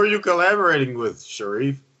 Who are you collaborating with,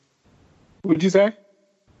 Sharif? What'd you say?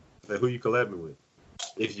 Who you collabing with?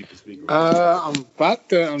 If you can speak. I'm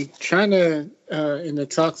trying to in the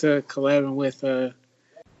talks of collabing with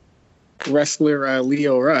wrestler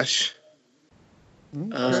Leo Rush.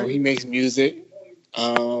 He makes music,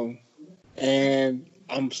 and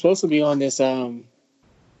I'm supposed to be on this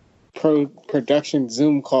production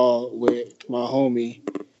Zoom call with my homie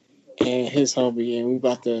and his homie, and we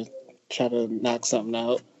about to try to knock something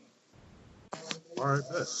out. All right,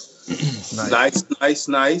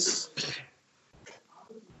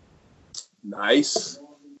 Nice.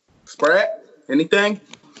 Sprat, anything?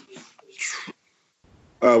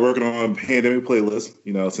 Working on pandemic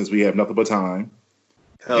playlist, since we have nothing but time.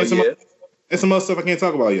 Hell and yeah. And some other stuff I can't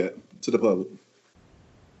talk about yet to the public.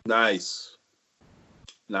 Nice.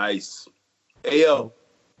 Hey, yo,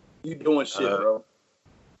 you doing shit, bro.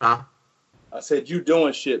 Huh? I said you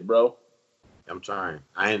doing shit, bro. I'm trying.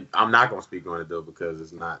 I'm not gonna speak on it though because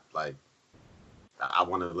it's not like I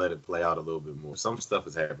want to let it play out a little bit more. Some stuff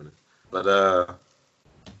is happening, but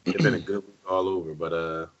it's been a good week all over.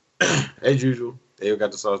 But as usual,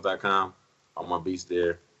 AyoGotTheSauce.com. All my beats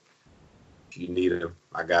there. If you need them,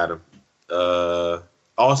 I got them.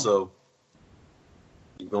 Also,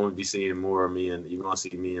 you're gonna be seeing more of me, and you're gonna see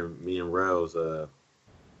me and Rels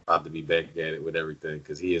about to be back at it with everything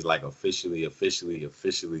because he is like officially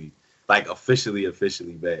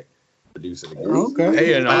back producing again. Okay.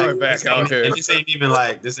 Hey, and I'm back out here. And this ain't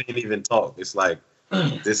even talk. It's like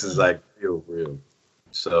this is like real.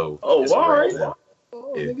 So Oh, it's all right. now.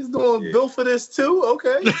 Oh, Yeah. niggas doing bill for this too?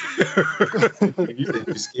 Okay. You think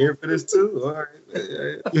you scared for this too? All right.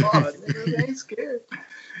 Yeah. Oh, niggas ain't scared.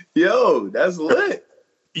 Yo, that's lit.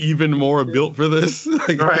 Even more built for this.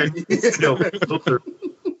 Right.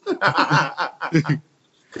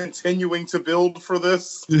 Continuing to build for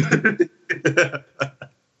this.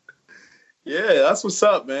 Yeah, that's what's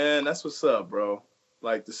up, man. That's what's up, bro.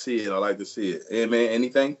 Like to see it. I like to see it. Hey, man,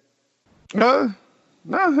 anything? No,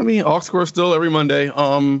 I mean, aux score still every Monday.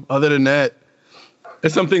 Other than that,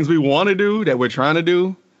 there's some things we want to do that we're trying to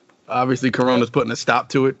do. Obviously, Corona's putting a stop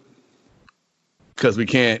to it because we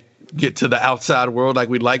can't get to the outside world like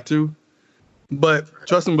we'd like to. But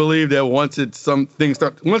trust and believe that once these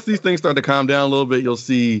things start to calm down a little bit, you'll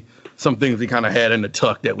see some things we kind of had in the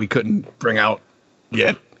tuck that we couldn't bring out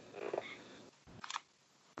yet.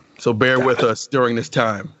 So bear with us during this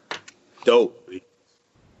time. Dope.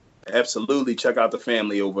 Absolutely. Check out the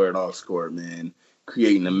family over at Oxcourt, man.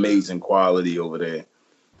 Creating amazing quality over there.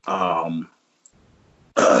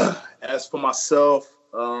 As for myself,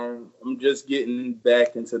 I'm just getting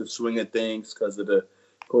back into the swing of things because of the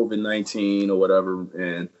COVID-19 or whatever,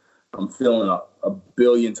 and I'm feeling a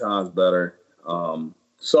billion times better.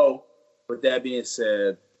 So, with that being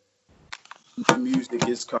said, the music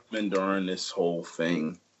is coming during this whole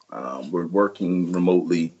thing. We're working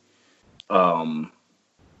remotely. We're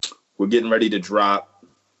getting ready to drop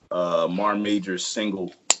Mar Major's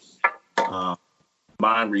single,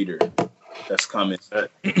 Mind Reader. That's coming.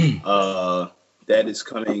 That is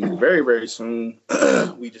coming very, very soon.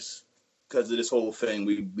 We just, because of this whole thing,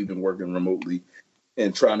 we've been working remotely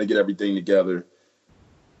and trying to get everything together.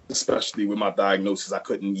 Especially with my diagnosis, I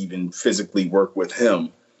couldn't even physically work with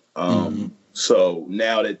him. So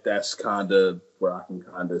now that's kind of where I can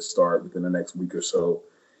kind of start within the next week or so,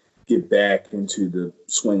 get back into the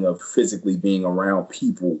swing of physically being around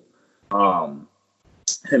people. Him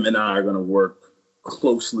and I are going to work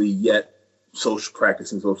closely, yet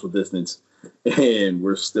practicing social distance, and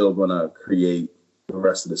we're still going to create the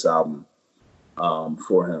rest of this album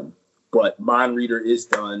for him. But Mind Reader is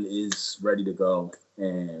done, is ready to go,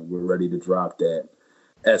 and we're ready to drop that.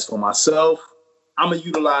 As for myself, I'm going to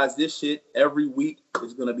utilize this shit every week.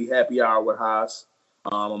 It's going to be Happy Hour with Haas.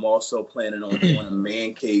 I'm also planning on doing a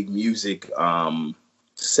Man Cave Music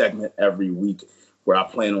segment every week where I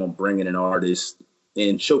plan on bringing an artist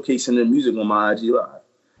and showcasing their music on my IG Live.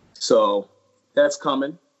 So that's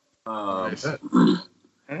coming. We're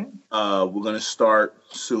going to start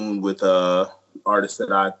soon with artists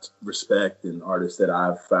that I respect and artists that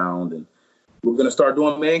I've found, and we're going to start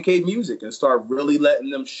doing Man Cave Music and start really letting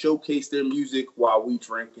them showcase their music while we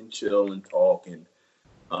drink and chill and talk and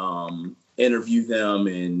interview them,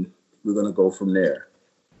 and we're going to go from there.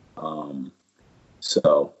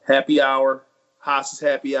 So Happy Hour, Haas's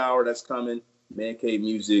Happy Hour, that's coming. Man Cave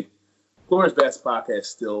Music, Glorious Best Podcast,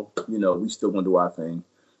 still, we still going to do our thing.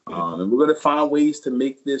 And we're going to find ways to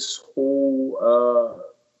make this whole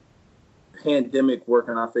pandemic work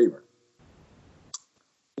in our favor.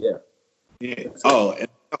 Yeah. Oh, and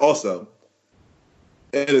also,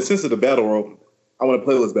 in the sense of the battle world, I want a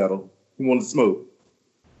playlist battle. Who wants to smoke?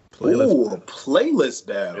 Ooh, a playlist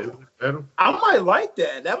battle. I might like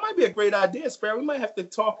that. That might be a great idea, Sparrow. We might have to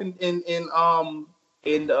talk in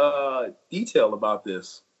detail about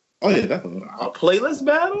this. Oh yeah, definitely. A playlist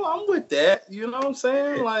battle? I'm with that. You know what I'm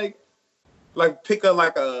saying? Like pick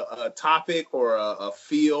a topic or a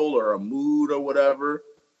feel or a mood or whatever.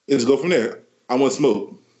 Let's go from there. I want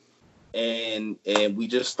smoke. And we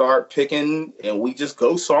just start picking and we just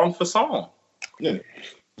go song for song. Yeah.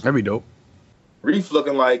 That'd be dope. Reef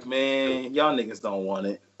looking like, man, y'all niggas don't want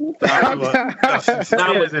it.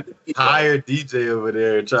 Hired DJ over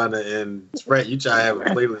there trying to, and Sprint, you try to have a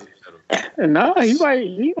playlist. No, he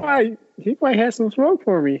might have some smoke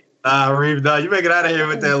for me. Nah, Reef, no, you make it out of here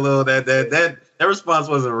with that little that response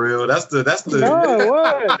wasn't real. That's the No,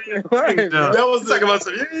 what? That was talking about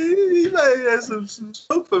some. He might have some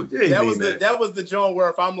smoke for me. That was the joint where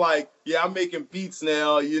if I'm like, yeah, I'm making beats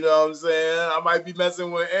now. You know what I'm saying? I might be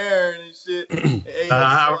messing with Aaron and shit. Right.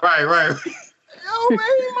 Yo, man,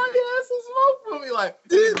 he might have some smoke for me. Like,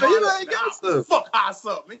 dude, but you ain't got stuff. Fuck Haas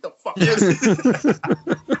up. Make the fuck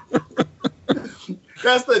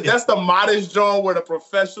That's the modest joint where the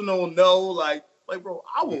professional know, like, bro,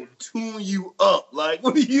 I will tune you up. Like,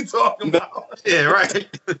 what are you talking about? Yeah, right.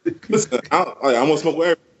 Listen, I'm gonna smoke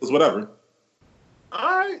with everybody, whatever.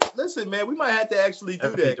 All right, listen, man, we might have to actually do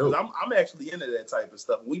that because I'm actually into that type of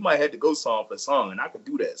stuff. We might have to go song for song, and I could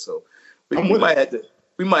do that. So we might have to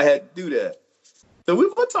do that. So we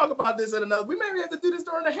will talk about this in another. We may have to do this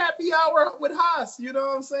during the Happy Hour with Haas. You know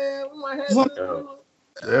what I'm saying? We might have to.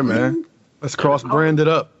 Yeah, man. Let's cross-brand it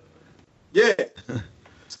up. Yeah.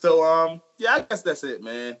 So, yeah, I guess that's it,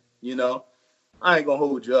 man. I ain't gonna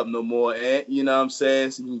hold you up no more, Ant. You know what I'm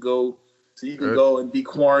saying? So you can go and be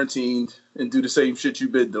quarantined and do the same shit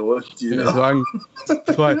you've been doing. So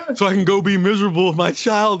I can go be miserable with my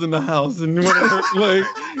child in the house and whatever. Right,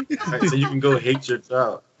 so you can go hate your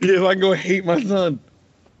child. Yeah, so I can go hate my son.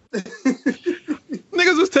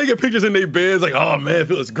 Niggas was taking pictures in their beds like, oh man, it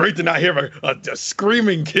feels great to not hear a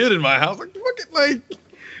screaming kid in my house.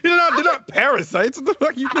 They're not parasites. What the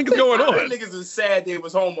fuck you think is going on? Niggas is sad they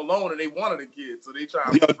was home alone and they wanted a kid, so they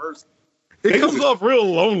trying to reverse it. It comes off real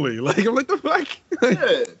lonely. Like, I'm like, the fuck?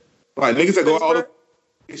 Yeah. Like, niggas that go out,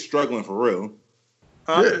 they struggling for real.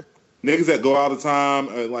 Huh? Yeah. Niggas that go all the time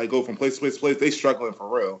and, like, go from place to place, they struggling for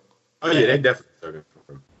real. Oh, yeah, they definitely struggling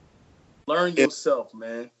for real. Learn yourself,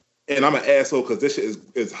 man. And I'm an asshole because this shit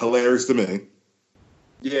is hilarious to me.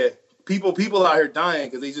 Yeah, people out here dying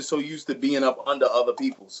because they just so used to being up under other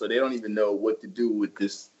people, so they don't even know what to do with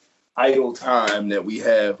this idle time that we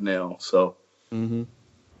have now. So,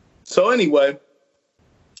 So anyway,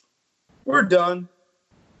 we're done.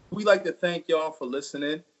 We'd like to thank y'all for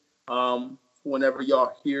listening. Whenever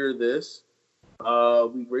y'all hear this,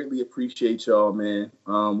 we greatly appreciate y'all, man.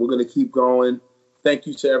 We're gonna keep going. Thank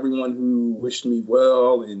you to everyone who wished me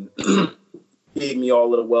well and gave me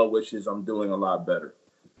all of the well wishes. I'm doing a lot better.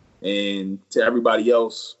 And to everybody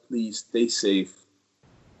else, please stay safe.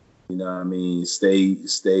 You know what I mean?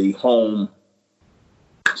 Stay home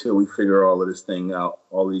till we figure all of these things out.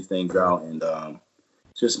 And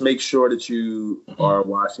just make sure that you are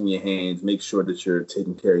washing your hands. Make sure that you're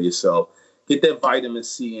taking care of yourself. Get that vitamin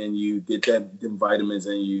C in you. Get them vitamins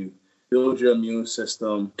in you. Build your immune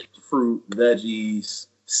system. Fruit, veggies,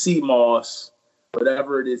 sea moss,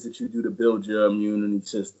 whatever it is that you do to build your immune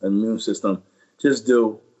system. Just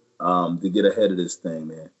do to get ahead of this thing,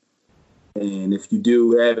 man. And if you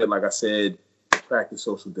do have it, like I said, practice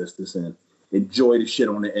social distancing. Enjoy the shit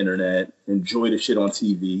on the internet. Enjoy the shit on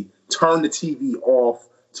TV. Turn the TV off.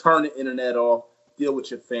 Turn the internet off. Deal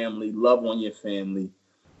with your family. Love on your family.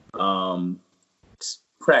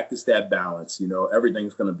 Practice that balance. You know,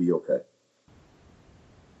 everything's going to be okay.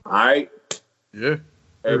 All right? Yeah.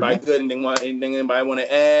 Everybody good? Anything anybody want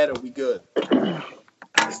to add? Or we good?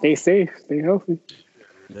 Stay safe. Stay healthy.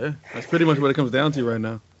 Yeah, that's pretty much what it comes down to right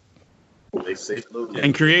now. They safe.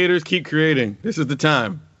 And creators, keep creating. This is the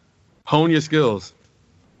time. Hone your skills.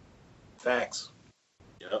 Facts.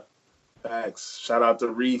 Yep. Facts. Shout out to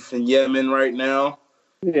Reef in Yemen right now.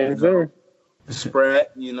 Yeah, sir.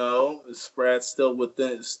 Sprat, Sprat's still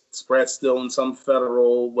in some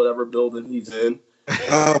federal whatever building he's in.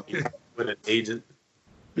 With an agent.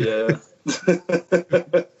 Yeah.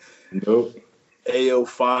 Nope. AO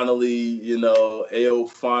finally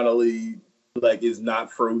like is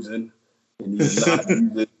not frozen, and he's not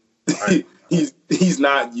using he's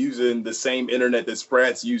not using the same internet that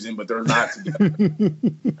Sprat's using, but they're not together.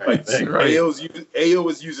 Like right. AO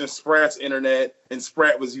was using Sprat's internet, and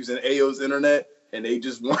Sprat was using AO's internet, and they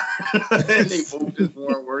just weren't. And they both just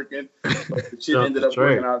weren't working. But the shit ended up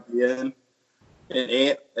working out at the end. And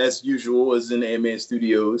Ant, as usual, is in the Ant-Man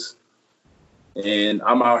Studios, and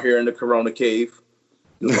I'm out here in the Corona Cave.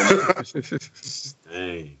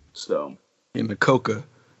 Dang. So in the coca.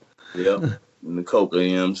 Yeah, in the coca,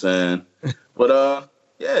 you know what I'm saying? But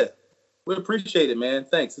yeah, we appreciate it, man.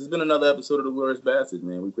 Thanks. It's been another episode of The Glorious Bastards,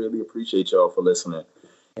 man. We really appreciate y'all for listening.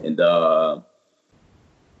 And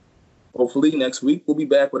hopefully next week we'll be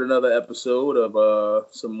back with another episode of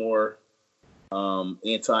some more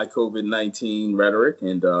anti-COVID-19 rhetoric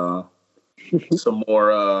and some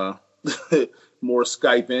more more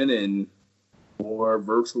Skyping and more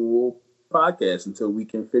virtual podcasts until we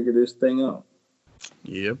can figure this thing out.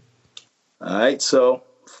 Yep. All right. So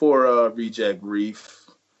for Reject Reef,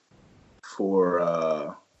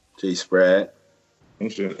 for J Sprat,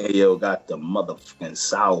 Ayo got the motherfucking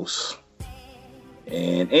sauce,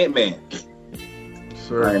 and Ant-Man.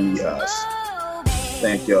 Sir. I'm us.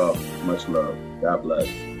 Thank y'all. Much love. God bless.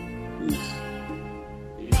 Peace.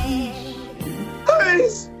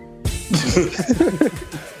 Peace.